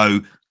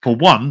 So for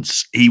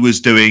once, he was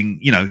doing,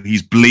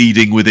 he's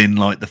bleeding within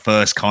like the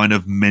first kind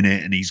of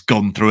minute and he's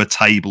gone through a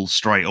table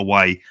straight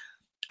away.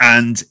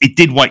 And it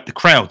did wake the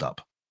crowd up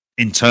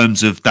in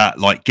terms of that,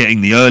 like getting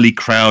the early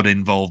crowd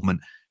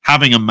involvement,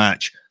 having a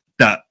match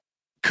that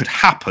could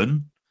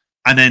happen.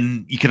 And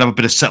then you could have a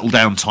bit of settle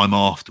down time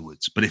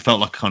afterwards, but it felt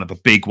like kind of a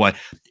big way.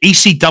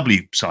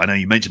 ECW, so I know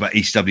you mentioned about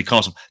ECW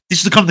Castle. This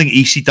is the kind of thing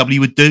ECW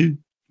would do.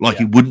 Like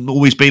it wouldn't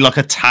always be like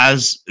a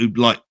Taz,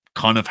 like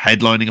kind of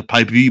headlining a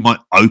pay per view. You might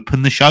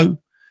open the show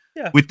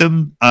with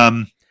them.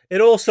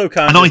 It also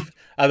kind of.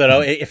 I don't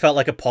know. It felt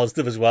like a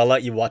positive as well.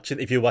 Like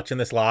if you're watching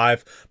this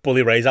live,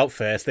 Bully Ray's out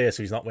first there,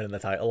 so he's not winning the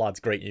title. Lads,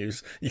 great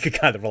news. You could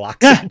kind of relax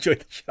and enjoy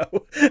the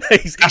show.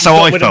 That's how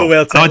I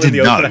felt. I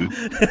didn't know.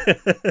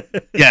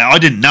 I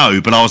didn't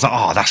know, but I was like,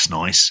 oh, that's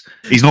nice.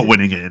 He's not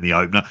winning it in the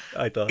opener.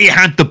 It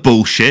had the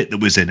bullshit that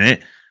was in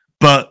it,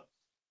 but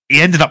he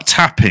ended up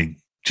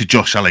tapping to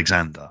Josh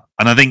Alexander,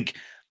 and I think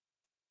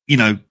you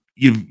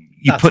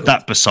put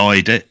that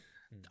beside it,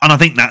 and I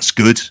think that's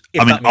good.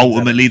 I mean,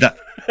 ultimately that.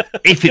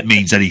 If it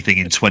means anything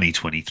in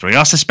 2023,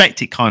 I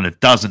suspect it kind of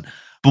doesn't.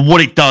 But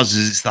what it does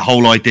is it's the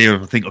whole idea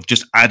of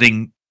just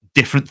adding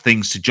different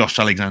things to Josh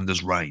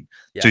Alexander's reign.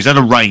 Yeah. So he's had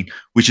a reign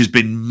which has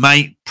been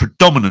made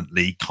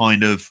predominantly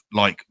kind of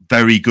like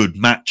very good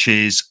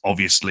matches,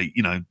 obviously,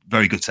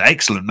 very good to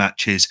excellent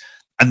matches.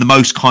 And the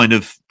most kind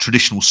of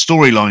traditional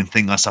storyline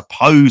thing, I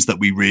suppose, that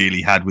we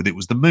really had with it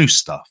was the Moose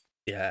stuff.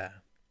 Yeah.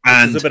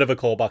 And there's a bit of a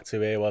callback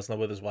to it, wasn't it,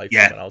 with his wife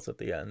coming out at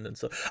the end, and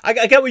so I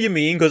get what you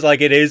mean, because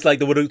like it is like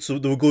there were good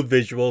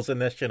visuals in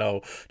this,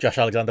 Josh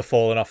Alexander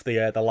falling off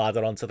the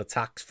ladder onto the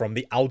tacks from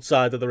the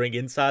outside of the ring,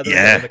 inside of the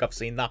ring. I think I've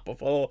seen that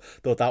before.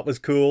 Thought that was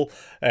cool,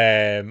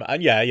 and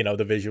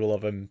the visual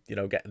of him,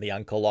 getting the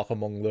ankle lock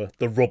among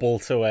the rubble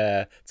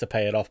to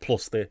pay it off,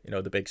 plus the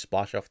the big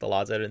splash off the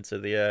ladder into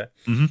the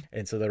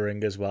into the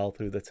ring as well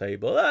through the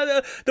table.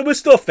 There was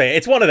stuff there.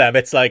 It's one of them.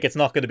 It's like it's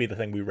not going to be the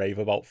thing we rave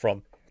about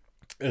from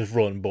his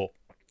run, but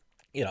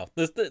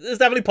there's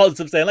definitely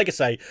positives there. Like I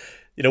say,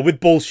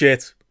 with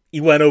bullshit, he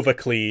went over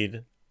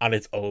clean and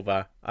it's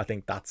over. I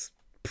think that's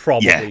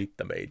probably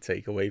the main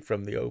takeaway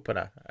from the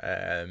opener.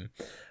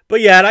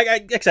 But yeah, like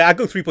I say, I'd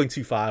go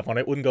 3.25 on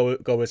it.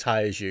 Wouldn't go as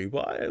high as you,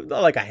 but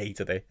not like I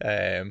hated it.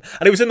 And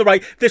it was in the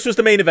right. If this was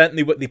the main event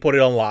and they put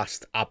it on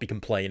last, I'd be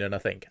complaining. I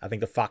think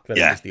the fact that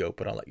it was the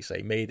opener, like you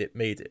say, made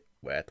it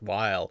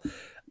worthwhile.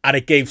 And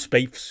it gave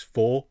space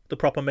for the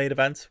proper main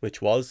event,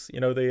 which was,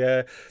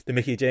 the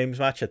Mickie James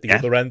match at the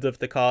other end of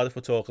the card. If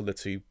we're talking the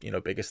two,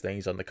 biggest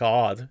things on the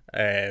card,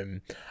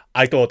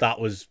 I thought that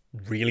was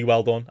really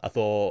well done. I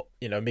thought,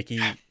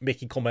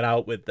 Mickie coming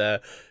out with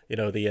the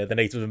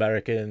Native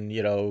American,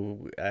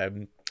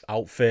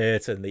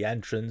 outfit and the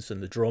entrance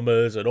and the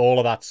drummers and all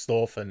of that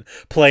stuff, and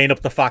playing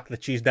up the fact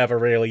that she's never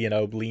really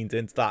leaned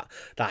into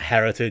that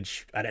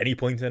heritage at any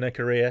point in her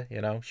career.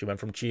 She went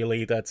from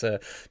cheerleader to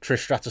Trish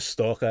Stratus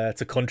stalker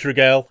to country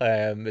girl.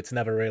 It's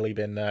never really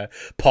been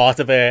part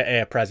of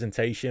her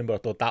presentation, but I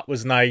thought that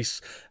was nice.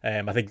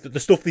 I think the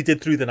stuff they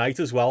did through the night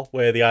as well,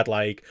 where they had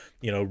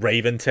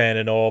Raven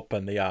turning up,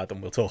 and they had,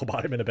 and we'll talk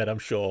about him in a bit, I'm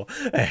sure,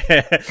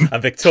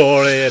 and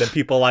Victoria and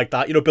people like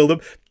that, build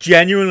up.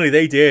 Genuinely,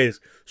 they did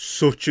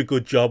such a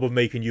good job of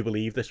making you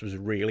believe this was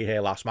really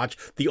her last match.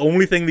 The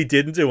only thing they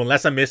didn't do,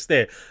 unless I missed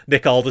it,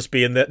 Nick Aldis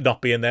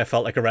not being there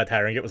felt like a red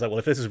herring. It was like, well,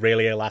 if this is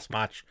really her last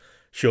match,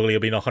 surely he'll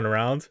be knocking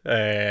around.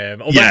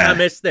 Unless I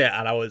missed it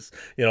and I was,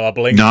 I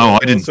blinked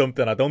or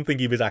something. I don't think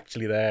he was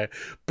actually there.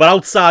 But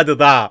outside of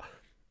that,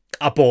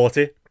 I bought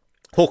it.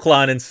 hook,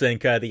 line, and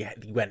sinker. They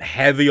went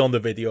heavy on the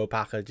video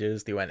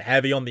packages. They went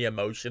heavy on the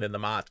emotion in the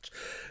match.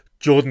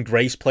 Jordynne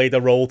Grace played a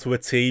role to a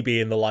T,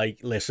 being the like,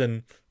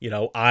 listen,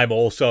 I'm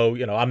also,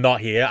 I'm not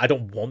here. I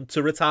don't want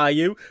to retire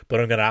you, but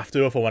I'm going to have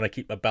to if I want to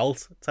keep my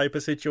belt type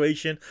of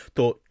situation.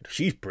 Thought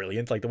she's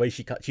brilliant. Like the way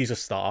she's a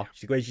star.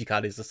 The way she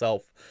carries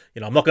herself.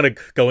 I'm not going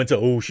to go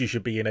into, she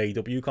should be in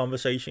AEW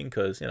conversation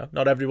because,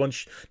 not everyone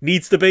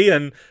needs to be.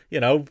 And,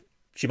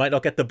 she might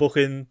not get the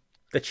booking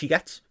that she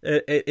gets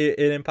in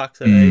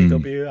Impact at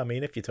AEW. I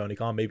mean, if you're Tony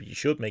Khan, maybe you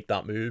should make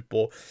that move.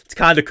 But it's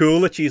kind of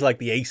cool that she's like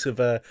the ace of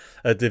a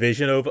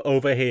division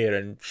over here,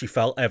 and she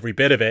felt every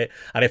bit of it.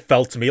 And it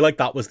felt to me like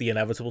that was the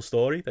inevitable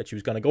story, that she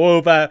was going to go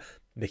over,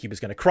 Nikki was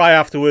going to cry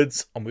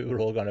afterwards, and we were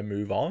all going to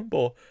move on.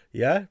 But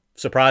yeah,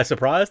 surprise,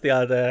 surprise, they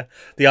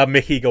had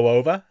Mickey go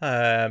over.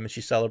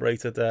 She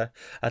celebrated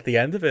at the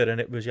end of it, and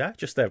it was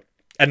just a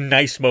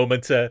nice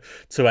moment to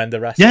end the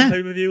wrestling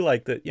pay-per-view.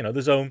 Like that,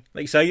 there's own,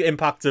 like you say,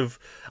 Impact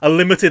are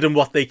limited in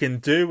what they can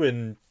do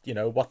and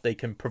what they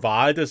can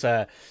provide as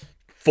a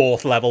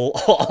fourth level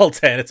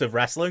alternative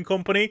wrestling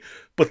company,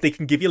 but they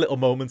can give you little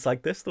moments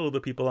like this that other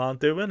people aren't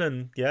doing.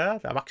 And yeah,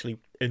 I'm actually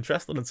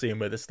interested in seeing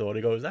where this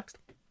story goes next.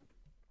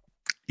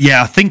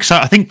 Yeah, I think so.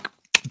 I think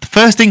the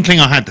first inkling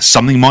I had that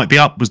something might be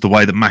up was the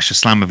way that Masha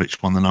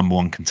Slamovich won the number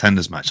one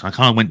contenders match. I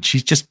kind of went,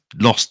 she's just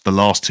lost the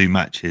last two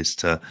matches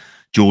to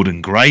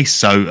Jordynne Grace,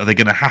 so are they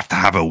going to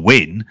have a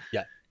win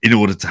in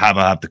order to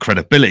have the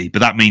credibility? But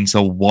that means,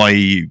 why are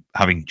you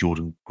having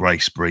Jordynne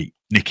Grace beat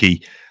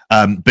Nikki,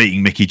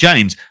 beating Mickie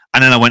James?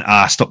 And then I went,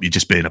 stop, you're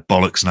just being a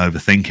bollocks and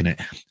overthinking it.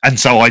 And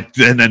so I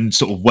then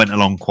sort of went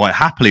along quite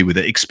happily with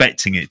it,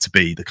 expecting it to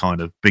be the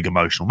kind of big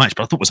emotional match.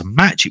 But I thought it was a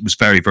match. It was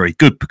very, very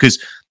good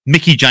because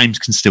Mickie James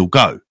can still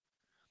go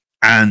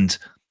and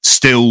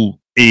still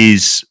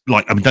is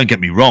like, I mean, don't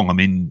get me wrong. I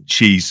mean,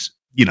 she's,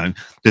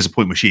 there's a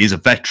point where she is a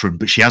veteran,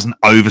 but she hasn't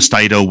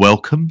overstayed her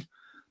welcome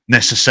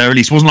necessarily.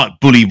 It wasn't like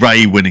Bully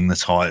Ray winning the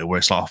title where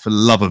it's like, for the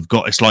love of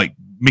God, it's like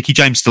Mickie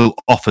James still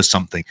offers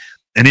something.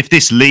 And if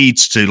this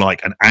leads to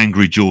like an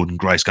angry Jordynne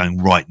Grace going,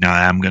 right now,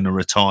 I am going to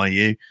retire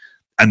you.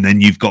 And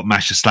then you've got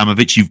Masha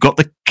Slamovich, you've got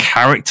the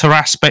character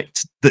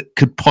aspect that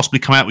could possibly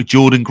come out with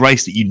Jordynne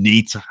Grace that you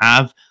need to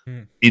have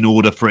in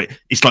order for it.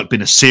 It's like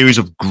been a series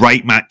of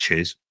great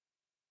matches,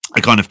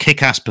 a kind of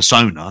kick-ass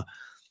persona,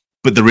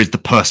 but there is the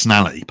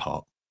personality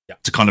part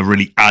to kind of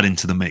really add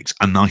into the mix.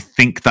 And I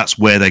think that's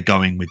where they're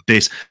going with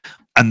this.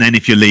 And then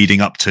if you're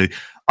leading up to,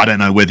 I don't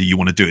know whether you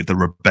want to do it at the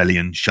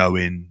Rebellion show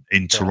in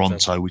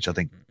Toronto, which I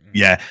think,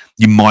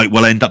 you might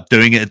well end up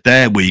doing it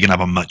there where you can have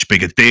a much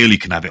bigger deal. You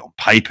can have it on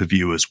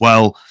pay-per-view as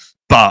well.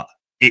 But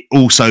it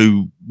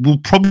also will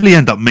probably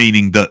end up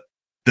meaning that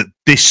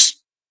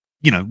this,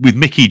 with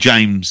Mickie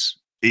James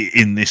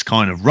in this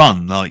kind of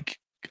run, like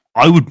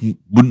I wouldn't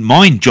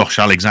mind Josh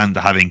Alexander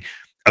having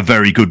a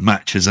very good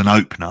match as an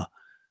opener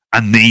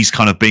and these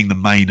kind of being the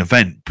main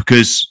event,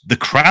 because the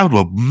crowd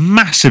were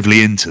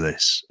massively into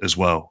this as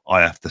well,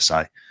 I have to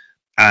say.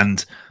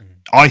 And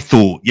I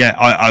thought,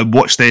 I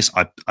watched this.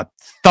 I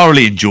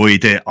thoroughly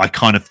enjoyed it. I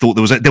kind of thought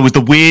there was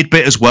the weird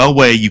bit as well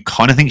where you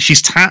kind of think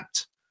she's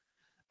tapped.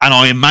 And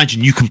I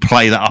imagine you can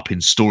play that up in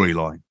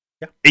storyline.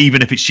 Yeah.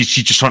 Even if it's she's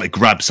just trying to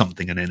grab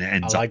something and then it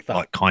ends up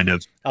like kind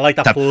of... I like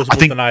that plausible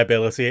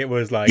deniability. It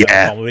was like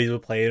comedies were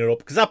playing it up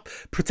because that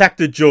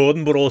protected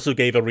Jordynne, but also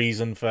gave a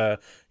reason for,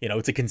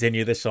 to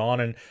continue this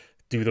on and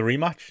do the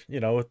rematch,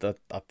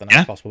 at the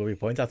next possible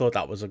point. I thought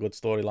that was a good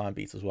storyline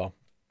beat as well.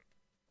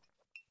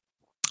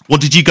 What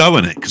did you go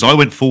in it? Because I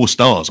went 4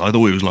 stars. I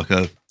thought it was like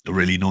a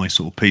really nice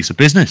sort of piece of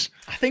business.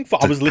 I think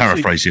I was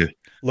literally paraphrase you.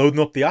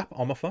 Loading up the app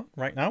on my phone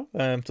right now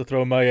to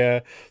throw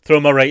my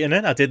rating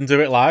in. I didn't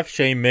do it live,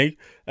 shame me.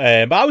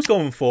 But I was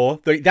going for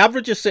the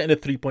average is sitting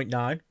at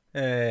 3.9.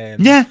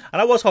 And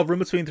I was hovering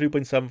between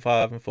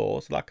 3.75 and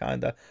 4, so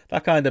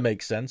that kind of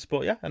makes sense.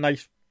 But yeah, a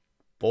nice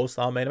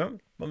 4-star main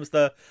event. When was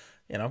the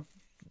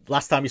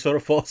last time you saw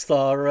a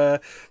 4-star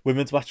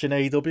women's match in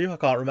AEW? I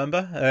can't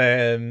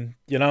remember.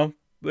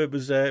 It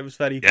was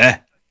very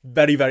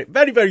very, very,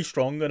 very, very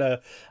strong and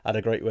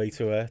a great way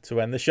to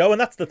end the show.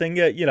 And that's the thing,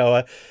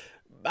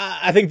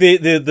 I think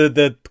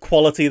the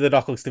quality of the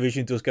Knockouts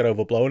division does get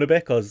overblown a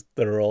bit because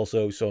there are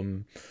also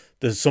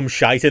there's some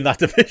shite in that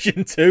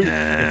division too. In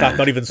fact,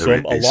 not even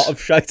some, a lot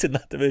of shite in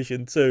that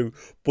division too.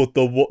 But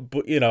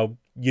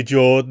your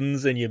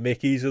Jordans and your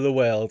Mickeys of the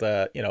world,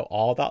 are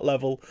that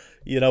level,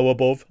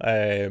 above.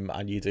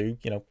 And you do,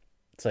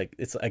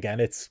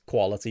 it's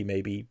quality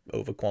maybe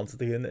over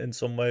quantity in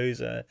some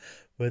ways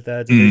with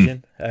their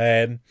division.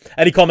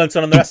 Any comments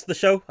on the rest of the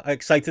show? I'm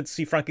excited to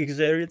see Frankie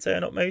Kazarian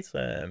turn up, mate.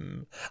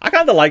 I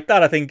kind of like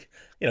that. I think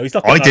he's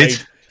not.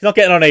 not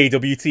getting on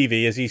AEW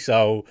TV, is he?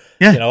 So,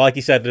 Yeah. you know, like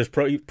he said, there's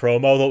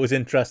promo that was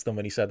interesting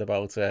when he said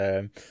about,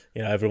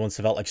 you know, everyone's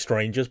felt like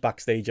strangers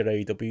backstage at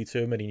AEW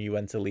to him and he knew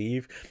when to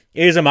leave.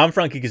 Here's a man,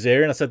 Frankie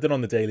Kazarian. I said that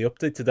on the Daily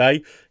Update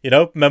today. You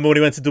know, remember when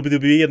he went to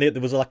WWE and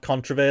there was like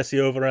controversy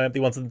over him? They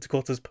wanted him to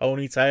cut his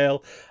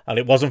ponytail and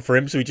it wasn't for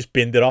him, so he just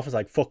binned it off. It's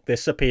like, fuck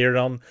this, appearing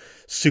on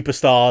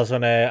Superstars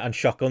and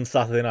Shotgun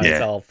Saturday night.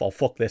 Yeah. I'll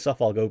fuck this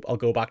off. I'll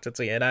go back to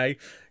TNA.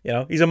 You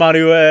know, he's a man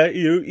who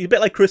he's a bit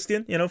like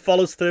Christian. You know,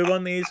 follows through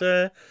on these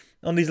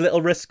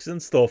little risks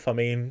and stuff. I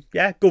mean,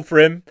 yeah, good for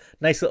him.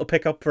 Nice little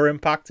pickup for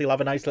Impact. He'll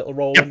have a nice little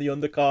role in the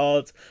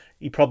undercard.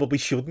 He probably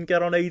shouldn't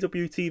get on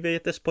AEW TV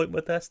at this point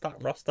with their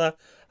starting roster.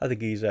 I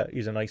think he's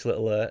a nice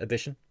little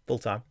addition full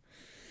time.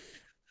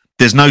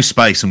 There's no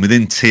space, and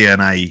within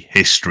TNA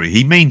history,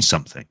 he means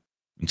something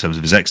in terms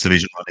of his X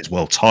Division run, his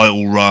world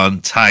title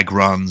run, tag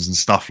runs, and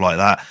stuff like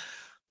that.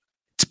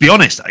 To be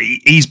honest,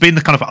 he's been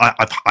the kind of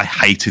I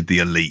hated the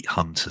Elite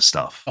Hunter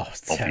stuff. Oh,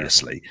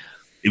 obviously, terrible.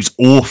 It was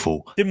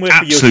awful. Didn't work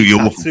absolutely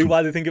for awful.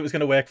 Why do you think it was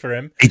going to work for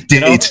him? It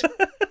did. You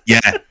know?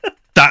 Yeah,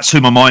 that's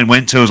who my mind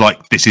went to. I was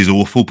like, this is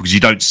awful because you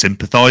don't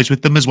sympathise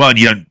with them as well,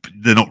 and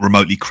they're not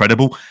remotely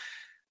credible.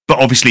 But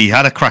obviously, he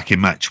had a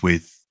cracking match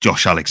with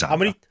Josh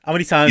Alexander. How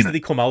many times did he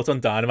come out on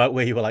Dynamite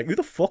where you were like, who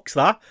the fuck's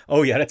that?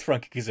 Oh yeah, that's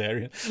Frankie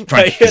Kazarian.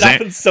 It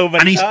happens so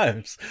many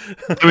times.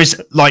 There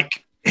is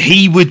like,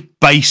 he would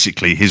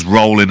basically, his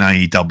role in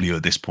AEW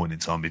at this point in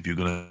time, if you're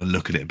going to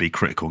look at it and be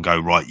critical and go,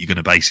 right, you're going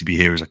to basically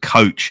be here as a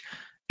coach.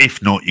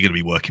 If not, you're going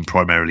to be working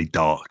primarily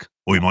dark,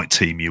 or he might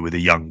team you with a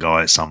young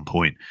guy at some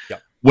point.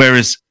 Yep.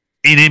 Whereas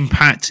in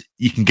Impact,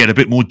 you can get a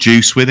bit more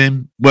juice with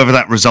him, whether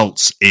that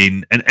results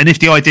in, and if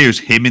the idea is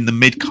him in the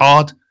mid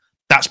card,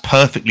 that's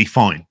perfectly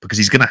fine because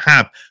he's going to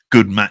have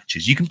good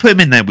matches. You can put him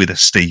in there with a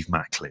Steve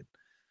Macklin.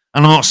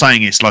 And I'm not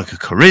saying it's like a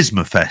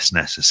charisma fest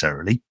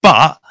necessarily,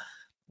 but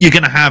you're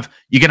going to have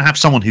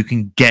someone who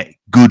can get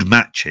good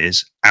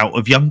matches out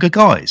of younger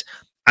guys.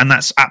 And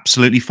that's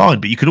absolutely fine.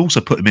 But you could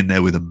also put him in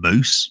there with a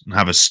Moose and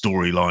have a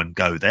storyline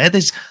go there.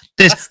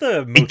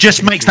 It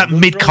just makes that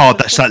mid card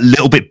that's that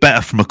little bit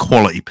better from a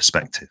quality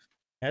perspective.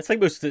 Yeah, it's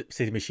like most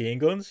City Machine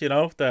Guns, you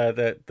know,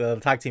 the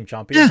tag team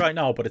champions right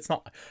now, but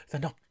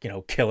they're not, you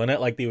know, killing it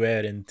like they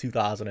were in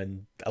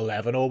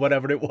 2011 or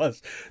whatever it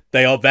was.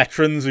 They are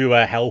veterans who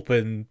are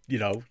helping, you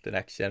know, the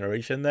next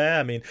generation there.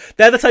 I mean,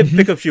 they're the type of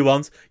pickups you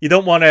want. You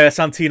don't want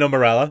Santino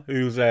Marella,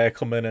 who's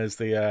coming as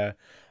the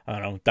I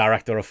don't know,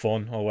 director of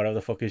fun or whatever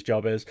the fuck his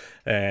job is.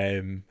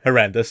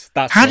 Horrendous.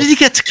 How did he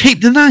get to keep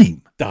the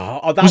name?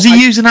 Was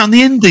he using that on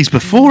the indies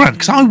beforehand?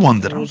 Because I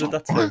wondered.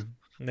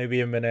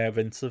 Maybe him and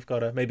Vince have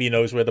got maybe he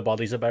knows where the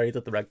bodies are buried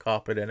at the red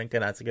carpet in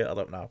Connecticut. I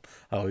don't know.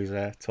 Oh, he's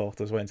talked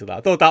us way into that.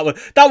 I thought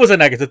that was a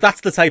negative.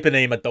 That's the type of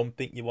name I don't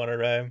think you want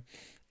to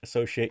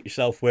associate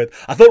yourself with.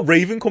 I thought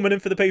Raven coming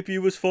in for the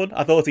pay-per-view was fun.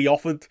 I thought he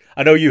offered.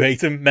 I know you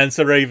hate him,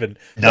 Mensa Raven.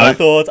 No. But I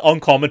thought on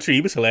commentary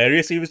he was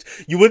hilarious.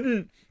 You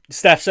wouldn't.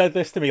 Steph said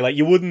this to me, like,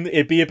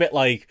 it'd be a bit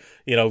like,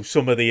 you know,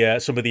 some of the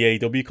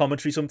AEW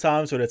commentary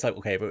sometimes where it's like,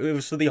 okay, but it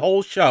was for the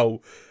whole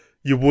show,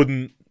 you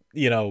wouldn't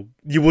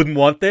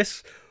want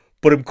this,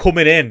 but him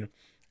coming in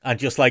and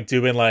just like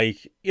doing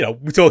like, you know,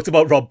 we talked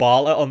about Rob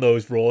Bartlett on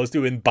those Raws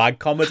doing bad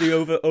comedy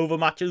over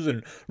matches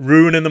and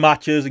ruining the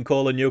matches and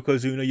calling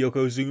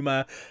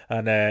Yokozuna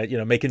and, you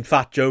know, making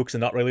fat jokes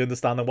and not really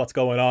understanding what's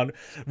going on.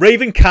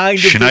 Raven kind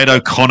of... Sinead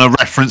O'Connor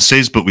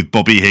references, but with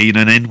Bobby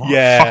Heenan in. What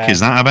the fuck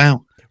is that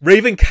about?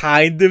 Raven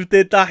kind of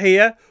did that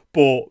here,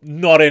 but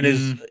not in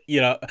his, you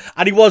know,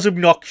 and he was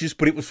obnoxious,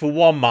 but it was for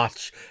one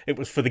match. It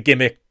was for the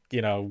gimmick,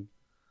 you know,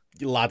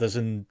 ladders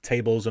and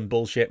tables and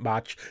bullshit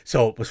match,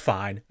 so it was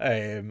fine.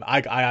 I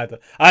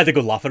had a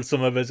good laugh at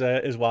some of his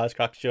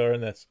wisecracks during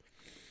this.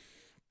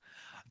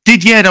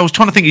 I was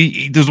trying to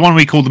think. There was one where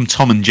he called them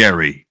Tom and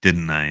Jerry,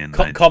 didn't they? And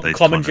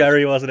Tom and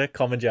Jerry, wasn't it?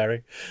 Tom and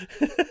Jerry.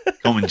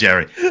 Tom and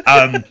Jerry.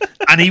 And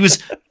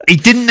he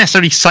didn't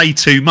necessarily say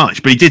too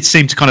much, but he did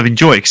seem to kind of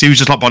enjoy it because he was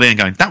just like by the end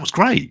going, "That was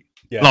great."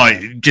 Yeah.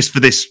 Like just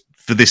for this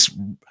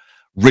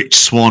Rich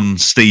Swann,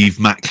 Steve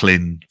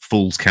Macklin,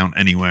 Falls Count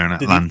Anywhere in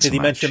Atlanta. Did he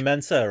mention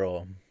Mensa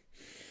or?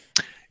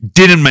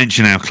 Didn't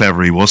mention how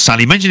clever he was.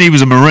 Sally mentioned he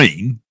was a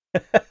Marine,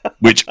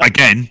 which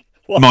again.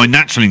 My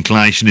natural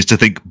inclination is to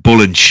think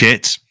bull and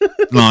shit.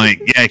 Like,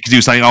 yeah, because he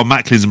was saying, oh,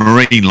 Macklin's a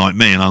Marine like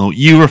me. And I thought,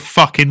 you're a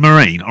fucking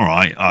Marine. All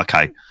right,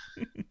 okay.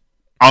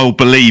 I'll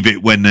believe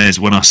it when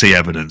I see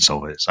evidence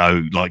of it.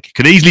 So, like, it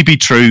could easily be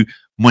true.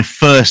 My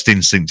first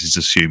instinct is to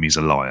assume he's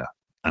a liar.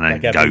 And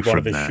then like go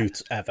from there. One of his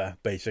shoots ever,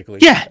 basically.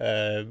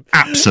 Yeah,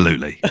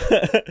 absolutely.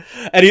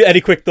 Any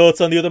quick thoughts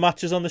on the other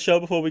matches on the show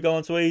before we go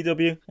on to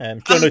AEW?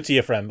 Show note to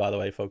your friend, by the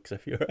way, folks,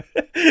 if you're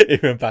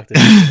impacted.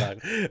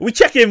 We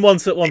check in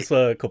once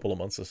a couple of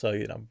months or so,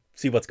 you know,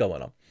 see what's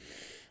going on.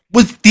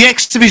 With the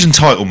X Division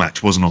title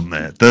match wasn't on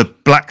there. The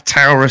Black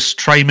Taurus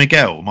Trey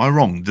Miguel. Am I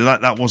wrong?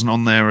 That wasn't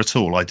on there at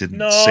all. I didn't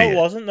see it. No, it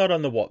wasn't. Not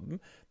on the what?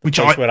 Which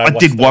I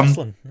did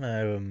one.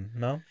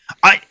 No.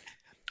 I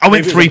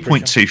went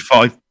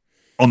 3.25.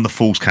 on the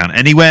Falls Count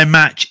Anywhere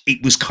match,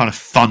 it was kind of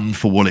fun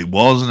for what it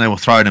was, and they were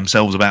throwing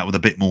themselves about with a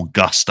bit more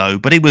gusto.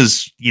 But it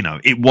was,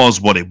 it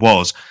was what it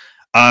was.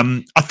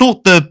 I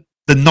thought the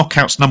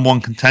Knockouts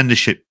 #1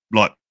 contendership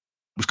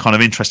was kind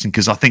of interesting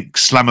because I think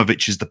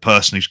Slamovich is the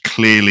person who's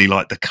clearly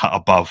like the cut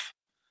above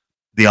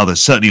the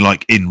others, certainly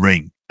like in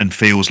ring, and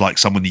feels like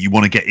someone that you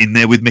want to get in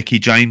there with Mickie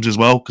James as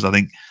well. Because I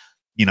think,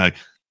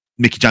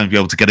 Mickie James will be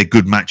able to get a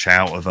good match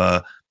out of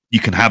her. You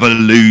can have her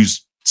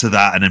lose to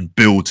that and then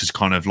build to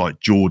kind of like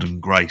Jordan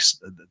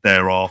Grace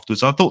thereafter.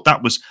 So I thought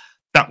that was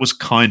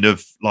kind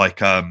of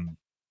like, I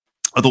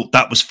thought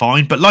that was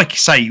fine. But like you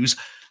say,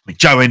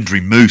 Joe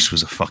Hendry Moose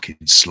was a fucking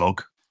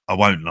slog. I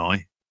won't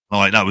lie.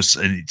 Like that was,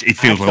 it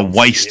feels like a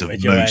waste of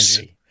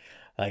Moose.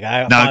 Like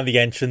I find the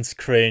entrance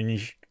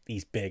cringe.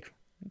 He's big.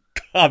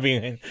 I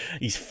mean,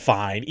 he's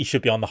fine. He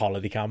should be on the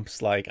holiday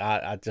camps. Like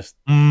I just,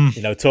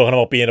 talking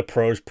about being a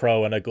pro's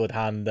pro and a good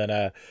hand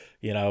and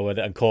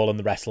and calling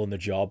the wrestling the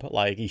job.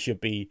 Like he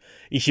should be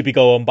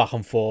going back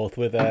and forth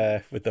with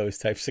those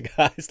types of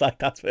guys. Like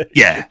that's what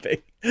he should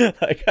be.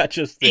 Like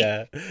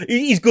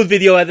he's good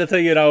video editor,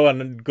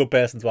 and a good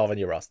person to have on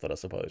your roster, I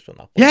suppose. From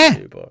that point of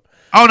view, but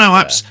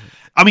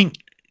I mean.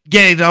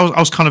 Yeah, I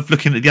was kind of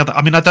looking at the other.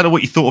 I mean, I don't know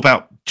what you thought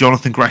about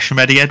Jonathan Gresham,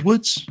 Eddie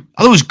Edwards.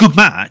 I thought it was a good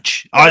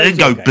match. I didn't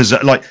go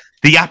berserk. Like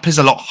the app is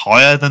a lot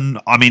higher than.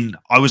 I mean,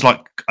 I was like,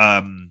 I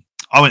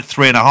went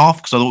 3.5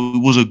 because I thought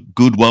it was a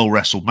good, well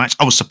wrestled match.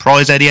 I was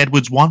surprised Eddie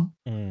Edwards won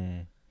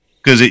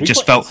because it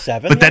just felt.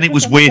 7, but then it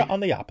was weird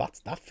on the app.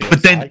 That feels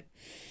but then high.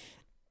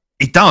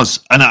 It does,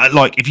 and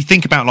if you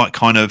think about like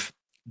kind of.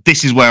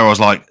 This is where I was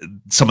like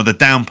some of the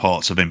down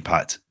parts of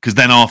Impact because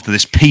then after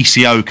this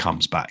PCO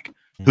comes back.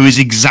 Who is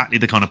exactly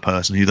the kind of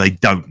person who they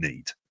don't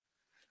need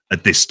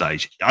at this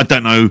stage. I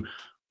don't know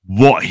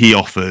what he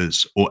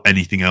offers or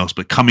anything else,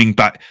 but coming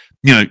back,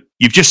 you've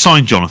just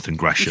signed Jonathan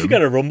Gresham. You should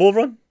get a Rumble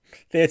run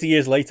 30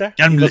 years later.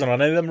 He wasn't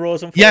on any of them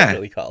Raws,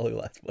 unfortunately.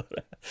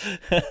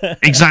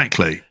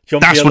 Exactly.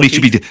 That's what he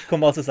should be doing.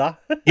 Come out as that.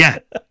 Yeah.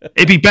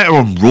 It'd be better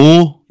on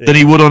Raw than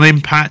he would on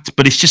Impact,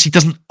 but it's just he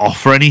doesn't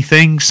offer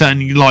anything.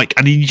 Certainly,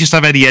 and you just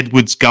have Eddie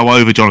Edwards go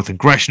over Jonathan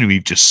Gresham, who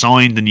you've just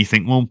signed, and you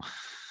think, well,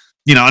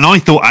 and I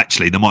thought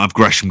actually they might have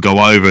Gresham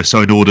go over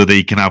so in order that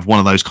he can have one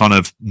of those kind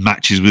of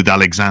matches with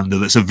Alexander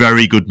that's a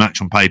very good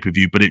match on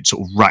pay-per-view, but it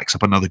sort of racks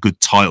up another good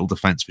title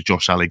defense for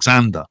Josh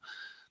Alexander.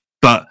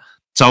 But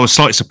so I was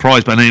slightly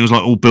surprised, but then it was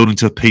like all building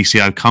to a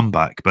PCO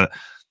comeback. But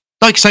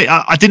like I say,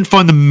 I didn't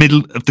find the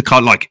middle of the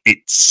card like it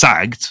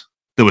sagged.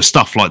 There was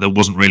stuff like that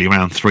wasn't really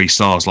around 3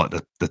 stars, like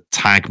the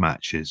tag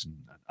matches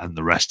and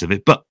the rest of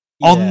it. But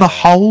on the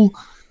whole,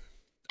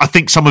 I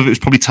think some of it was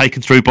probably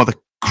taken through by the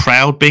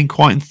crowd being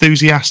quite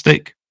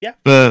enthusiastic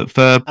for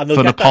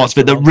the parts of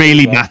it that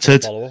really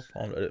mattered.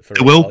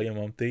 It will.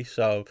 Won't they?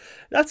 So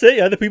that's it.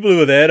 Yeah, the people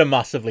who are there are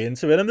massively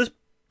into it, and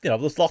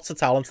there's lots of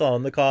talent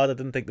on the card. I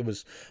didn't think there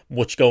was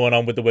much going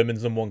on with the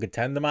women's #1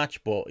 contender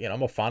match, but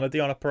I'm a fan of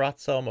Deonna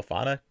Purrazzo. I'm a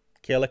fan of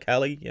Kayla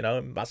Kelly.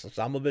 Master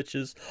Slamovich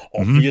has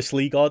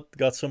obviously got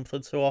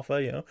something to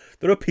offer.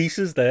 There are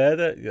pieces there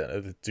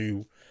that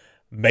do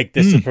make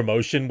this a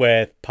promotion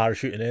where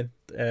parachuting in.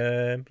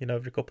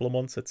 Every couple of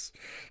months, it's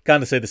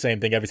kind of say the same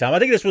thing every time. I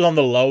think this was on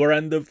the lower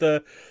end of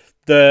the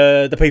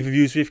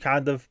pay-per-views we've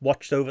kind of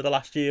watched over the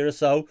last year or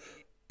so,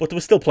 but there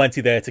was still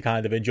plenty there to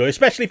kind of enjoy,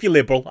 especially if you're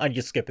liberal and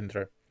you're skipping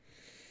through.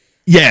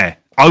 Yeah,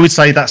 I would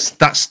say that's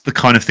the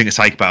kind of thing to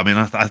take about. I mean,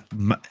 at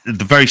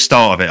the very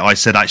start of it, I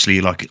said actually,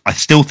 like, I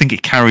still think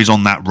it carries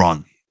on that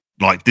run.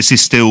 Like, this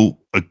is still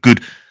a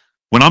good.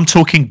 When I'm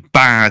talking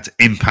bad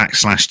Impact /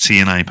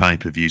 TNA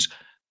pay-per-views,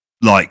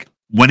 like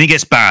when it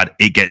gets bad,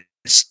 it gets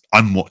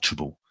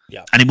unwatchable.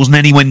 Yeah. And it wasn't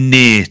anywhere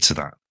near to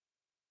that.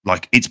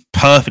 Like, it's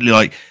perfectly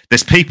like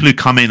there's people who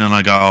come in and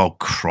I go, oh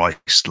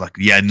Christ, like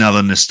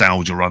another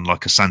nostalgia run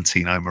like a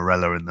Santino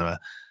Marella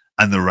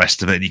and the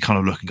rest of it, and you kind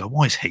of look and go,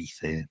 why is Heath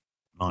here?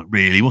 Like,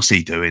 really, what's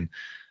he doing?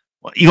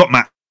 Well, you got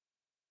Matt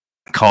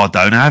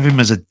Cardona, have him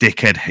as a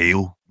dickhead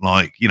heel.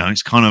 Like,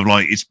 it's kind of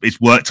like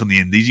it's worked on the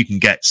indies. You can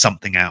get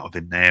something out of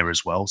him there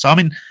as well. So I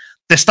mean,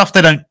 there's stuff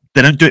they don't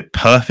do it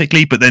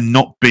perfectly, but they're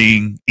not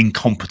being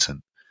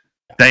incompetent.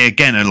 They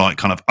again are like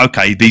kind of,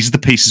 okay, these are the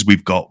pieces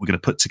we've got. We're going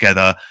to put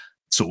together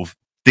sort of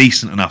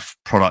decent enough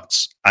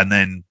products and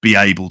then be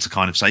able to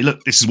kind of say,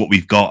 look, this is what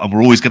we've got. And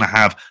we're always going to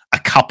have a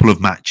couple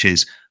of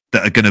matches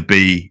that are going to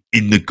be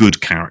in the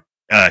good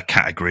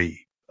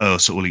category,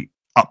 sort of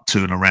up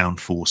to and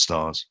around 4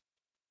 stars.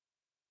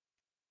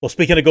 Well,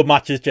 speaking of good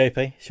matches,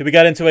 JP, should we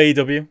get into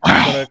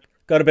AEW?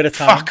 Got a bit of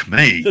time. Fuck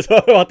me. To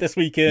talk about this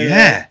weekend.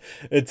 Yeah.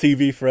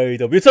 TV for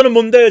AEW. It's on a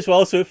Monday as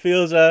well, so it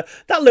feels that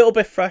little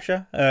bit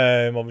fresher.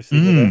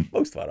 Obviously,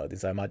 most of our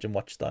audience, I imagine,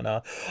 watched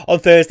on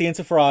Thursday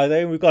into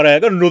Friday. We've got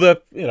another,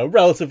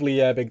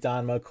 relatively big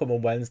dynamite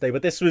coming Wednesday.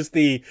 But this was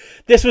the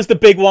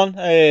big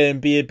one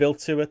being built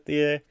to at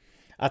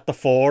the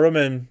Forum,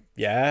 and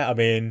yeah, I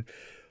mean,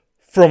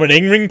 from an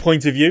in-ring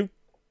point of view,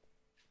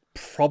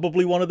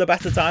 probably one of the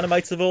better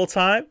dynamites of all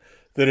time.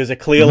 there is a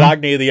clear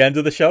lag near the end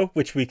of the show,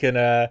 which we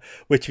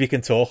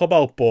can talk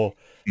about. But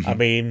I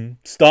mean,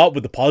 start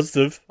with the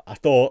positive. I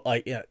thought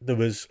there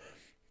was.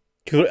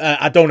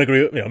 I don't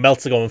agree with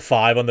Meltzer going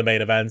 5 on the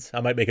main event.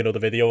 I might make another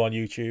video on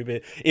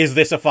YouTube. Is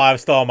this a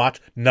 5-star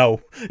match? No,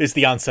 is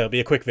the answer. It'll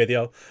be a quick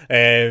video.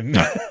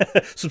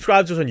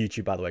 Subscribe to us on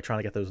YouTube, by the way, trying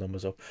to get those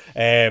numbers up.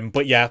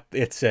 But yeah,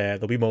 it's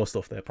there'll be more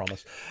stuff there, I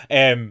promise.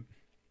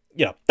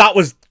 That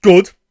was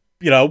good.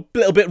 A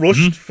little bit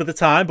rushed for the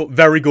time, but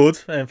very good.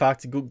 In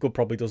fact, good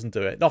probably doesn't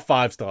do it. Not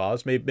 5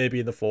 stars,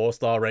 maybe in the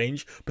 4-star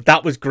range, but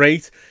that was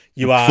great.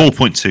 You had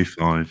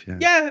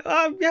 4.25.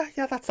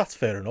 Yeah, that's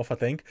fair enough. I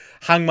think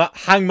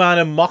Hangman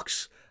and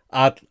Mox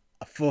had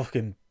a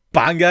fucking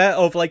banger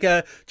of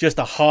just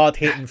a hard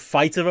hitting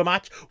fight of a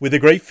match with a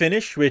great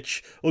finish,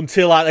 which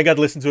until I got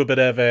listened to a bit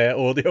of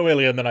audio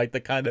earlier in the night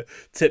that kind of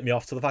tipped me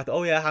off to the fact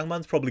that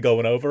Hangman's probably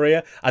going over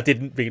here. I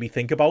didn't really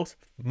think about.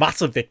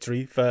 Massive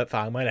victory for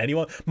Hangman.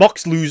 Anyone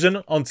Mox losing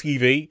on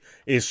TV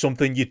is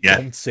something you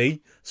don't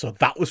see, so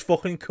that was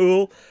fucking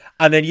cool.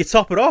 And then you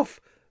top it off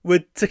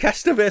with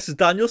Takeshita versus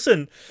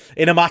Danielson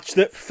in a match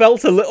that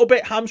felt a little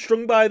bit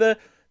hamstrung by the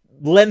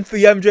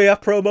lengthy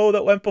MJF promo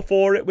that went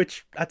before it,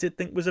 which I did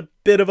think was a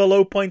bit of a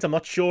low point. I'm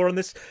not sure on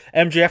this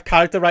MJF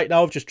character right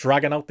now of just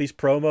dragging out these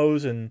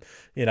promos and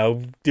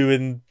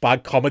doing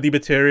bad comedy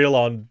material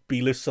on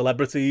B-list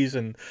celebrities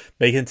and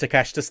making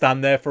Takeshita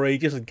stand there for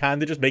ages and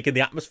kind of just making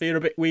the atmosphere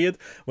a bit weird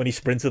when he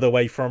sprinted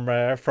away from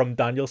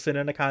Danielson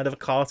in a kind of a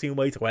cartoon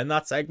way to end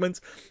that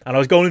segment. And I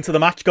was going into the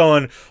match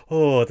going,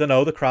 I don't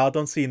know, the crowd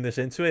don't seem this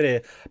into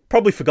it.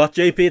 Probably forgot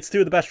JP, it's 2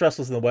 of the best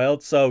wrestlers in the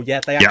world. So yeah,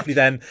 they actually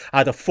then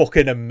had a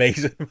fucking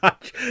amazing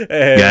match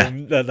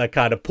that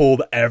kind of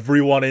pulled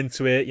everyone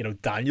into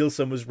it.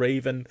 Danielson was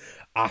raving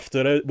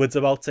afterwards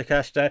about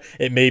Takeshita.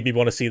 It made me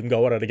want to see them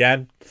go at it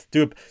again.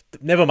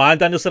 Never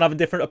mind Danielson having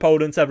different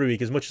opponents every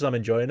week. As much as I'm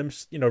enjoying them,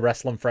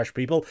 wrestling fresh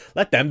people,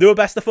 let them do a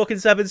best of fucking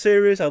 7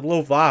 series. I'd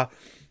love that.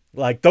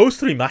 Those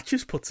 3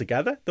 matches put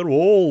together, they're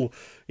all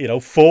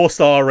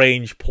 4-star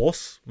range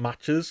plus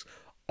matches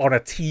on a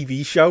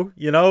TV show.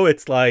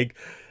 It's like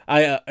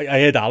I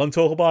heard Alan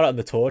talk about it on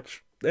the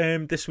Torch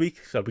this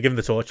week, so we're giving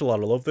the Torch a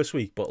lot of love this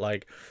week. But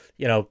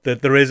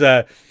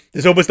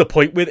there's almost a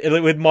point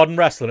with modern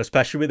wrestling,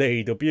 especially with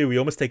AEW. We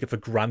almost take it for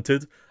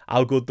granted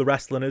how good the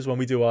wrestling is when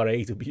we do our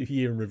AEW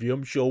year in review.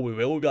 I'm sure we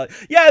will. We'll be like,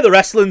 yeah, the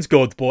wrestling's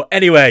good, but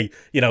anyway,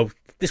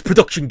 this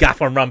production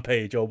gaffe on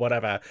Rampage or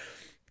whatever.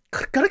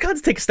 Gotta kind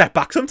of take a step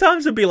back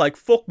sometimes and be like,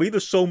 fuck me,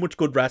 there's so much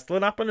good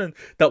wrestling happening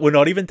that we're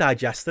not even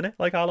digesting it,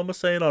 like Alan was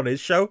saying on his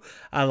show.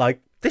 And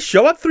this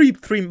show had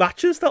three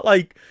matches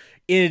that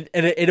in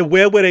a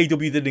world where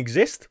AEW didn't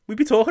exist, we'd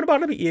be talking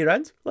about them at year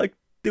end.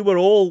 They were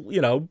all,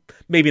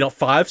 maybe not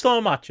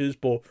 5-star matches,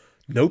 but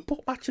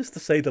notebook matches to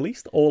say the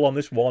least, all on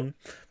this one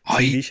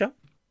TV show.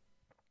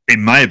 It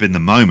may have been the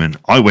moment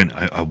I went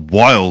a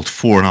wild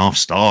 4.5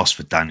 stars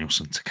for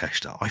Danielson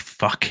Takeshita. I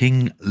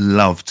fucking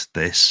loved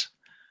this.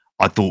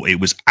 I thought it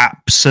was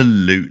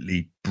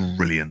absolutely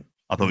brilliant.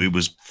 I thought it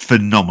was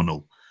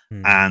phenomenal.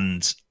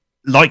 And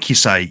like you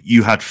say,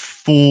 you had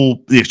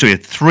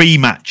 3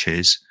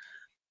 matches,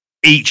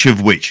 each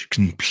of which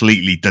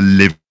completely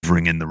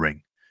delivering in the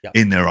ring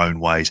in their own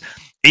ways.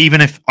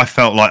 Even if I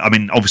felt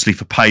obviously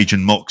for Page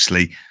and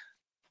Moxley,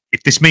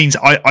 if this means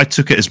I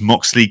took it as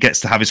Moxley gets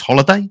to have his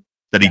holiday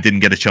that he didn't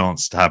get a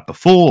chance to have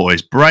before, or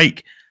his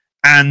break,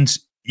 and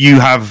you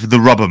have the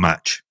rubber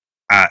match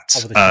at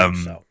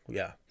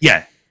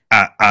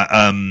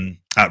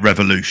at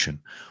Revolution,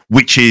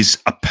 which is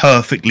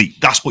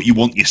that's what you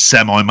want your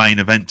semi-main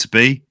event to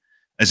be,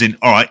 as in,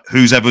 all right,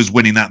 who's ever's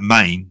winning that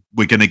main,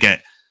 we're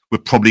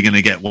probably going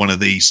to get one of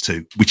these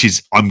 2, which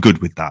is, I'm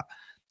good with that.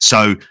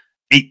 So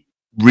it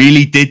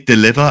really did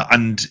deliver,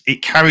 and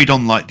it carried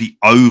on the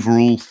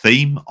overall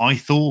theme, I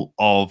thought,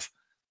 of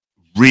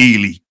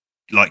really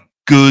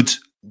good,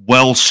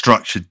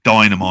 well-structured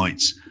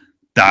dynamites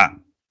that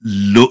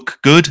look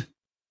good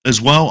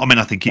as well. I mean,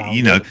 I think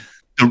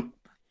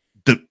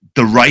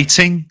the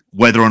rating,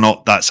 whether or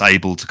not that's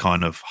able to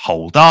kind of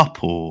hold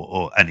up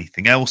or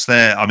anything else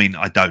there, I mean,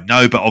 I don't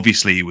know, but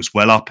obviously it was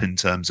well up in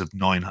terms of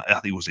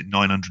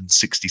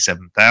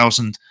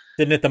 967,000.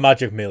 Didn't hit the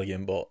magic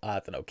million, but I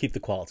don't know. Keep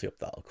the quality up,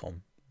 that'll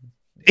come.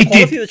 It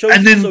did,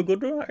 and then so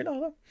good right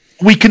now.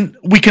 We can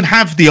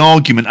have the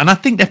argument, and I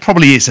think there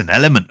probably is an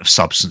element of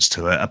substance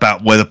to it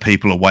about whether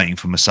people are waiting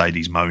for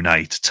Mercedes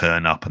Moné to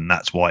turn up, and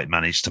that's why it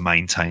managed to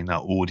maintain that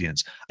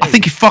audience. I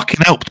think it fucking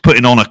helped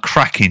putting on a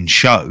cracking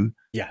show.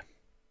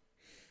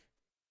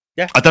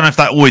 Yeah. I don't know if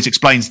that always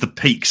explains the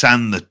peaks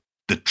and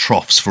the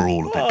troughs for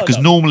all of it,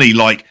 because normally,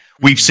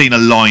 we've seen a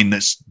line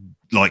that's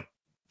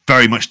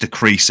very much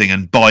decreasing,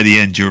 and by the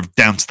end you're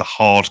down to the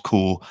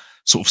hardcore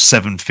sort of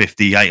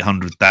 750,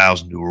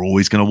 800,000 who are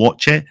always going to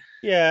watch it.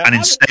 Yeah, and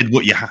instead,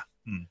 what you have.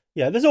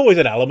 Yeah, there's always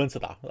an element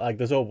of that. Like,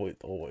 there's always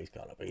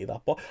gonna be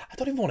that. But I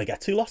don't even want to get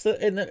too lost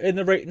in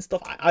the rating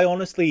stuff. I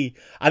honestly,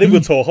 I think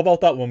we'll talk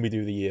about that when we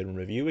do the year in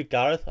review with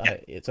Gareth.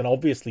 It's an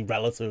obviously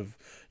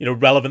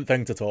relevant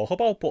thing to talk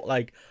about. But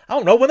like, I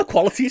don't know, when the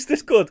quality's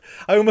this good,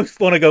 I almost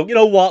want to go, you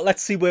know what?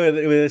 Let's see where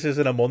this is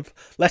in a month.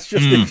 Let's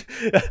just.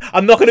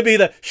 I'm not going to be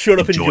the shut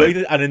up,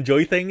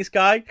 enjoy things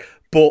guy,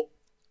 but.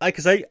 Like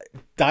I say,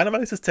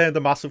 Dynamite has turned a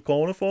massive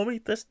corner for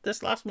me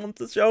this last month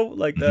or so.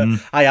 Like,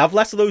 I have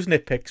less of those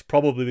nitpicks,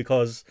 probably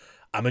because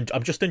I'm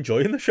just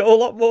enjoying the show a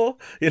lot more.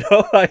 You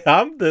know, I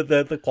am.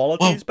 The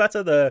quality is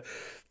better. The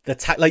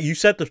like you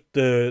said,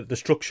 the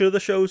structure of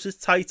the shows is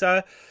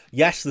tighter.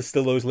 Yes, there's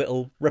still those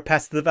little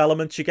repetitive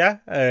elements you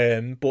get.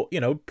 But you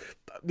know,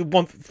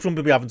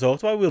 something we haven't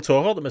talked about. We'll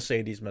talk about the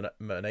Mercedes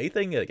Moné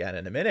thing again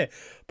in a minute.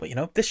 But you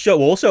know, this show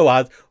also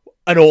had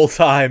an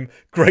all-time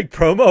great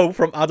promo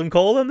from Adam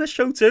Cole on this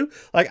show too.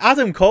 Like,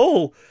 Adam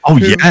Cole,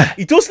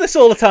 he does this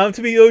all the time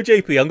to me,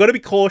 JP. I'm going to be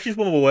cautious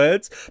with my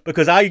words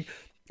because I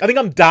think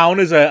I'm down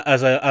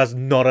as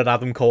not an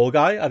Adam Cole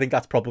guy. I think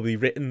that's probably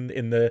written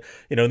in the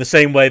in the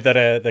same way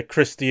that the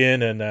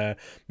Christian and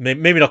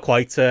maybe not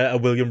quite a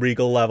William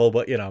Regal level,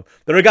 but you know,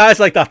 there are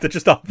guys like that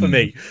just aren't for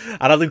me,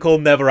 and Adam Cole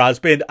never has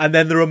been. And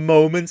then there are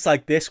moments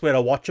like this where I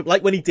watch him,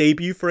 like when he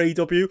debuted for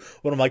AEW,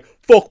 when I'm like,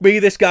 fuck me,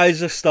 this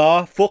guy's a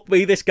star. Fuck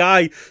me, this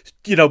guy,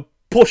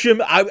 push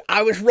him.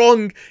 I was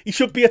wrong. He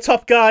should be a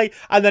top guy.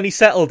 And then he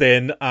settled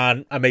in,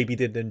 and I maybe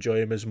didn't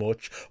enjoy him as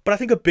much. But I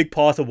think a big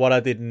part of what I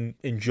didn't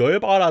enjoy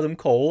about Adam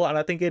Cole, and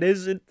I think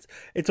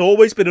it's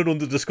always been an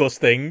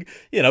under-discussed thing.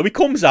 You know, he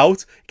comes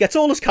out, gets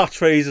all his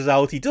catchphrases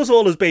out, he does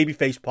all his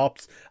babyface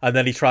pops, and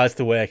then he tries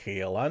to work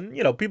heel. And,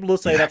 people will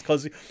say that's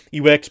because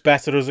he works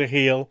better as a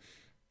heel.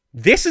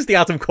 This is the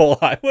Adam Cole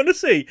I want to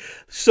see.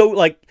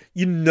 So, and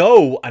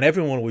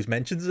everyone always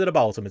mentions it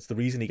about him. It's the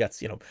reason he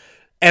gets,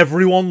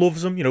 everyone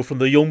loves him, from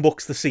the Young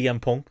Bucks to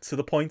CM Punk to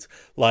the point.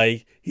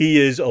 Like, he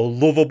is a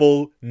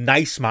lovable,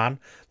 nice man.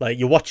 Like,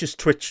 you watch his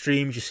Twitch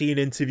streams, you see an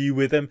interview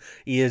with him.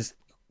 He is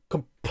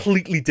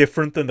completely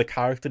different than the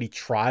character he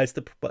tries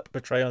to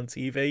portray on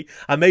TV.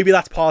 And maybe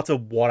that's part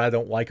of what I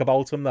don't like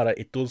about him, that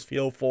it does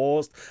feel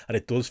forced and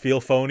it does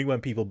feel phony when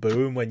people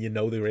boo him when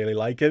they really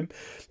like him.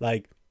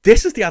 Like,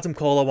 this is the Adam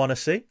Cole I want to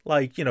see.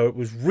 Like, it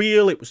was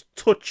real, it was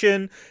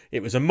touching,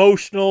 it was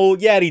emotional.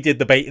 Yeah, he did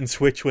the bait and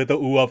switch with it.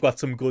 Ooh, I've got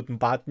some good and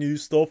bad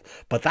news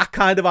stuff. But that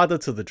kind of added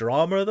to the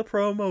drama of the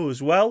promo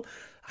as well.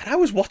 And I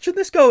was watching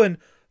this going,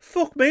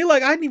 fuck me,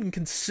 like, I didn't even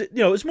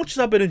consider, as much as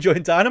I've been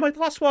enjoying Dynamite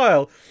the last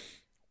while,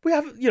 I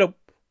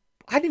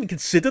hadn't even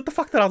considered the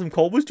fact that Adam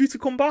Cole was due to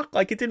come back.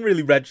 Like, it didn't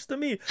really register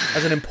me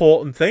as an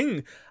important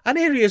thing. And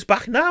here he is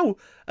back now.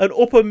 An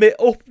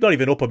not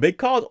even upper mid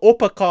card,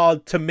 upper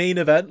card to main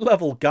event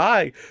level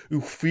guy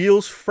who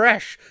feels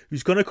fresh,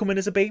 who's going to come in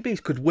as a baby,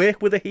 could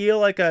work with a heel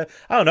like a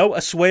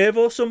Swerve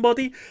or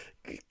somebody.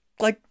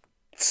 Like,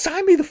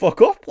 sign me the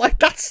fuck up. Like,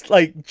 that's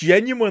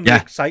genuinely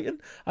exciting.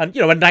 And,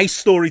 a nice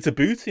story to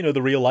boot,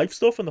 the real life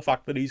stuff and the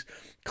fact that he's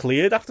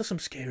cleared after some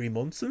scary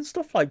months and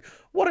stuff. Like,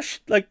 what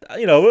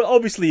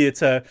obviously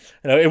it's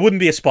it wouldn't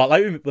be a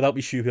spotlight without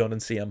me shoehorning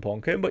CM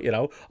Punk in, but,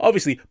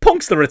 obviously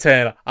Punk's the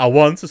return I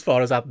want as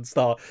far as adding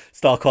star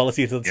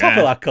quality to the top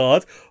of that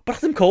card. But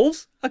Adam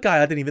Cole's a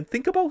guy I didn't even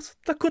think about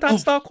that could add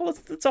star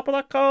quality to the top of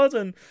that card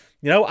and,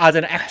 add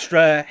an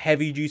extra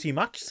heavy duty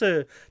match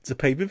to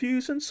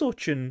pay-per-views and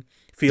such and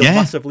feel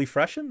massively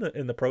fresh in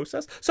the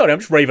process. Sorry, I'm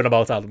just raving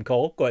about Adam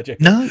Cole. Go ahead,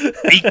 Jake. No,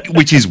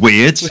 which is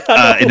weird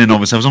in and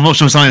of itself. I'm not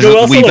sure something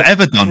that we've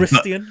ever done.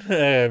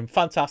 Christian,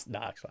 fantastic.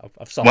 Nah,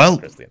 I'm sorry,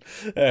 Christian.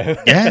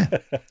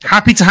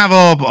 Happy to have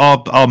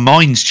our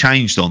minds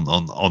changed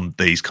on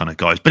these kind of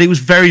guys. But it was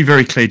very,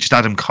 very clear just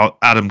Adam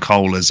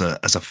Cole as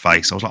a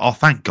face. I was like, oh,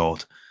 thank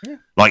God. Yeah.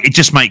 Like, it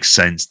just makes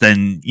sense.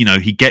 Then,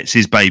 he gets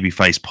his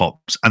babyface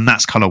pops, and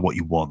that's kind of what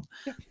you want.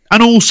 Yeah.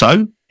 And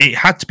also, it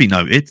had to be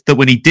noted that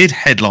when he did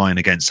headline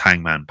against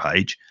Hangman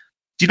Page,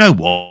 do you know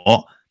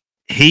what?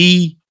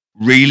 He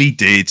really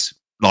did,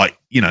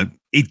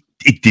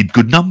 it did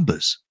good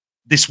numbers.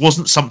 This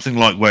wasn't something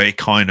like where it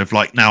kind of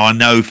now I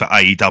know for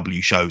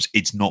AEW shows,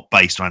 it's not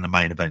based around the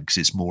main event because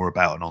it's more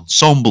about an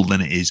ensemble than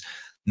it is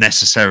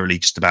necessarily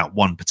just about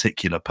one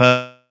particular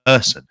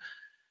person.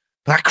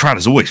 But that crowd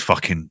has always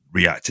fucking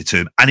reacted to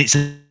him. And it's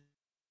a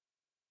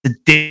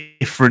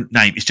different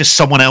name. It's just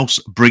someone else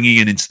bringing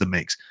it into the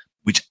mix,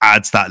 which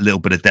adds that little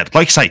bit of depth.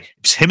 Like I say,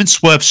 it's him and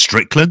Swerve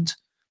Strickland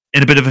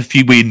in a bit of a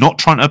feud where you're not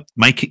trying to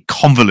make it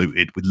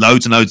convoluted with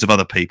loads and loads of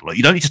other people. Like,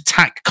 you don't need to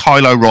tack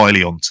Kyle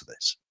O'Reilly onto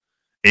this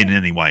in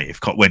any way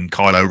when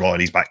Kyle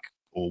O'Reilly's back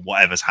or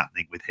whatever's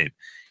happening with him.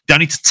 You don't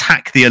need to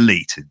tack the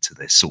Elite into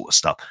this sort of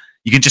stuff.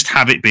 You can just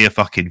have it be a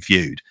fucking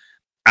feud.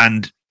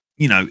 And,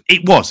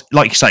 it was,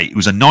 like you say, it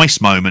was a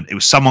nice moment. It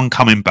was someone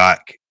coming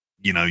back.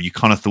 You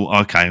kind of thought,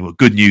 okay, well,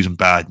 good news and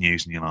bad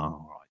news. And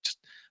all right.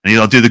 And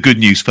I'll do the good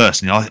news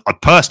first. And I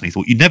personally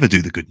thought you never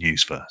do the good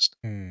news first.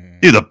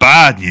 Do the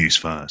bad news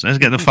first. Let's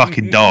get the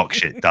fucking dark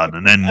shit done.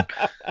 And then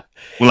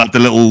we'll have the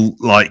little,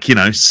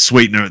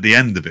 sweetener at the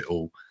end of it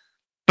all.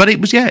 But it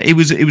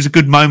was a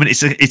good moment.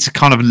 It's a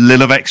kind of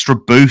little of extra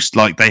boost.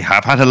 Like they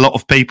have had a lot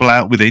of people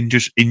out with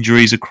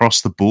injuries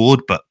across the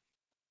board, but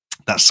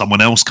that's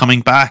someone else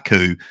coming back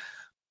who,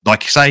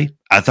 like you say,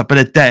 adds a bit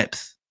of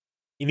depth.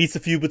 He needs to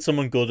feud with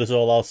someone good, is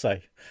all I'll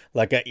say.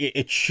 Like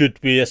it should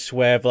be a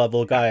Swerve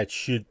level guy. It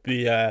should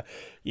be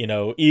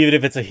even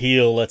if it's a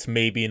heel that's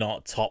maybe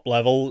not top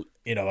level,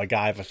 a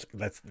guy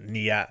that's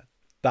near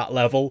that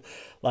level.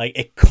 Like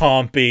it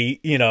can't be,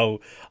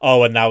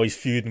 and now he's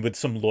feuding with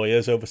some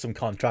lawyers over some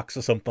contracts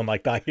or something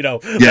like that.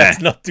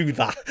 Let's not do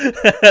that.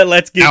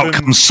 Let's give out him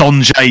comes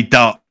Sonjay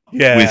Dutt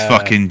with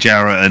fucking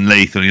Jarrett and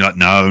Lethal, and you're like,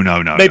 no.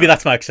 Maybe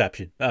that's my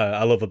exception.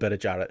 I love a bit of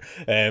Jarrett,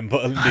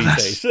 but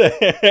these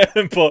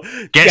days, but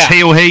gets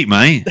heel heat,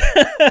 mate.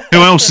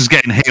 Who else is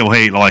getting heel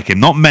heat like him?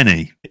 Not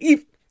many.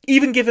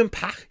 Even give him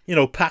Pac,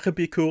 Pac would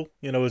be cool,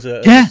 as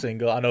a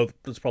single. I know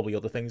there's probably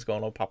other things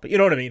going on, Pac, but you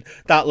know what I mean?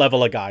 That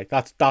level of guy.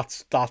 That's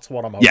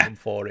what I'm hoping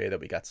for here,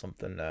 that we get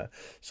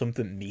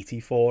something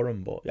meaty for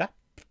him. But yeah,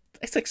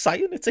 it's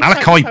exciting.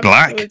 Malachi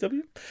Black.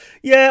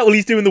 Yeah, well,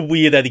 he's doing the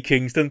weird Eddie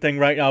Kingston thing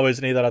right now,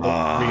 isn't he? That I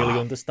don't really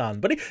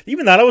understand. But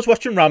even that, I was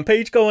watching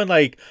Rampage going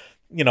like,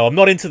 I'm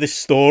not into this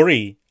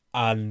story,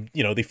 and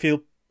they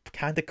feel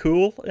kind of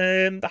cool.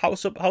 The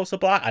House of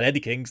Black, and Eddie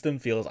Kingston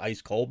feels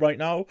ice cold right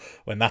now,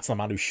 when that's the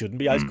man who shouldn't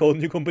be ice cold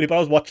in New Company. But I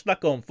was watching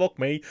that going, fuck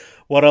me,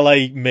 what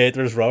a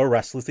murderers row of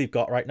wrestlers they've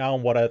got right now,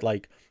 and what I'd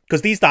like.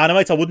 Because these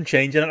Dynamites, I wouldn't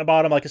change anything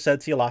about him. Like I said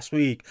to you last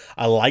week,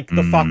 I like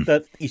the fact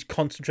that he's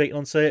concentrating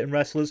on certain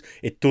wrestlers.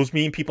 It does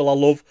mean people I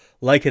love,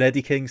 like an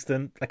Eddie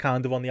Kingston, are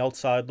kind of on the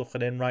outside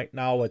looking in right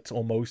now. I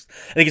think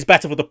it's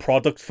better for the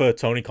product for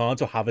Tony Khan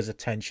to have his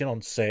attention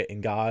on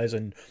certain guys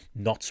and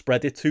not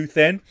spread it too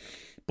thin.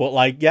 But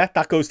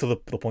that goes to the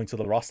point of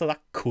the roster. That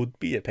could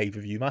be a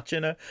pay-per-view match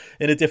in a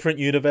different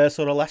universe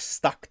or a less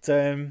stacked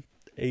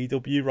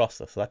AEW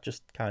roster. So that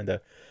just kind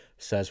of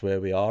says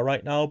where we are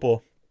right now.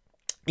 But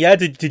yeah,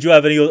 did you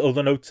have any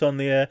other notes on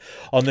the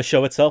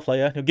show itself?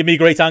 Give me a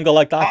great angle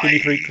like that.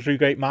 Give me three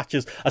great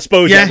matches. I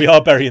suppose we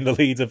are burying the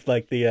leads of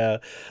the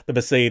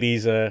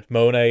Mercedes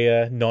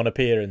Moné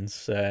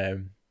non-appearance.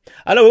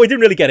 I know we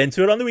didn't really get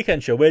into it on the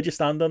weekend show. Where'd you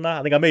stand on that?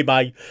 I think I made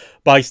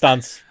my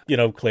stance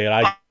clear.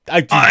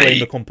 I do blame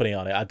the company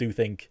on it. I do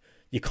think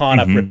you can't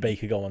have Britt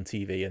Baker go on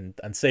TV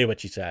and say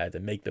what she said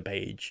and make the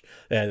page,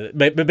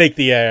 make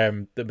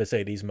the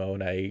Mercedes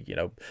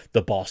Moné,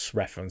 the boss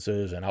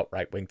references and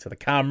outright wink to the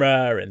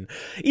camera, and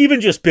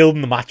even just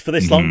building the match for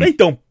this long. They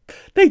don't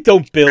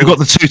build. Who got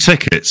the 2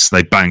 tickets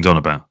they banged on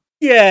about?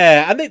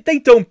 Yeah, and they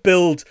don't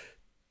build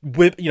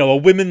with a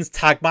women's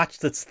tag match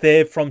that's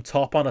there from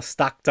top on a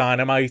stacked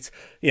Dynamite,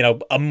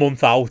 a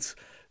month out.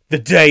 The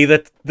day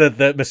that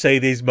the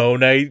Mercedes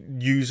Moné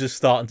news is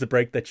starting to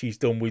break that she's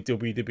done with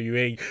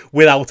WWE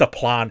without a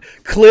plan.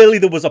 Clearly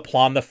there was a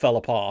plan that fell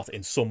apart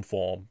in some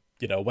form.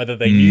 Whether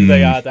they knew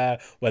they had her,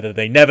 whether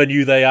they never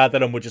knew they had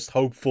her and were just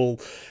hopeful.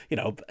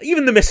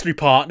 Even the mystery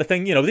partner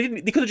thing,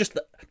 they could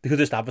have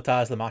just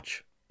advertised the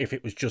match if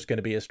it was just going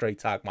to be a straight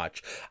tag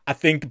match. I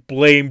think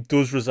blame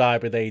does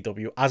reside with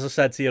AEW. As I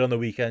said to you on the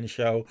weekend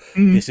show,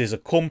 this is a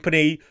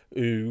company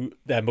who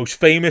their most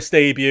famous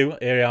debut,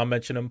 here I'm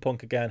mentioning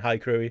Punk again, hi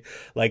Crewy,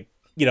 that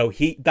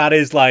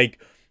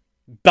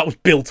was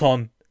built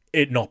on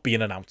it not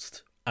being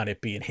announced and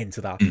it being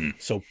hinted at.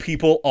 So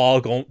people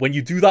are going, when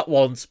you do that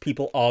once,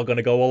 people are going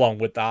to go along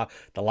with that.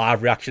 The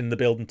live reaction in the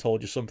building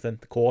told you something.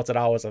 The quarter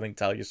hours, I think,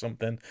 tell you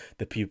something.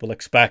 The people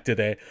expected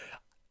it.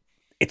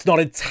 It's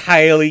not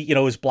entirely,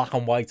 as black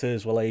and white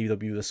as, well,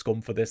 AEW the scum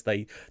for this.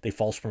 They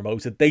false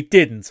promoted. They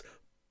didn't,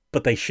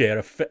 but they share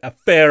a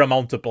fair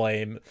amount of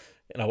blame,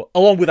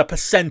 along with a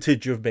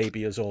percentage of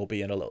maybe us all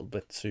being a little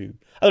bit too,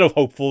 I don't know if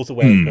hopeful to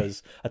win,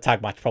 because a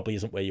tag match probably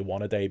isn't where you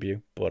want to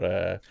debut.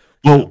 But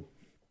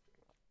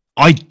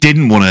I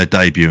didn't want her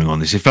debuting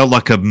on this. It felt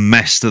like a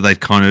mess that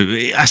they'd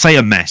I say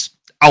a mess.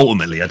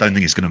 Ultimately, I don't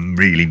think it's going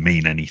to really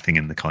mean anything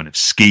in the kind of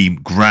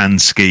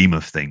grand scheme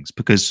of things,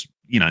 because,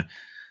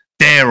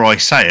 dare I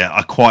say it,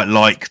 I quite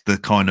like the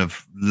kind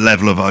of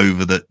level of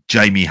over that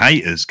Jamie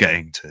Hayter's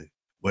getting to,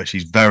 where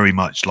she's very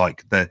much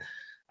like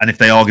and if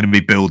they are going to be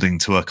building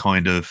to a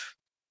kind of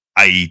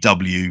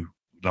AEW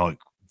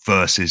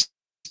versus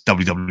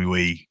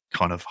WWE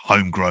kind of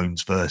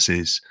homegrowns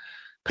versus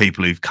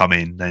people who've come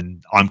in,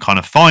 then I'm kind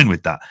of fine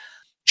with that.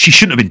 She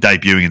shouldn't have been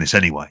debuting in this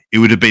anyway. It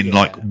would have been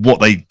like what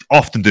they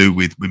often do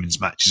with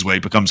women's matches, where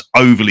it becomes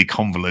overly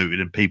convoluted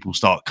and people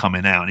start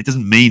coming out and it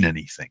doesn't mean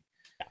anything.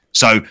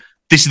 So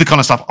this is the kind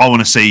of stuff I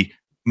want to see.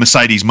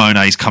 Mercedes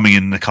Moné's coming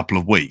in a couple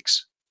of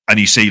weeks, and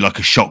you see like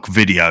a shock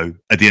video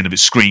at the end of it.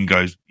 Screen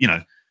goes,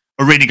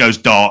 arena goes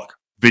dark,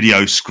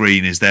 video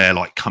screen is there,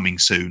 like coming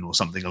soon or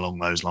something along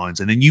those lines,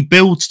 and then you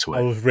build to it.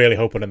 I was really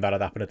hoping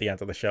that'd happen at the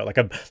end of the show, like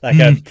a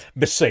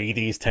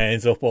Mercedes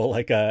turns up, or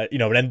like an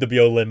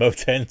NWO limo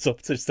turns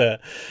up just to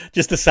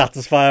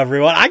satisfy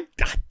everyone. I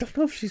don't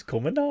know if she's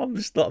coming now. I'm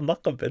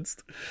not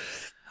convinced.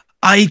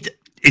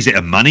 Is it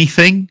a money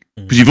thing?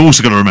 Because you've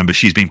also got to remember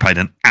she's been paid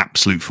an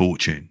absolute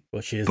fortune.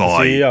 Well, she is the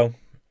CEO.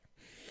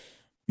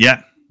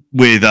 Yeah,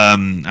 with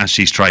as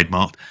she's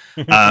trademarked.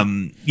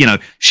 You know,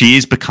 she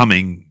is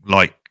becoming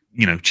like,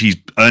 you know, she's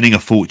earning a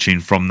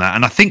fortune from that,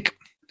 and I think,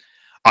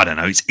 I don't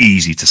know, it's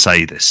easy to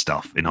say this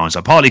stuff in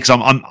hindsight, partly because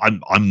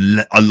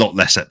I'm a lot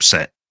less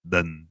upset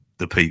than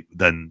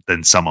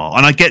than some are,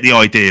 and I get the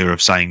idea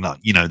of saying that,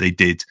 you know, they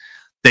did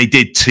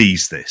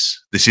tease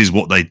this. This is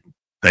what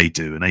they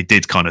do, and they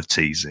did kind of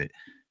tease it.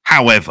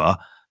 However,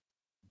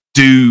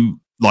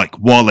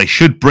 while they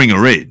should bring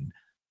her in,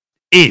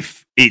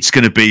 if it's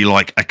going to be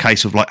like a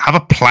case of like, have a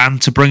plan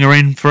to bring her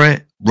in for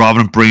it rather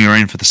than bring her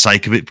in for the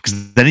sake of it,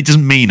 because then it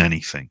doesn't mean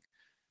anything.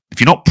 If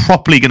you're not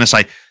properly going to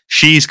say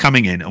she's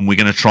coming in and we're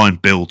going to try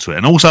and build to it,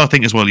 and also I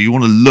think as well, you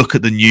want to look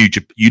at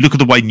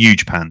the way New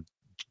Japan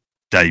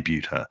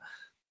debuted her.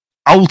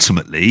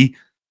 Ultimately,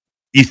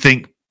 you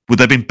think, would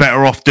they have been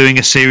better off doing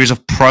a series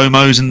of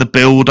promos in the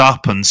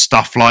build-up and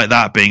stuff like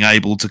that, being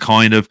able to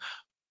kind of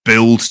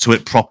build to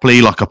it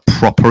properly, like a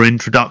proper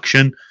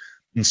introduction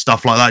and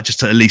stuff like that, just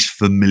to at least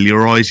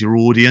familiarize your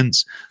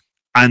audience?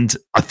 And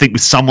I think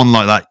with someone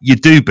like that, you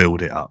do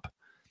build it up.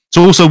 It's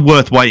also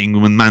worth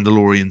waiting when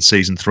Mandalorian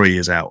season 3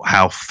 is out,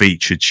 how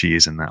featured she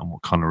is in that and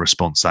what kind of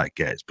response that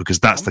gets, because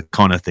that's the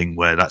kind of thing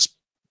where that's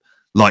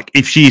like,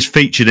 if she's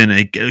featured in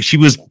it, she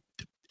was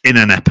in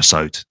an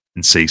episode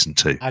in season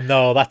 2. I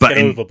know that's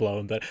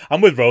overblown, but I'm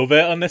with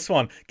Rover on this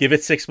one. Give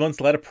it 6 months,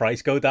 let her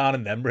price go down,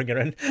 and then bring her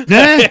in.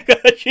 Yeah,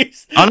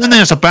 I don't think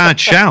that's a bad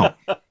shout.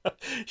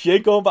 She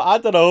ain't going back. I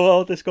don't know.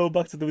 I'll just go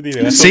back to the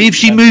video. See if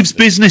she moves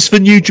business for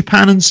New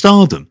Japan and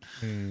Stardom.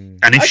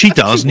 And if she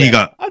does, and you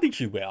go, I think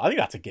she will. I think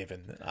that's a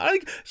given.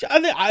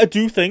 I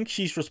do think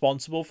she's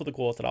responsible for the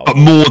quarter hour. But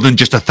more than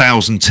just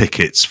 1,000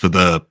 tickets for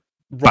the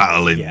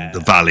battle in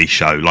the Valley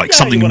show, like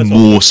something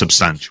more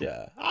substantial.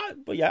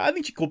 Yeah, I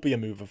think she could be a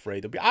mover for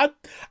AEW.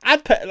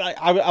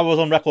 I was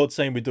on record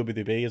saying with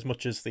WWE, as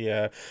much as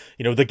the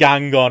the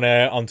gang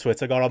on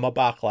Twitter got on my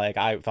back. Like,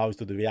 if I was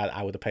WWE,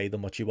 I would have paid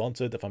them what she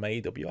wanted. If I'm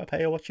AEW, I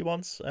pay her what she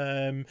wants.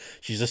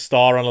 She's a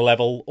star on a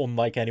level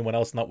unlike anyone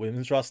else in that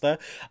women's roster.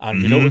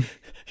 And you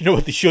know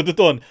what they should have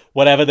done?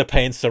 Whatever they're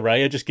paying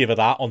Saraya, just give her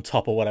that on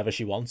top of whatever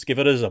she wants. Give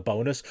it as a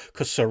bonus,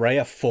 because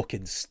Saraya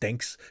fucking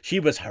stinks. She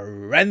was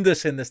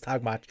horrendous in this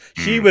tag match.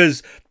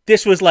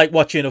 This was like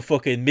watching a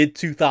fucking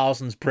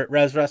mid-2000s Brit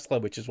Res wrestler,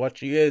 which is what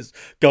she is,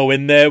 go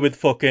in there with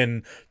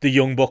fucking the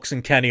Young Bucks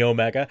and Kenny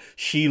Omega.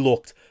 She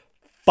looked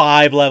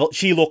 5 levels.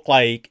 She looked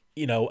like,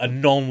 you know, a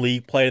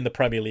non-league player in the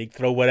Premier League.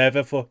 Throw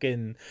whatever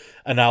fucking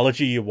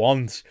analogy you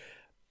want.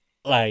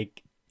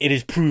 Like, it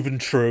is proven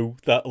true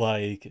that,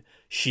 like,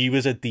 she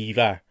was a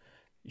diva.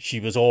 She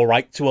was all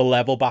right to a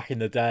level back in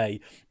the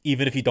day.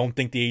 Even if you don't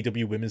think the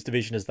AEW women's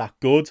division is that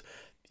good,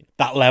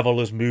 that level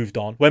has moved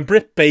on. When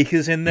Britt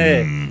Baker's in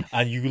there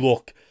and you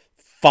look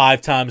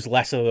 5 times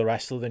less of the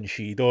wrestler than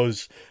she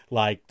does,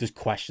 like, there's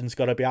questions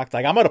got to be asked.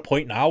 Like, I'm at a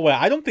point now where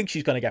I don't think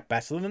she's going to get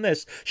better than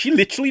this. She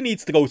literally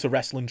needs to go to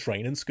wrestling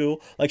training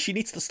school. Like, she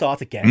needs to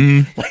start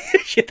again.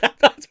 Like,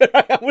 that's where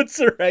I am with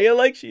Saraya.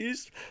 Like,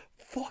 she's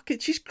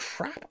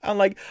crap. And,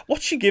 like,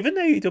 what's she giving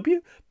AEW?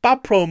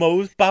 Bad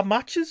promos, bad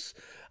matches,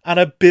 and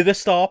a bit of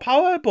star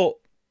power. But,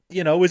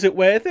 you know, is it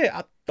worth it?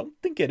 I don't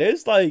think it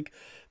is. Like,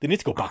 they need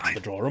to go back to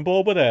the drawing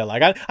board with her.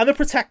 Like, and they're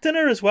protecting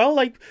her as well.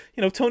 Like,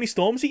 you know, Tony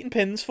Storm's eating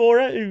pins for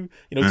her. Who,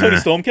 you know, Tony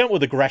Storm came up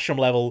with a Gresham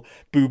level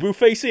boo-boo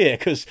face here,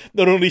 because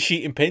not only is she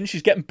eating pins,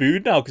 she's getting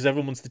booed now because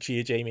everyone wants to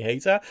cheer Jamie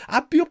Hayter.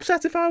 I'd be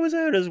upset if I was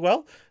her as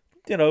well.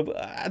 You know,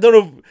 I don't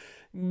know.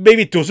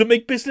 Maybe it doesn't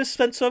make business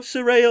sense to have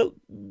Saraya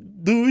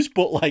lose,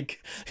 but,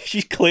 like,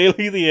 she's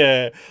clearly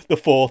the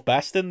 4th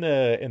best in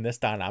this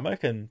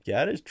dynamic, and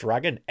yeah, it's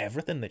dragging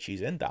everything that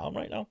she's in down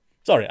right now.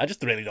 Sorry, I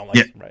just really don't like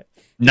it. Right?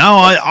 No,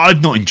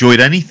 I've not enjoyed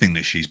anything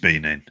that she's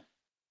been in.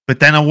 But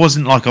then I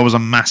wasn't like I was a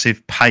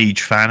massive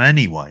Paige fan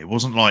anyway. It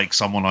wasn't like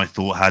someone I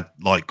thought had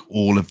like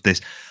all of this.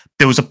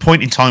 There was a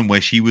point in time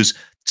where she was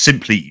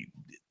simply,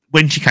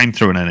 when she came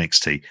through in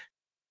NXT,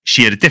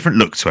 she had a different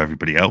look to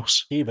everybody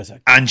else.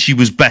 And she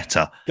was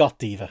better.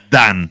 Diva.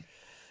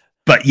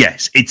 But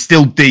yes, it's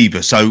still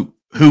Diva. So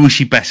who was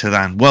she better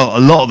than? Well, a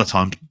lot of the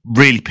time,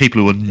 really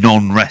people who are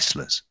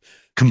non-wrestlers.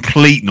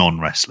 Complete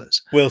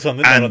non-wrestlers. Will's on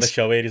the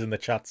show here. He's in the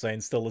chat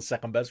saying still the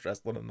 2nd best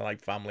wrestler in the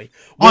like family.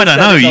 I don't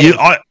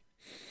know.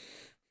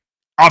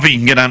 I think you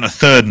can get down to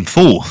 3rd and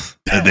 4th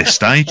at this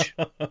stage.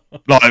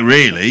 Like,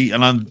 really,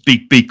 and I'd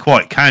be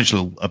quite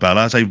casual about it.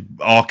 I'd say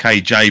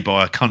RKJ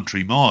by a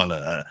country mile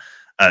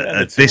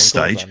at this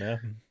stage.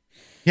 Then,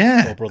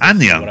 yeah, and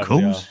the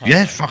uncles.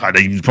 Yeah, fuck, I'd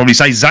even probably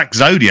say Zach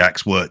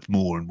Zodiac's worked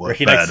more and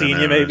worked better than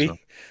her. Maybe. Well.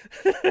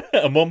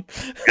 A mum.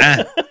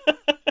 Yeah.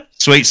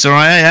 Sweet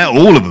Saraya, yeah,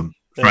 all of them.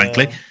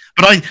 Frankly,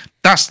 but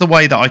that's the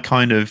way that I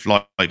kind of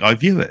like I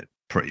view it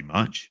pretty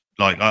much.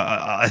 Like,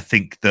 I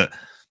think that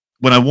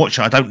when I watch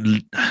it,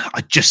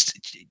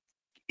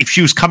 if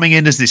she was coming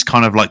in as this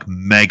kind of like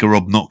mega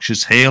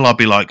obnoxious heel, I'd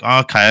be like,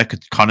 okay, I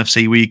could kind of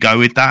see where you go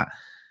with that.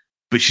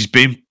 But she's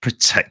being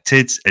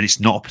protected, and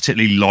it's not a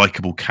particularly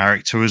likable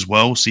character as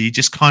well. So you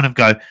just kind of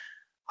go,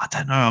 I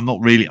don't know,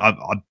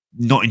 I'm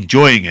not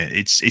enjoying it.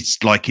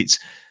 It's like, it's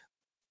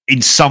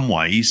in some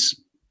ways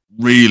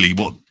really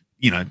what,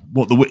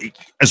 what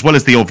as well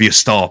as the obvious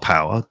star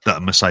power that a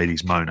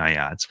Mercedes Moné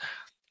adds,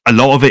 a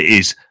lot of it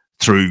is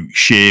through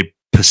sheer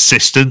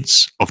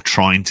persistence of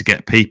trying to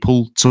get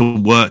people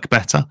to work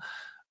better.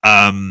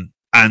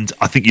 And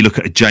I think you look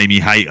at a Jamie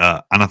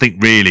Hayter, and I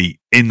think really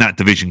in that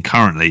division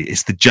currently,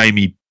 it's the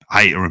Jamie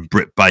Hayter and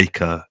Britt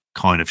Baker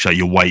kind of show.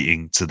 You're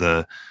waiting to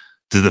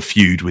the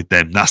feud with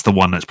them. That's the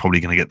one that's probably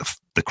going to get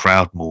the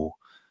crowd more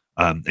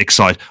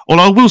excited.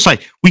 Although I will say,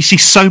 we see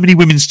so many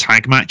women's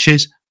tag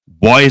matches.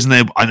 Why isn't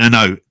there? I don't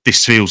know.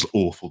 This feels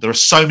awful. There are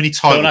so many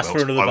title belts. Don't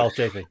ask for another belt,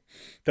 JP.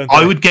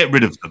 I would get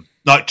rid of them.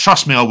 Like,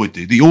 trust me, I would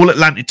do. The All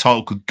Atlantic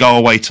title could go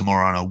away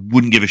tomorrow, and I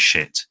wouldn't give a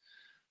shit.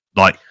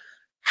 Like,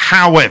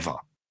 however,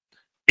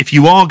 if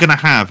you are going to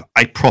have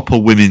a proper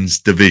women's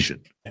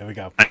division, there we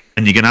go,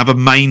 and you're going to have a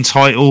main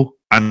title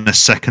and a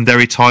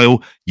secondary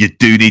title, you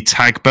do need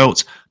tag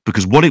belts,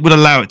 because what it would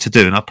allow it to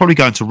do, and I'll probably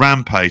go into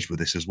Rampage with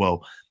this as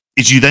well,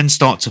 is you then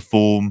start to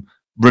form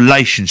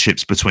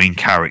relationships between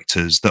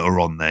characters that are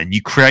on there, and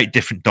you create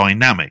different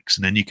dynamics,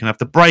 and then you can have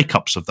the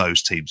breakups of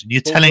those teams, and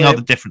you're telling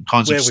other different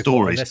kinds of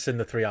stories. This in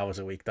the 3 hours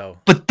a week, though.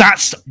 But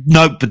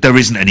but there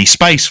isn't any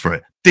space for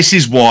it. This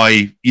is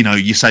why,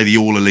 you say the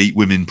All Elite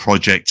Women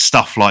Project,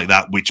 stuff like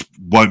that, which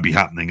won't be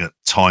happening at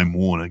Time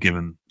Warner,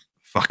 given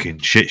fucking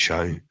shit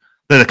show.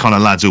 They're the kind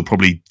of lads who'll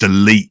probably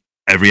delete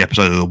every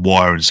episode of The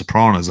Wire and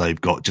Sopranos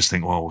they've got, just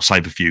think, well, we'll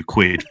save a few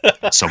quid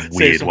in some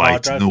weird way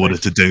in order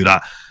to do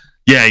that.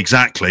 Yeah,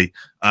 exactly.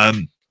 But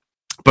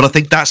I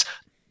think that's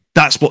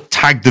what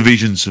tag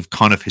divisions have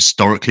kind of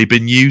historically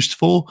been used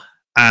for.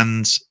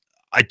 And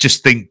I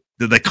just think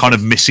that they're kind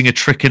of missing a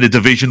trick in a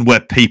division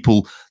where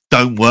people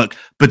don't work.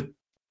 But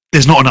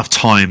there's not enough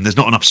time. There's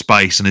not enough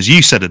space. And as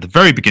you said at the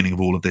very beginning of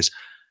all of this,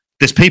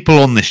 there's people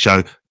on this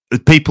show,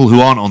 people who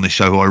aren't on this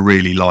show who I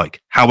really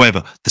like.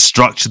 However, the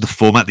structure, the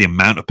format, the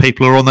amount of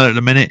people who are on there at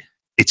the minute,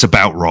 it's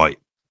about right.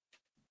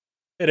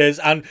 It is,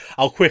 and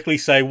I'll quickly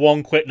say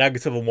one quick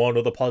negative and one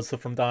other positive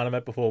from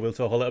Dynamite before we'll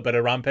talk a little bit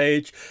of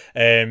Rampage.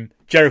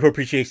 Jericho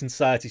Appreciation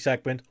Society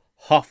segment,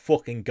 hot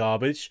fucking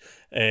garbage.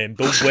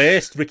 The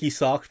worst Ricky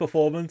Starks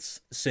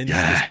performance since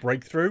this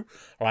breakthrough.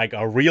 Like,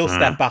 a real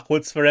step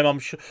backwards for him. I'm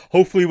sure.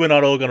 Hopefully we're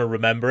not all going to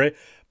remember it,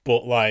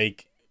 but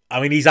like, I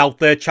mean, he's out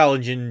there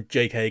challenging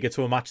Jake Hager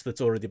to a match that's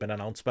already been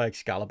announced by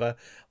Excalibur,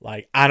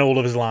 like, and all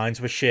of his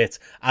lines were shit,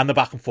 and the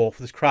back and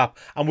forth was crap.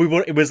 And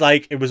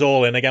it was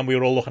all in again. We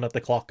were all looking at the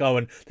clock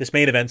going, this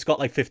main event's got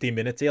like 15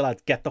 minutes here,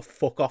 like, get the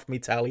fuck off me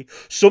telly.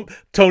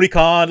 Tony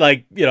Khan,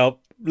 like, little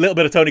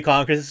bit of Tony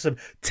Khan criticism.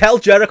 Tell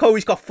Jericho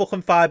he's got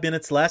fucking 5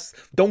 minutes less.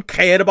 Don't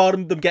care about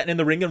them getting in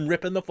the ring and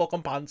ripping the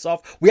fucking pants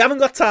off. We haven't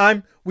got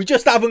time. We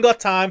just haven't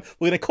got time.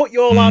 We're going to cut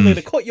your line, we're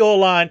going to cut your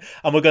line,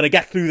 and we're going to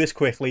get through this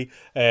quickly.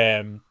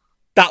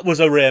 That was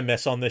a rare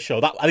miss on this show.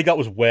 I think that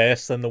was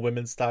worse than the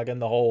women's tag and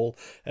the whole,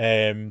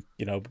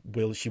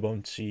 will she,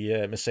 won't she,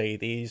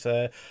 Mercedes.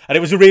 And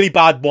it was a really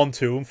bad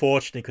 1-2,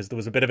 unfortunately, because there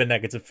was a bit of a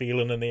negative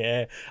feeling in the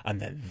air,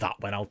 and then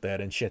that went out there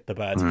and shit the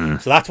bed.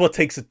 So that's what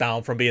takes it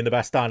down from being the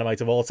best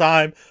Dynamite of all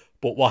time.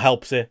 But what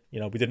helps it,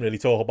 we didn't really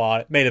talk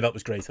about it. Main event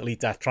was great.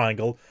 Elite Death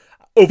Triangle.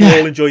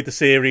 Overall, enjoyed the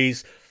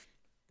series.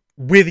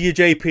 With your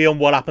JP on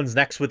what happens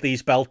next with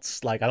these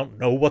belts, like, I don't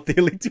know what the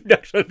Elite do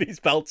next with these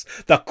belts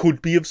that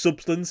could be of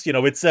substance. There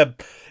are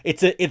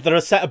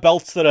a set of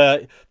belts that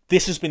are.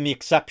 This has been the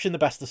exception, the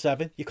best of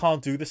 7. You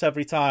can't do this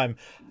every time.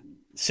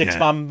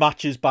 6-man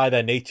matches by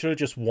their nature are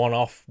just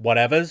one-off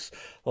whatevers.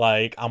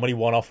 Like, how many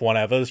one-off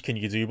whatevers can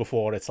you do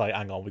before it's like,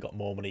 hang on, we got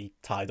more money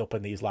tied up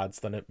in these lads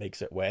than it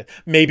makes it worth?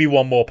 Maybe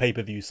one more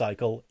pay-per-view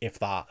cycle, if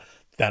that.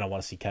 Then I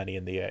want to see Kenny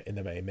in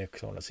the main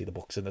mix. I want to see the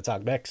Bucks in the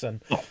tag mix, and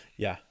I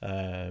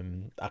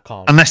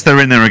can't. Unless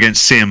they're in there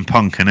against CM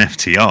Punk and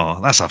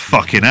FTR, that's a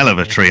fucking hell of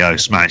a trio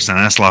smash. And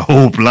that's like,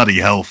 oh, bloody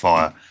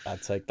hellfire!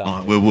 I'd take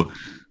that.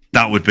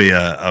 That would be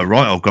a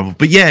right old grumble.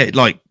 But yeah,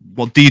 like,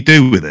 what do you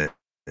do with it?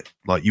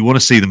 Like, you want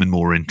to see them in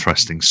more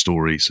interesting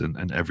stories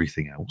and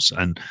everything else.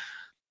 And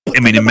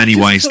I mean, in many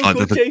ways, like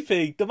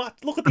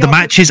the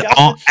matches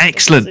are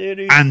excellent,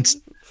 and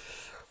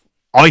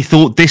I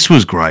thought this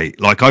was great.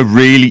 Like, I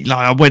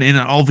went in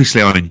and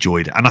obviously I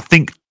enjoyed it. And I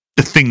think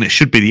the thing that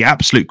should be the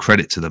absolute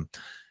credit to them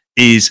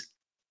is,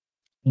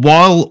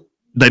 while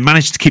they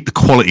managed to keep the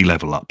quality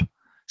level up,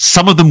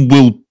 some of them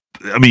will,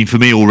 I mean, for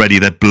me already,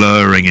 they're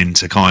blurring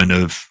into kind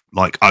of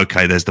like,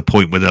 okay, there's the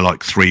point where they're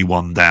like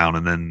 3-1 down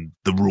and then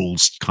the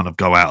rules kind of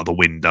go out of the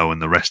window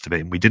and the rest of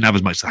it. And we didn't have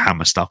as much of the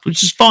Hammer stuff,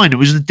 which is fine. It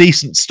was a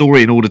decent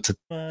story in order to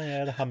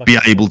be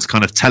able to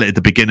kind of tell it at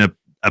the beginning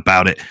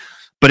about it.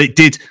 But it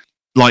did,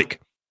 like,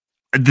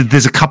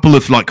 there's a couple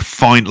of like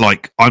fine,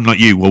 like, I'm like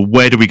you. Well,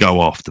 where do we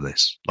go after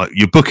this? Like,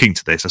 you're booking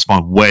to this, that's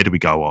fine. Where do we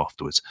go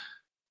afterwards?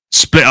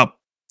 Split up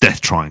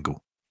Death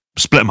Triangle,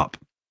 split them up.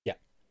 Yeah,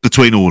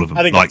 between all of them.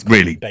 I think like,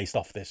 really based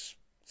off this.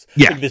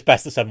 Yeah, I think this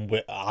best of 7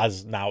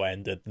 has now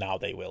ended. Now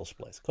they will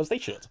split because they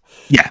should.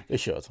 Yeah, they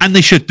should, and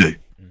they should do.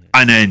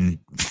 And then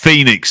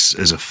Phoenix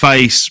as a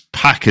face,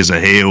 Pac as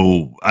a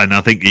heel, and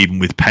I think even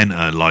with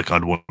Penta, like,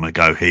 I'd want to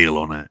go heel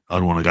on it.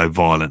 I'd want to go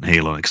violent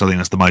heel on it because I think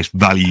that's the most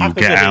value you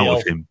get out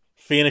of him.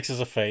 Phoenix as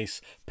a face,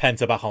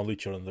 Penta back on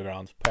Lucha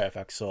Underground.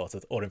 Perfect,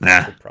 sorted. Or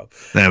Invincible Pro.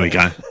 There we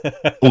go.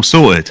 All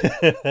sorted.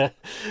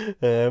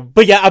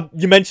 But yeah,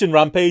 you mentioned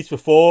Rampage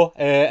before.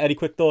 Any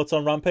quick thoughts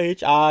on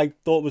Rampage? I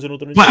thought it was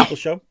another enjoyable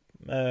show.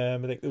 I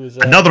think there was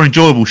another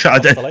enjoyable show.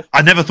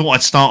 I never thought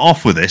I'd start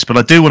off with this, but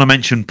I do want to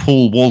mention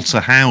Paul Walter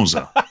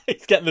Hauser.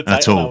 He's getting the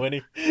title now,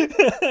 isn't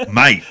he?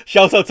 Mate.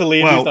 Shout out to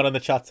Liam, who's not in the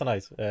chat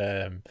tonight.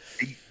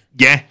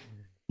 Yeah.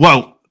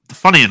 Well,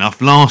 funny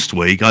enough, last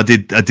week I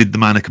did the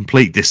man a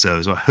complete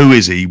disservice. Like, who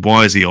is he?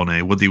 Why is he on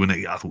here? What do you want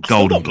to? I thought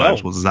Golden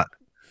Globes. What is that?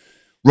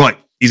 Right.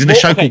 He's in a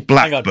show called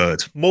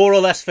Blackbird. More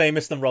or less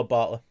famous than Rob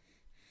Bartlett?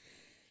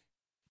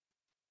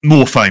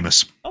 More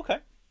famous. Okay.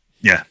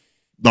 Yeah.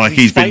 Like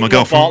he's been. My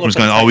girlfriend was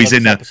going, "Oh, he's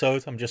in there."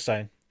 Episode. I'm just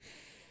saying.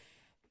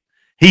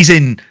 He's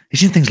in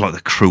things like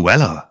the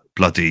Cruella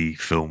bloody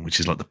film, which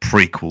is like the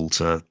prequel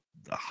to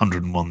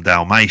 101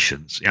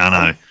 Dalmatians. Yeah,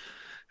 I know.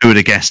 Who would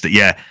have guessed it?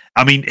 Yeah.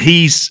 I mean,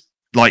 he's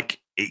like,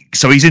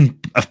 so he's in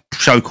a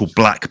show called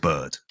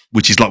Blackbird,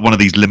 which is like one of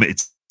these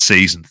limited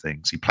season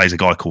things. He plays a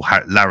guy called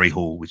Larry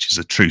Hall, which is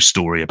a true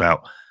story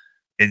about.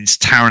 It's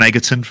Taron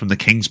Egerton from the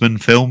Kingsman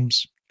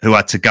films. Who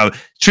had to go?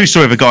 True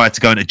story of a guy who had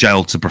to go into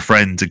jail to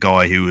befriend a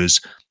guy who was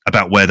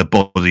about where the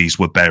bodies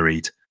were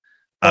buried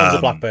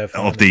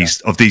of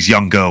these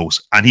young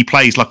girls, and he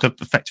plays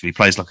effectively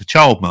a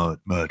child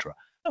murderer.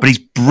 But he's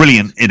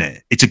brilliant in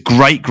it. It's a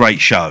great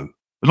show.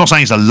 I'm not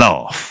saying it's a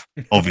laugh,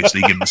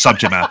 obviously, given the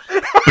subject matter,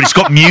 but it's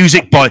got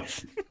music by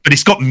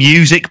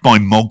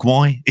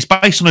Mogwai. It's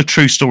based on a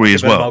true story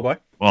as well. Well,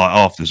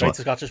 after as well,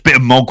 bit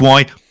of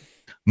Mogwai.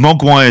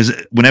 Mogwai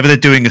is, whenever they're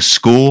doing a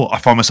score, I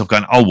find myself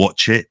going, I'll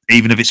watch it,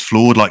 even if it's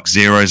flawed, like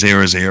 000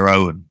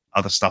 and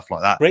other stuff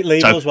like that. Great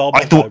label as well.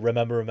 I thought,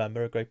 Remember,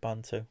 a great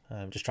band too.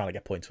 I'm just trying to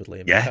get points with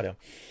Liam. Yeah.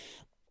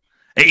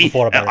 I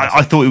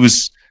thought it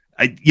was,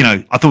 I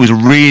thought it was a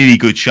really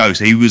good show.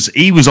 So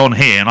he was on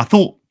here, and I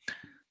thought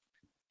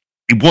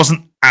it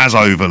wasn't as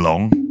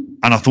overlong,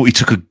 and I thought he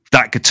took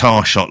that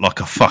guitar shot like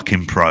a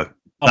fucking pro.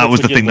 That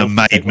was the thing that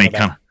made me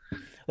kind of.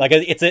 Like,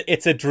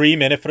 it's a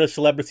dream in it for a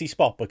celebrity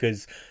spot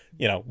because,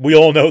 we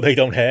all know they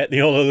don't hurt.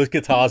 We all know those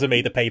guitars are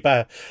made of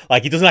paper.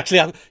 Like, he doesn't actually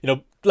have,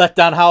 let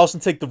Dan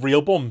Housen take the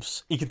real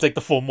bumps. He can take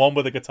the fun one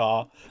with a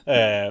guitar.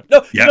 You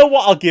know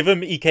what? I'll give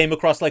him. He came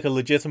across like a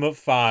legitimate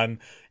fan.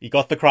 He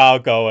got the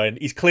crowd going.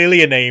 He's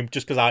clearly a name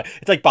just because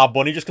it's like Bad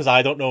Bunny. Just because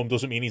I don't know him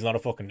doesn't mean he's not a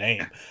fucking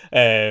name.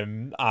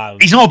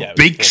 He's not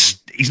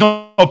he's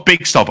not a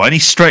big star by any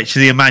stretch of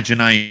the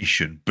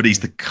imagination, but he's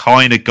the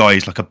kind of guy.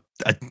 He's like a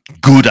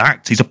good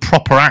actor. He's a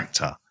proper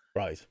actor.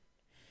 Right.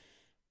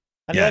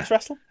 And he likes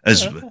wrestling? I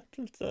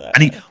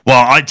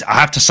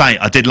have to say,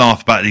 I did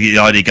laugh about the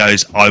idea. He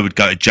goes, I would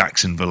go to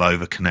Jacksonville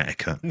over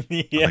Connecticut. I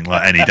think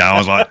like any day. I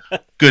was like,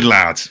 good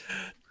lad.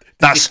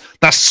 That's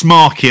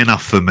smarky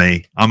enough for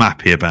me. I'm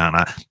happy about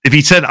that. If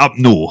he said up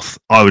north,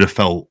 I would have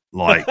felt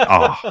like,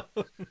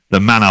 the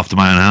man after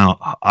my own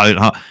heart.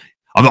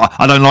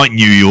 I don't like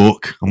New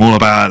York. I'm all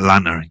about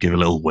Atlanta, and give a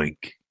little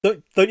wink.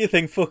 Don't you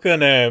think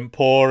fucking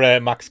poor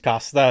Max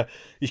Caster,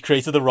 he's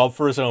created the rod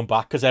for his own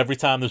back because every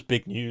time there's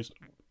big news,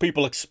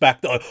 people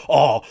expect, they're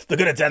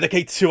going to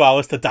dedicate 2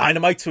 hours to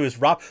Dynamite to his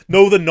rap.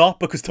 No, they're not,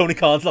 because Tony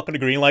Khan's not going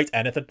to greenlight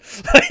anything.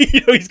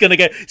 He's going to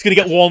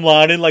get one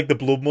line in, like the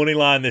Blood Money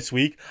line this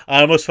week.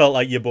 I almost felt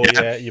like your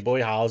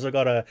boy Hauser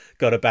got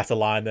a better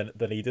line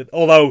than he did.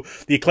 Although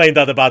the Acclaimed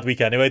had a bad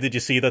week anyway. Did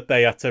you see that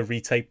they had to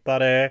retape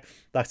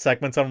that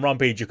segment on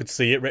Rampage? You could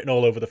see it written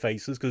all over the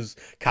faces because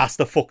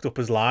Caster fucked up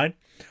his line.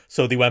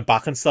 So they went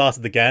back and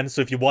started again.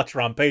 So if you watch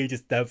Rampage,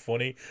 it's dead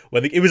funny.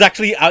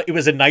 It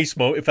was a nice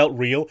moment. It felt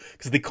real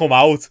because they come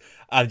out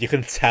and you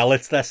can tell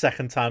it's their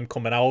second time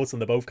coming out,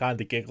 and they're both kind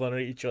of giggling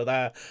at each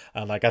other.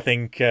 And like I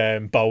think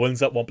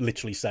Bowens at one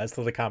literally says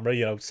to the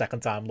camera,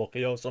 second time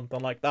lucky or something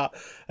like that.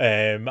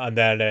 And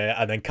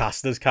then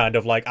Caster's kind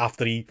of like,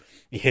 after he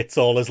hits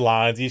all his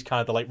lines, he's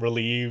kind of like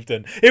relieved,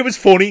 and it was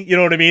funny. You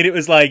know what I mean? It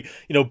was like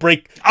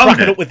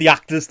cracking up with the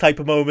actors type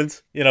of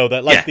moment.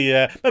 That like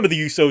remember the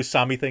Usos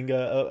Sammy thing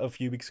a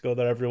few weeks ago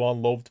that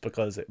everyone loved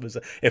because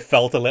it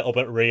felt a little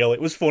bit real.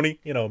 It was funny.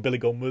 Billy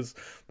Gunn was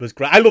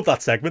great. I love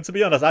that segment, to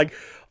be honest.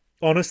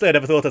 Honestly, I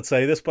never thought I'd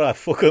say this, but I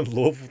fucking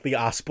love the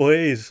Ass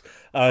Boys.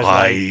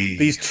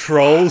 These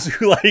trolls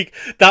who like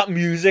that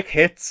music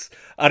hits,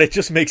 and it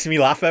just makes me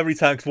laugh every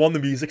time. Because one, the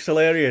music's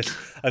hilarious,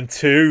 and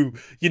two,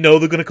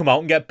 they're gonna come out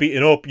and get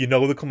beaten up. They're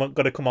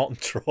gonna come out and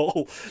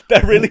troll.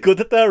 They're really good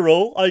at their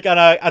role. And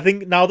I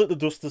think now that the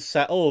dust has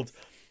settled,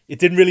 it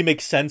didn't really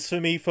make sense for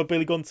me for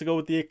Billy Gunn to go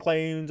with the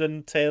Acclaimed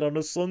and tear on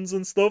his sons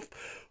and stuff.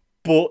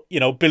 But,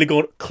 Billy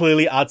Gunn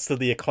clearly adds to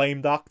the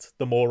Acclaimed act,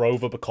 the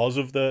moreover, because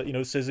of the,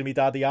 Scissor Me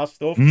Daddy Ass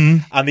stuff.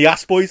 Mm-hmm. And the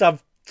Ass Boys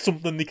have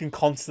something they can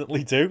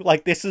constantly do.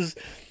 Like, they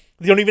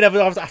don't even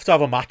ever have to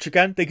have a match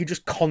again. They can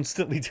just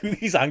constantly do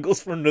these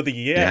angles for another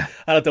year. Yeah.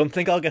 And I don't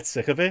think I'll get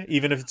sick of it,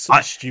 even if it's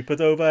something stupid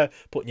over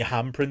putting your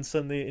handprints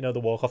in the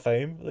Walk of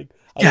Fame. Like,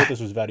 I thought this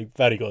was very,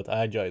 very good.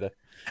 I enjoyed it.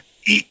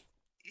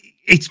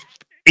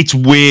 it's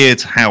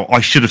weird how I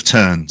should have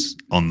turned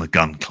on the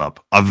Gun Club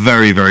a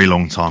very, very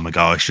long time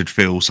ago. I should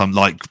feel some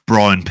like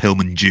Brian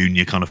Pillman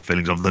Jr. kind of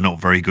feelings of they're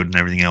not very good and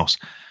everything else.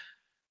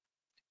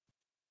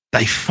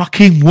 They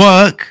fucking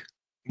work,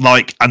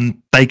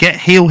 and they get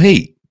heel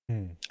heat.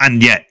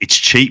 And yeah, it's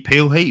cheap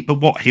heel heat, but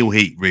what heel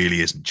heat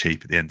really isn't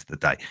cheap at the end of the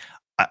day.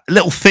 A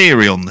little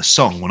theory on the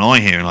song when I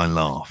hear and I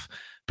laugh,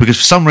 because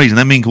for some reason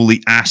they're being called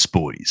the Ass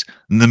Boys,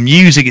 and the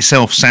music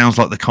itself sounds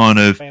like the kind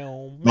of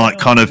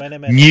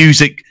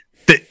music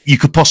that you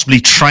could possibly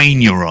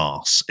train your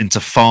ass into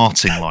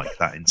farting like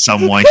that in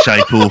some way,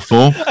 shape, or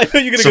form. I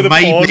thought you were going to go the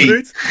porn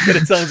route, but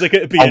it sounds like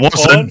it'd be in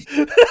porn.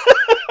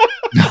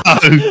 No,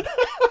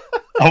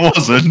 I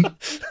wasn't.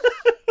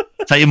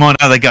 Take your mind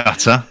out of the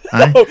gutter.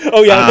 Eh?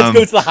 Oh yeah, let's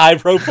go to the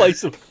highbrow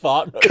place of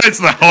fart. Go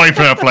to the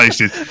highbrow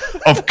places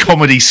of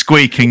comedy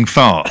squeaking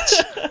farts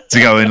to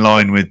go in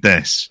line with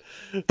this.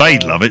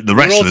 They'd love it. The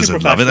wrestlers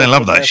would love it. They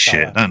love that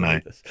shit, don't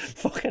they?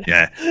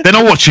 Yeah. They're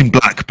not watching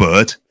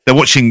Blackbird. They're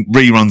watching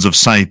reruns of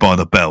Saved by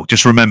the Bell.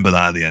 Just remember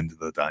that at the end of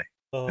the day.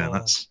 Yeah,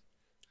 that's...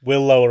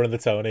 Will lower in the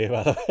tone here,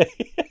 by the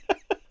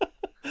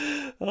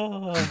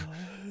way.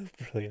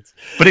 Brilliant.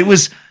 But it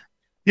was...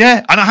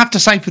 Yeah, and I have to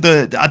say I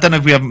don't know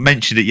if we haven't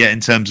mentioned it yet in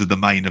terms of the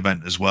main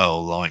event as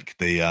well, like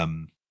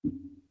I'm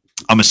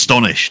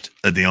astonished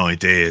at the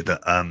idea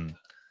that a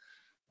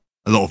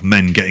lot of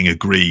men getting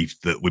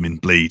aggrieved that women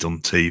bleed on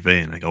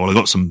TV, and they go, well, I've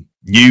got some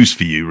news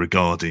for you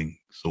regarding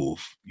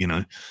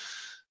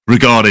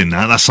regarding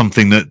that. That's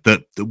something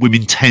that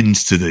women tend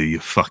to do,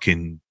 you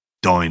fucking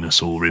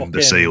dinosaur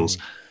imbeciles.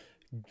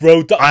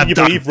 You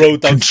believe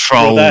Road Dogg's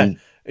control... brother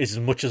is as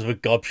much of a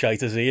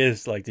gobshite as he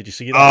is? Like, did you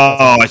see that?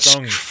 Oh, it's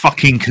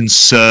fucking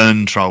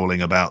concern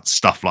trolling about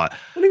stuff like.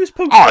 Well, he was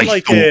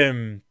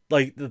posting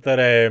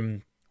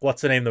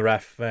what's the name? The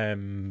ref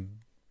name's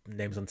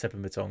on the tip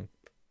of my tongue.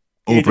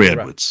 Aubrey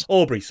Edwards.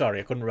 Aubrey, sorry,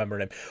 I couldn't remember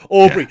her name.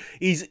 Aubrey.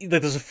 Yeah.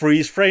 There's a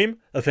freeze frame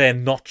of her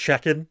not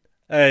checking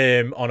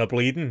on a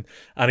bleeding,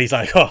 and he's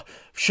like, "Oh,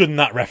 shouldn't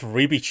that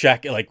referee be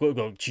checking? Like,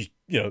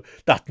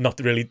 that's not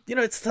really,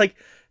 it's like."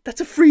 That's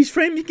a freeze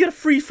frame. You can get a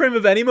freeze frame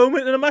of any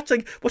moment in a match.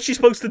 Like, what's she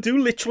supposed to do?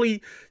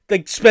 Literally,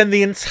 like, spend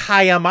the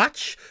entire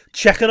match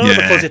checking on her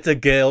because it's a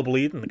girl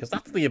bleeding? Because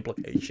that's the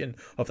implication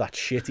of that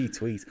shitty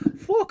tweet.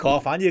 Fuck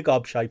off, and you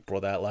gobshite,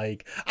 brother.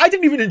 Like, I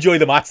didn't even enjoy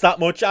the match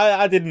that much.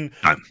 I didn't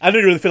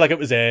really feel like it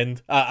was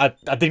earned. I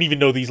didn't even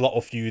know these lot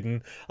were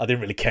feuding. I didn't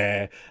really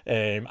care.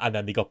 And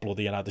then they got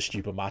bloody and had a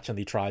stupid match, and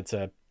they tried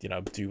to,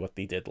 do what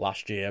they did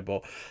last year.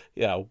 But,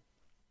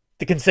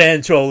 the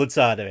concern trolling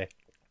side of it.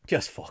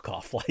 Just fuck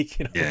off,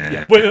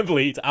 women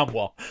bleed, and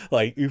what?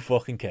 Like, who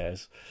fucking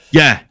cares?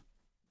 Yeah,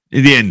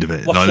 at the end of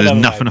it, there's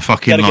nothing to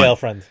fucking get a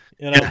girlfriend,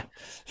 Yeah.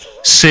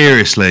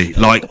 Seriously,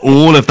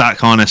 all of that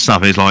kind of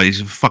stuff is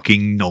it's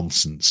fucking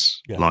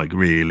nonsense. Yeah. Like,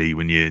 really,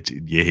 when you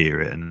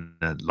hear it, and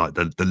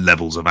the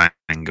levels of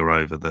anger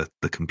over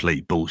the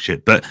complete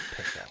bullshit. But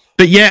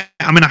yeah,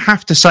 I mean, I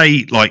have to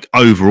say,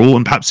 overall,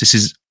 and perhaps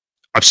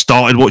I've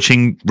started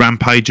watching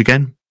Rampage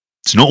again.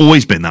 It's not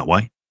always been that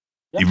way.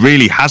 It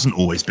really hasn't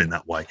always been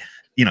that way.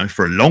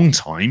 For a long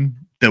time,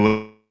 there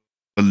were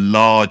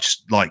large,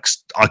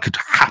 I could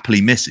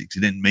happily miss it because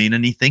it didn't mean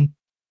anything,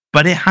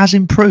 but it has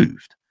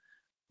improved.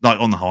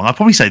 On the whole, I'd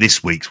probably say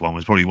this week's one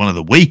was probably one of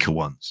the weaker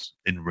ones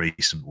in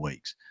recent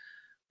weeks,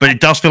 but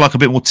it does feel like a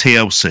bit more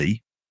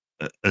TLC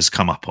has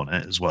come up on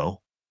it as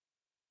well.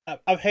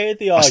 I've heard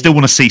the argument. I still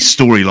want to see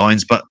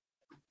storylines, but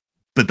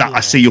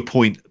I see your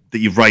point that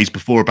you've raised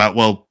before about,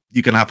 well,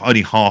 you're going to have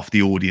only half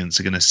the audience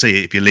are going to see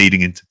it if you're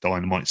leading into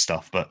Dynamite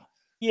stuff. But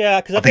yeah,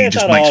 because I think it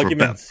just makes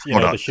argument,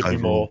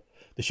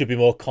 there should be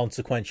more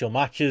consequential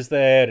matches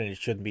there, and it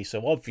shouldn't be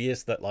so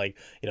obvious that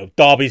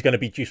Darby's going to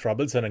beat Juice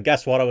Robinson, and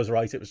guess what? I was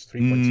right. It was a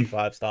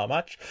 3.25 star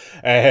match.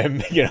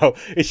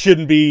 It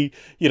shouldn't be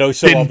so.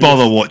 Didn't obvious.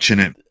 Bother watching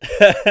it.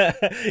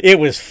 It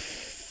was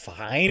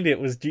fine. It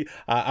was.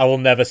 I will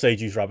never say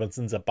Juice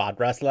Robinson's a bad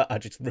wrestler. I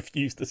just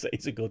refuse to say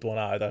he's a good one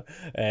either.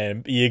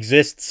 He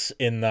exists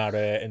in that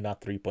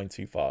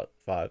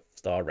 3.25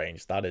 star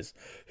range. That is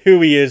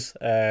who he is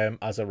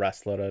as a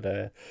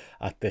wrestler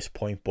at this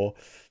point. But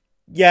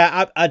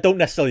yeah, I don't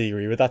necessarily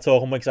agree with that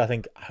talking because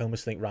I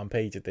almost think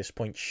Rampage at this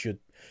point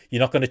you're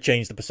not going to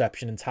change the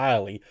perception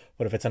entirely.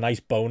 But if it's a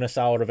nice bonus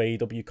hour of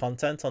AEW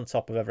content on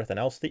top of everything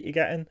else that you're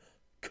getting,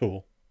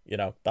 cool.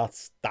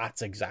 That's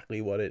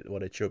exactly what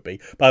it should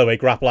be. By the way,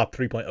 Grapple App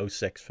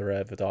 3.06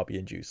 for Darby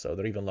and Juice, so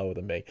they're even lower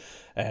than me.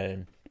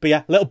 But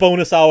yeah, little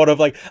bonus hour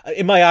of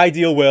in my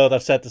ideal world,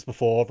 I've said this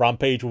before,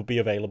 Rampage will be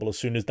available as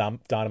soon as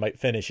Dynamite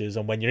finishes,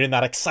 and when you're in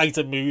that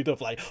excited mood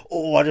of I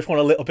just want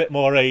a little bit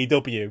more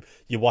AEW,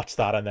 you watch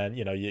that and then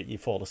you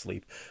fall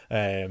asleep.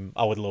 I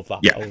would love that.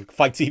 Yeah.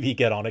 Fight TV,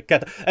 get on it.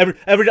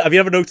 Have you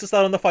ever noticed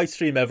that on the fight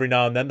stream? Every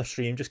now and then the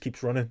stream just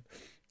keeps running.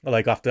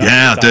 After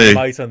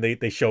Dynamite, and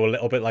they show a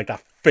little bit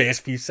that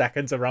first few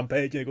seconds of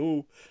Rampage, and you go,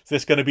 "Oh, is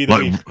this going to be the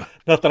week?"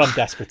 Not that I'm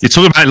desperate. You're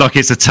talking about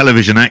it's a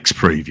Television X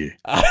preview.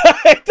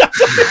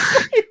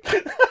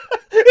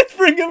 It's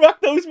bringing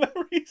back those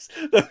memories,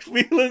 those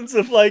feelings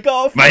of like,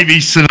 oh, maybe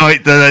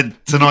tonight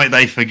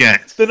they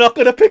forget. they're not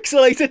going to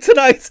pixelate it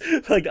tonight.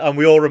 Like, and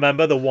we all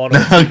remember the one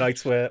or two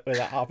nights where that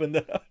happened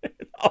in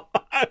our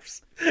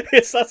lives.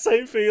 It's that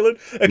same feeling,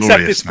 except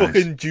Glorious it's match.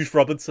 fucking Juice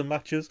Robinson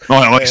matches.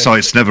 My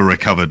eyesight's never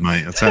recovered,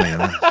 mate. I tell you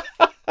that.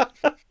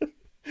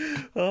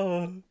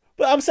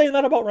 But I'm saying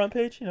that about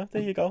Rampage. You know,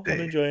 there you go. I'm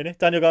enjoying it.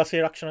 Daniel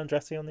Garcia, Action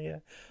Andretti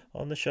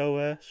on the show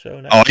next.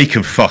 Oh, he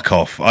can fuck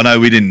off. I know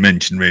we didn't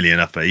mention really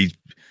enough, but he's got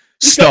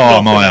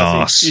star nothing, my has he?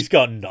 arse. He's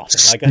got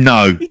nothing. Like,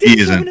 No, he didn't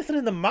do isn't. anything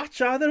in the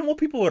match either. And what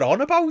people were on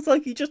about,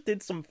 like he just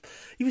did some.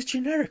 He was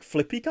generic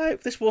flippy guy.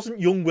 This wasn't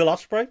young Will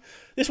Ospreay.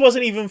 This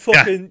wasn't even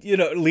fucking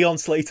Leon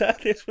Slater.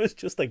 This was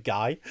just a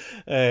guy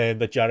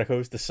that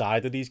Jericho's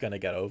decided he's going to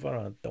get over.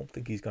 And I don't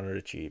think he's going to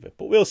achieve it,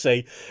 but we'll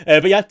see.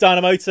 But yeah,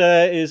 Dynamite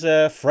is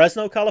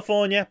Fresno,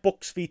 California.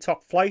 Bucks v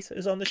Top Flight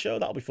is on the show.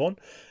 That'll be fun.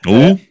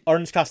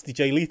 Orange Cassidy,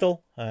 Jay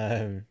Lethal.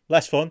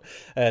 Less fun.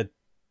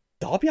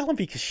 Darby Allin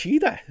v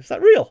Kushida. Is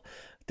that real?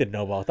 Didn't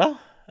know about that.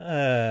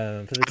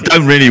 I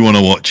don't really want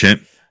to watch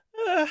it.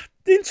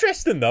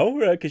 Interesting though,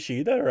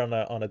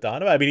 Kushida on a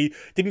Dynamite. I mean, he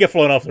didn't get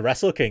flown off the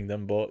Wrestle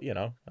Kingdom, but you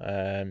know,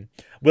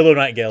 Willow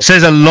Nightingale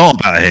Says a lot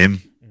about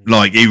him.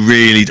 Like he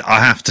really,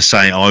 I have to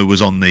say,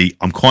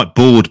 I'm quite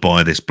bored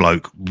by this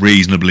bloke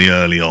reasonably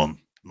early on,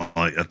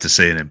 like after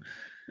seeing him,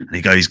 and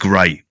he goes,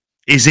 "Great,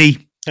 is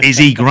he? Is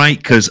he great?"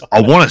 Because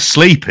I want to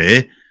sleep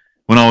here.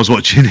 When I was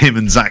watching him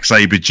and Zack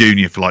Sabre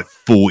Jr. for like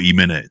 40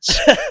 minutes,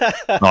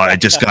 like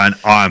just going,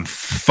 I'm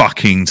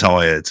fucking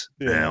tired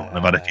now.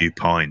 I've had a few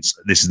pints.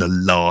 This is the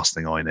last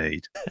thing I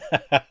need.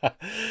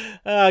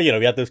 You know,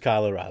 we had those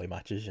Kyle O'Reilly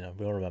matches. You know,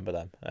 we all remember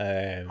them.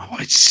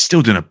 It's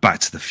still doing a Back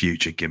to the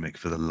Future gimmick,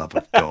 for the love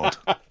of God.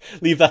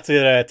 Leave that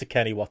to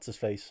Kenny. What's his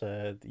face?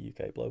 The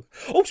UK bloke.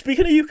 Oh,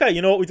 speaking of UK,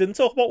 you know what we didn't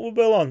talk about with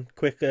Will on?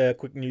 Quick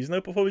news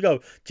note before we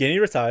go. Ginny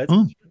retired.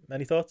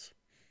 Any thoughts?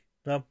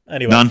 No.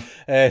 Anyway, none.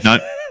 No.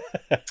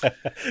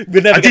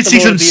 We never I did see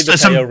some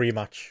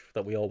rematch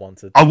that we all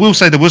wanted. I will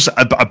say there was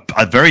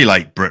a very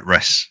late Brit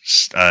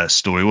Rest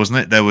story, wasn't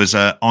it? There was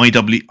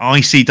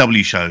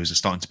ICW shows are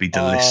starting to be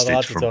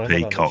delisted from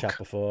Peacock.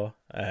 Before.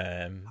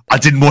 I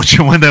didn't watch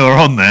them when they were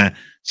on there,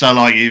 so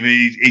like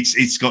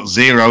it's got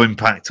zero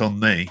impact on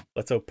me.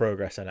 Let's hope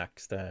Progress are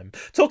next.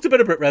 Talked a bit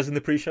of Brit Res in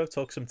the pre-show.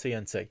 Talk some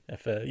TNT.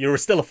 If you're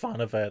still a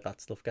fan of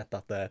that stuff, get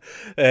that there.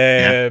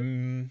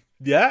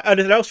 Yeah,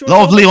 anything else? A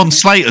lot of Leon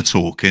Slater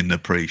talk in the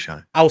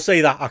pre-show. I'll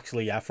say that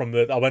actually. Yeah,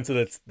 I went to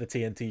the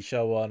TNT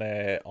show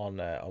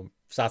on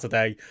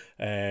Saturday.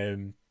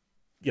 You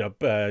know,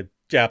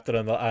 Japton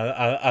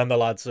and the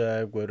lads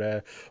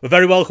were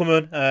very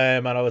welcoming.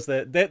 And I was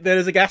there. There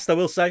is a guest. I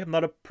will say, I'm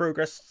not a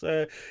Progress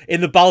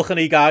in the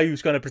balcony guy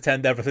who's going to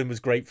pretend everything was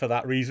great for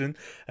that reason.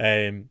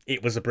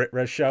 It was a Brit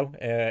Res show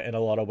in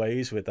a lot of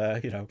ways, with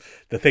you know,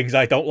 the things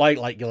I don't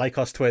like your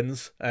Lycos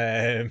twins,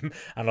 and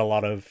a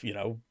lot of, you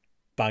know,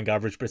 bang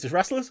average British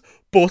wrestlers,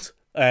 but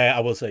I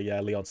will say, yeah,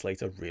 Leon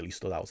Slater really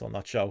stood out on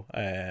that show.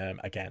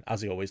 Again,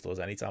 as he always does.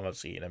 Anytime I've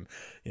seen him,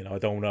 you know, I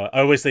don't know.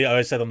 I said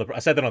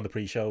it on the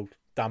pre-show.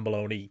 Dan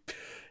Maloney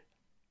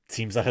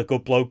seems like a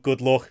good bloke,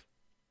 good look,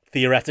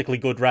 theoretically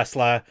good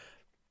wrestler.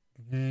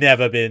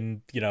 Never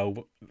been, you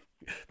know,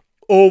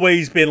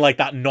 always been like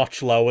that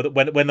notch lower.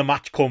 When the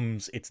match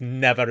comes, it's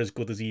never as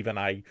good as even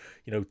I,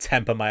 you know,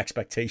 temper my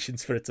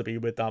expectations for it to be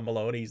with Dan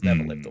Maloney. He's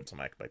never lived up to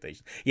my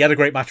expectations. He had a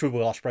great match with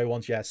Will Ospreay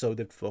once, yeah, so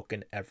did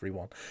fucking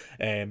everyone.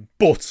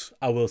 But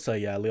I will say,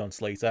 yeah, Leon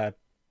Slater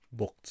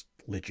looked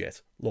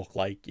legit. Looked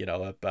like, you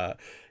know,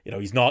 you know,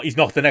 he's not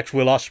the next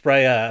Will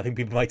Ospreay. I think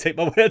people might take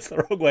my words the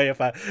wrong way if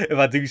I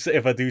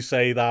do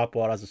say that.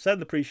 But as I said,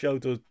 the pre-show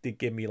did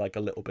give me like a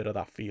little bit of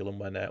that feeling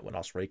when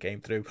Ospreay came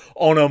through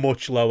on a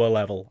much lower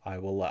level. I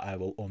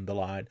will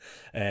underline.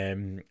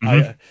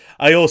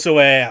 I also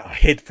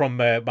hid from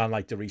man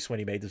like DeReiss when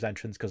he made his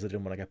entrance because I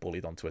didn't want to get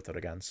bullied on Twitter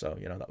again. So,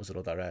 you know, that was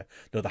another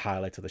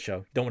highlight of the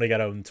show. Don't want to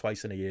get owned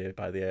twice in a year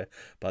by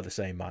the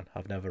same man.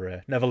 I've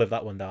never lived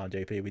that one down,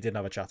 JP. We didn't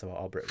have a chat about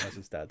our Brit Res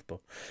instead, but.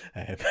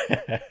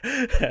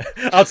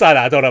 Outside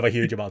that, I don't have a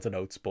huge amount of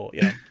notes, but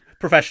you know,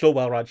 professional,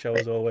 well-run show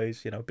as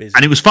always. You know, busy,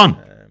 and it was fun.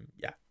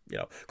 Yeah, you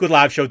know, good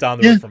live show down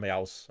the road from my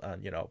house,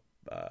 and you know,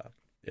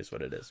 is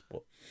what it is.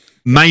 But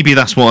maybe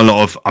that's what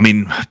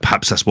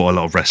perhaps that's what a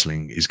lot of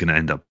wrestling is going to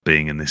end up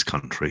being in this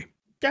country.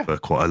 Yeah. For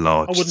quite a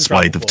large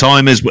swathe of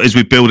time as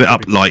we build it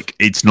up. Like,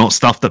 it's not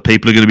stuff that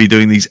people are going to be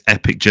doing these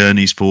epic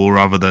journeys for,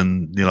 rather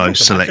than, you know,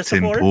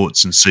 selecting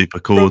ports and super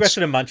chords,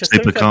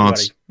 super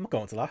cards. I'm not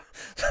going to that.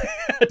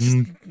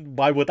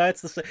 Why would I? It's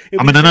the same.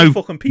 I know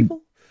fucking people.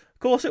 Of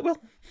course it will.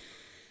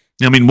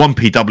 I mean,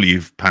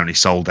 1PW apparently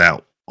sold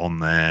out on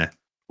their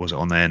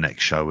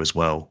next show as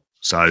well.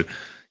 So,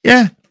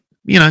 yeah,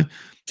 you know,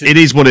 it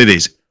is what it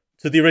is.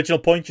 To the original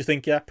point, you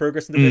think, yeah,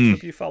 Progress and the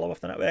you follow off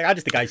the network. I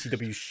just think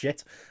ICW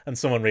shit, and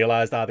someone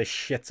realised, this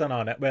shit's on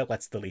our network,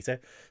 let's delete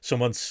it.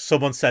 Someone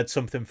said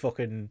something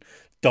fucking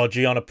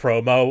dodgy on a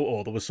promo,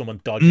 or there was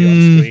someone dodgy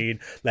on screen,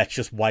 let's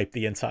just wipe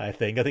the entire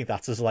thing. I think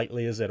that's as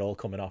likely as it all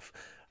coming off.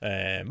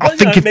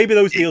 But, maybe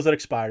those deals are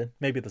expiring.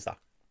 Maybe there's that.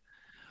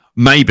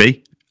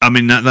 Maybe. I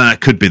mean,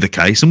 that could be the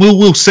case, and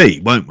we'll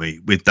see, won't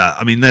we? With that,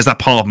 I mean, there's that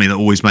part of me that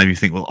always made me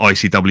think, well,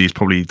 ICW is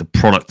probably the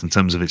product in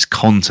terms of its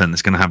content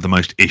that's going to have the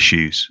most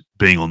issues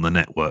being on the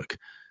network,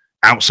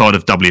 outside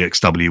of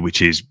WXW, which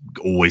is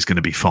always going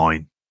to be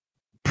fine,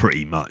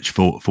 pretty much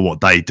for what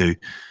they do,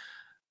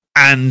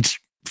 and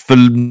for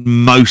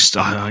most,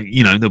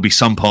 there'll be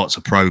some parts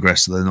of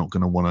Progress that they're not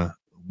going to want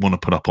to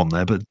put up on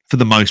there, but for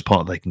the most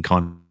part, they can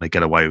kind of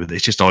get away with it.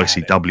 It's just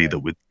ICW that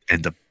would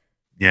end up.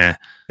 Yeah,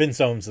 Vince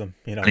owns them.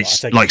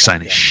 It's like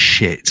saying it's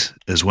shit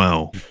as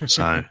well.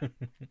 So,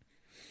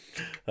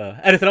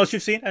 anything else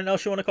you've seen? Anything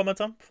else you want to comment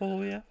on before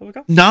we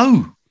go?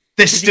 No,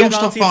 there's still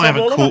stuff I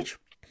haven't caught.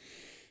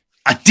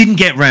 I didn't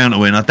get round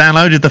to it. I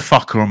downloaded the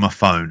fucker on my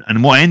phone,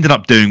 and what I ended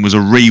up doing was a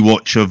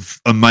rewatch of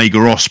Omega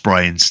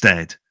Ospreay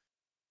instead.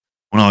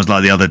 When I was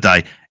like the other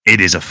day, it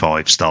is a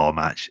 5-star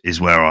match.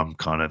 Is where I'm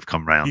kind of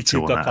come round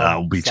to on that.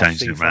 I'll be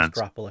changing it around.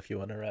 Grapple if you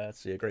want to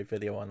see a great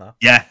video on that.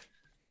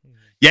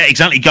 Yeah,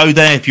 exactly. Go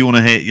there if you want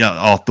to hear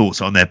our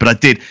thoughts on there. But I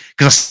did,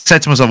 because I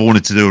said to myself I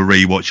wanted to do a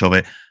rewatch of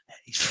it.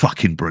 It's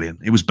fucking brilliant.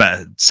 It was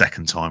better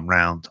second time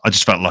round. I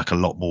just felt like a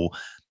lot more.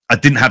 I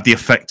didn't have the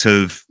effect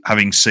of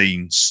having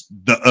seen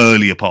the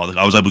earlier part of it.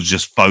 I was able to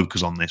just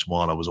focus on this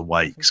while I was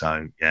awake.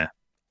 So, yeah.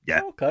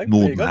 Okay.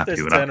 More than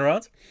happy with that.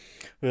 Turnaround.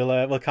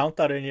 We'll count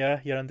that in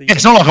your end.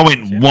 It's not like I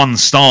went 1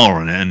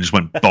 star on it and just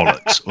went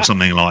bollocks or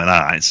something like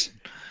that. It's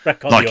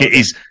like it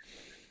is.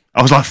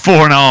 I was like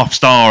 4.5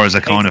 star as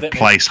a kind of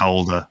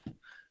placeholder.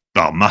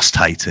 Oh, must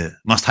hate it.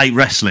 Must hate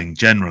wrestling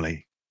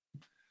generally.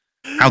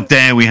 How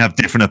dare we have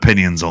different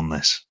opinions on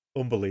this?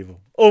 Unbelievable.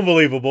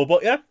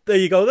 But yeah, there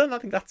you go then. I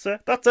think that's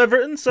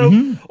everything. So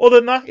other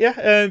than that,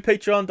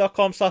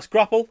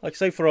 patreon.com/grapple. Like I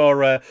say, for our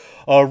Raw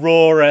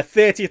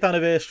 30th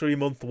anniversary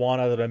month one,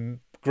 I had a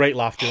great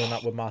laugh doing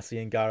that with Massey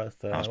and Gareth.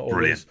 That's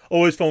brilliant.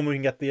 Always fun when we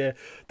can get the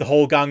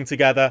whole gang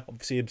together.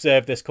 Obviously,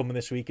 observe this coming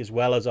this week as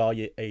well as our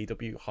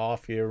AEW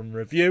half year in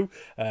review.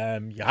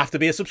 You have to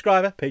be a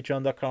subscriber.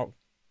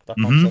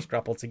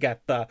 Patreon.com/grapple to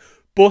get that.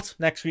 But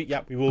next week,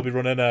 we will be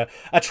running a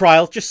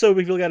trial just so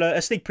we will get a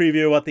sneak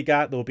preview of what they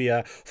got. There'll be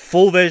a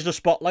full version of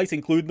Spotlight,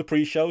 including the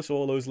pre-show. So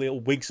all those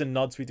little winks and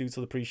nods we do to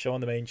the pre-show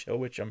and the main show,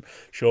 which I'm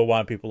sure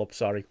wind people up.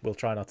 Sorry, we'll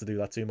try not to do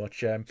that too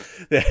much.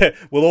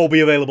 Will all be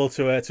available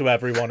to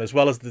everyone, as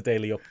well as the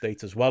daily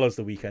update, as well as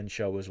the weekend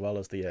show, as well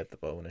as the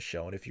bonus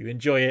show. And if you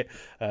enjoy it,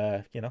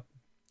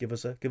 give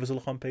us a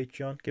look on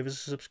Patreon, give us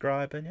a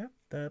subscribe, and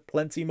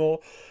plenty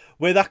more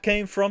where that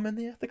came from in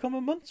the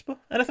coming months. But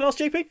anything else,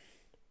 JP?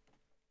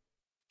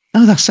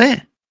 No, that's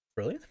it.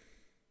 Brilliant.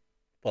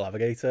 Well, have a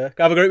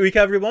great week,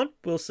 everyone.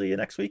 We'll see you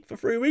next week for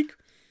Free Week.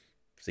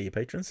 See you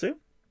patrons soon.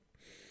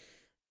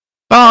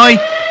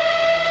 Bye.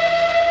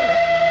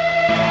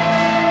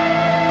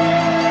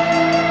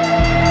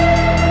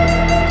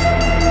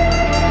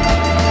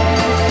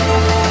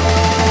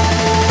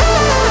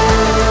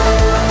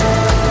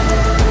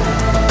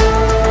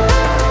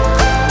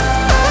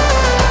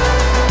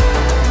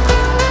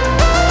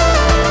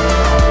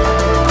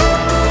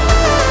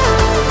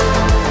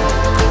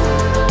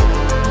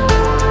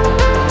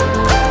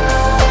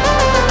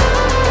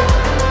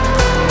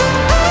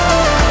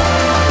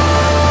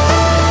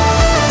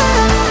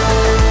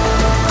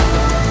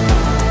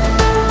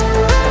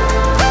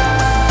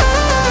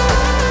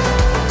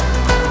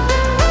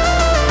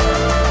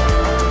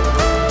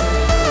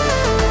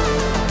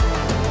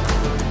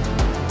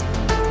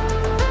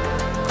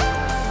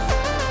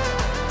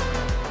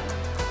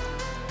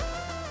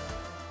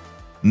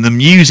 And the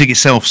music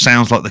itself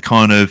sounds like the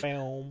kind of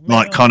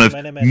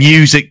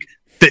music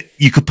that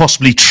you could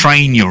possibly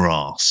train your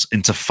ass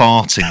into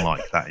farting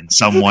like that in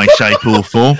some way, shape, or form.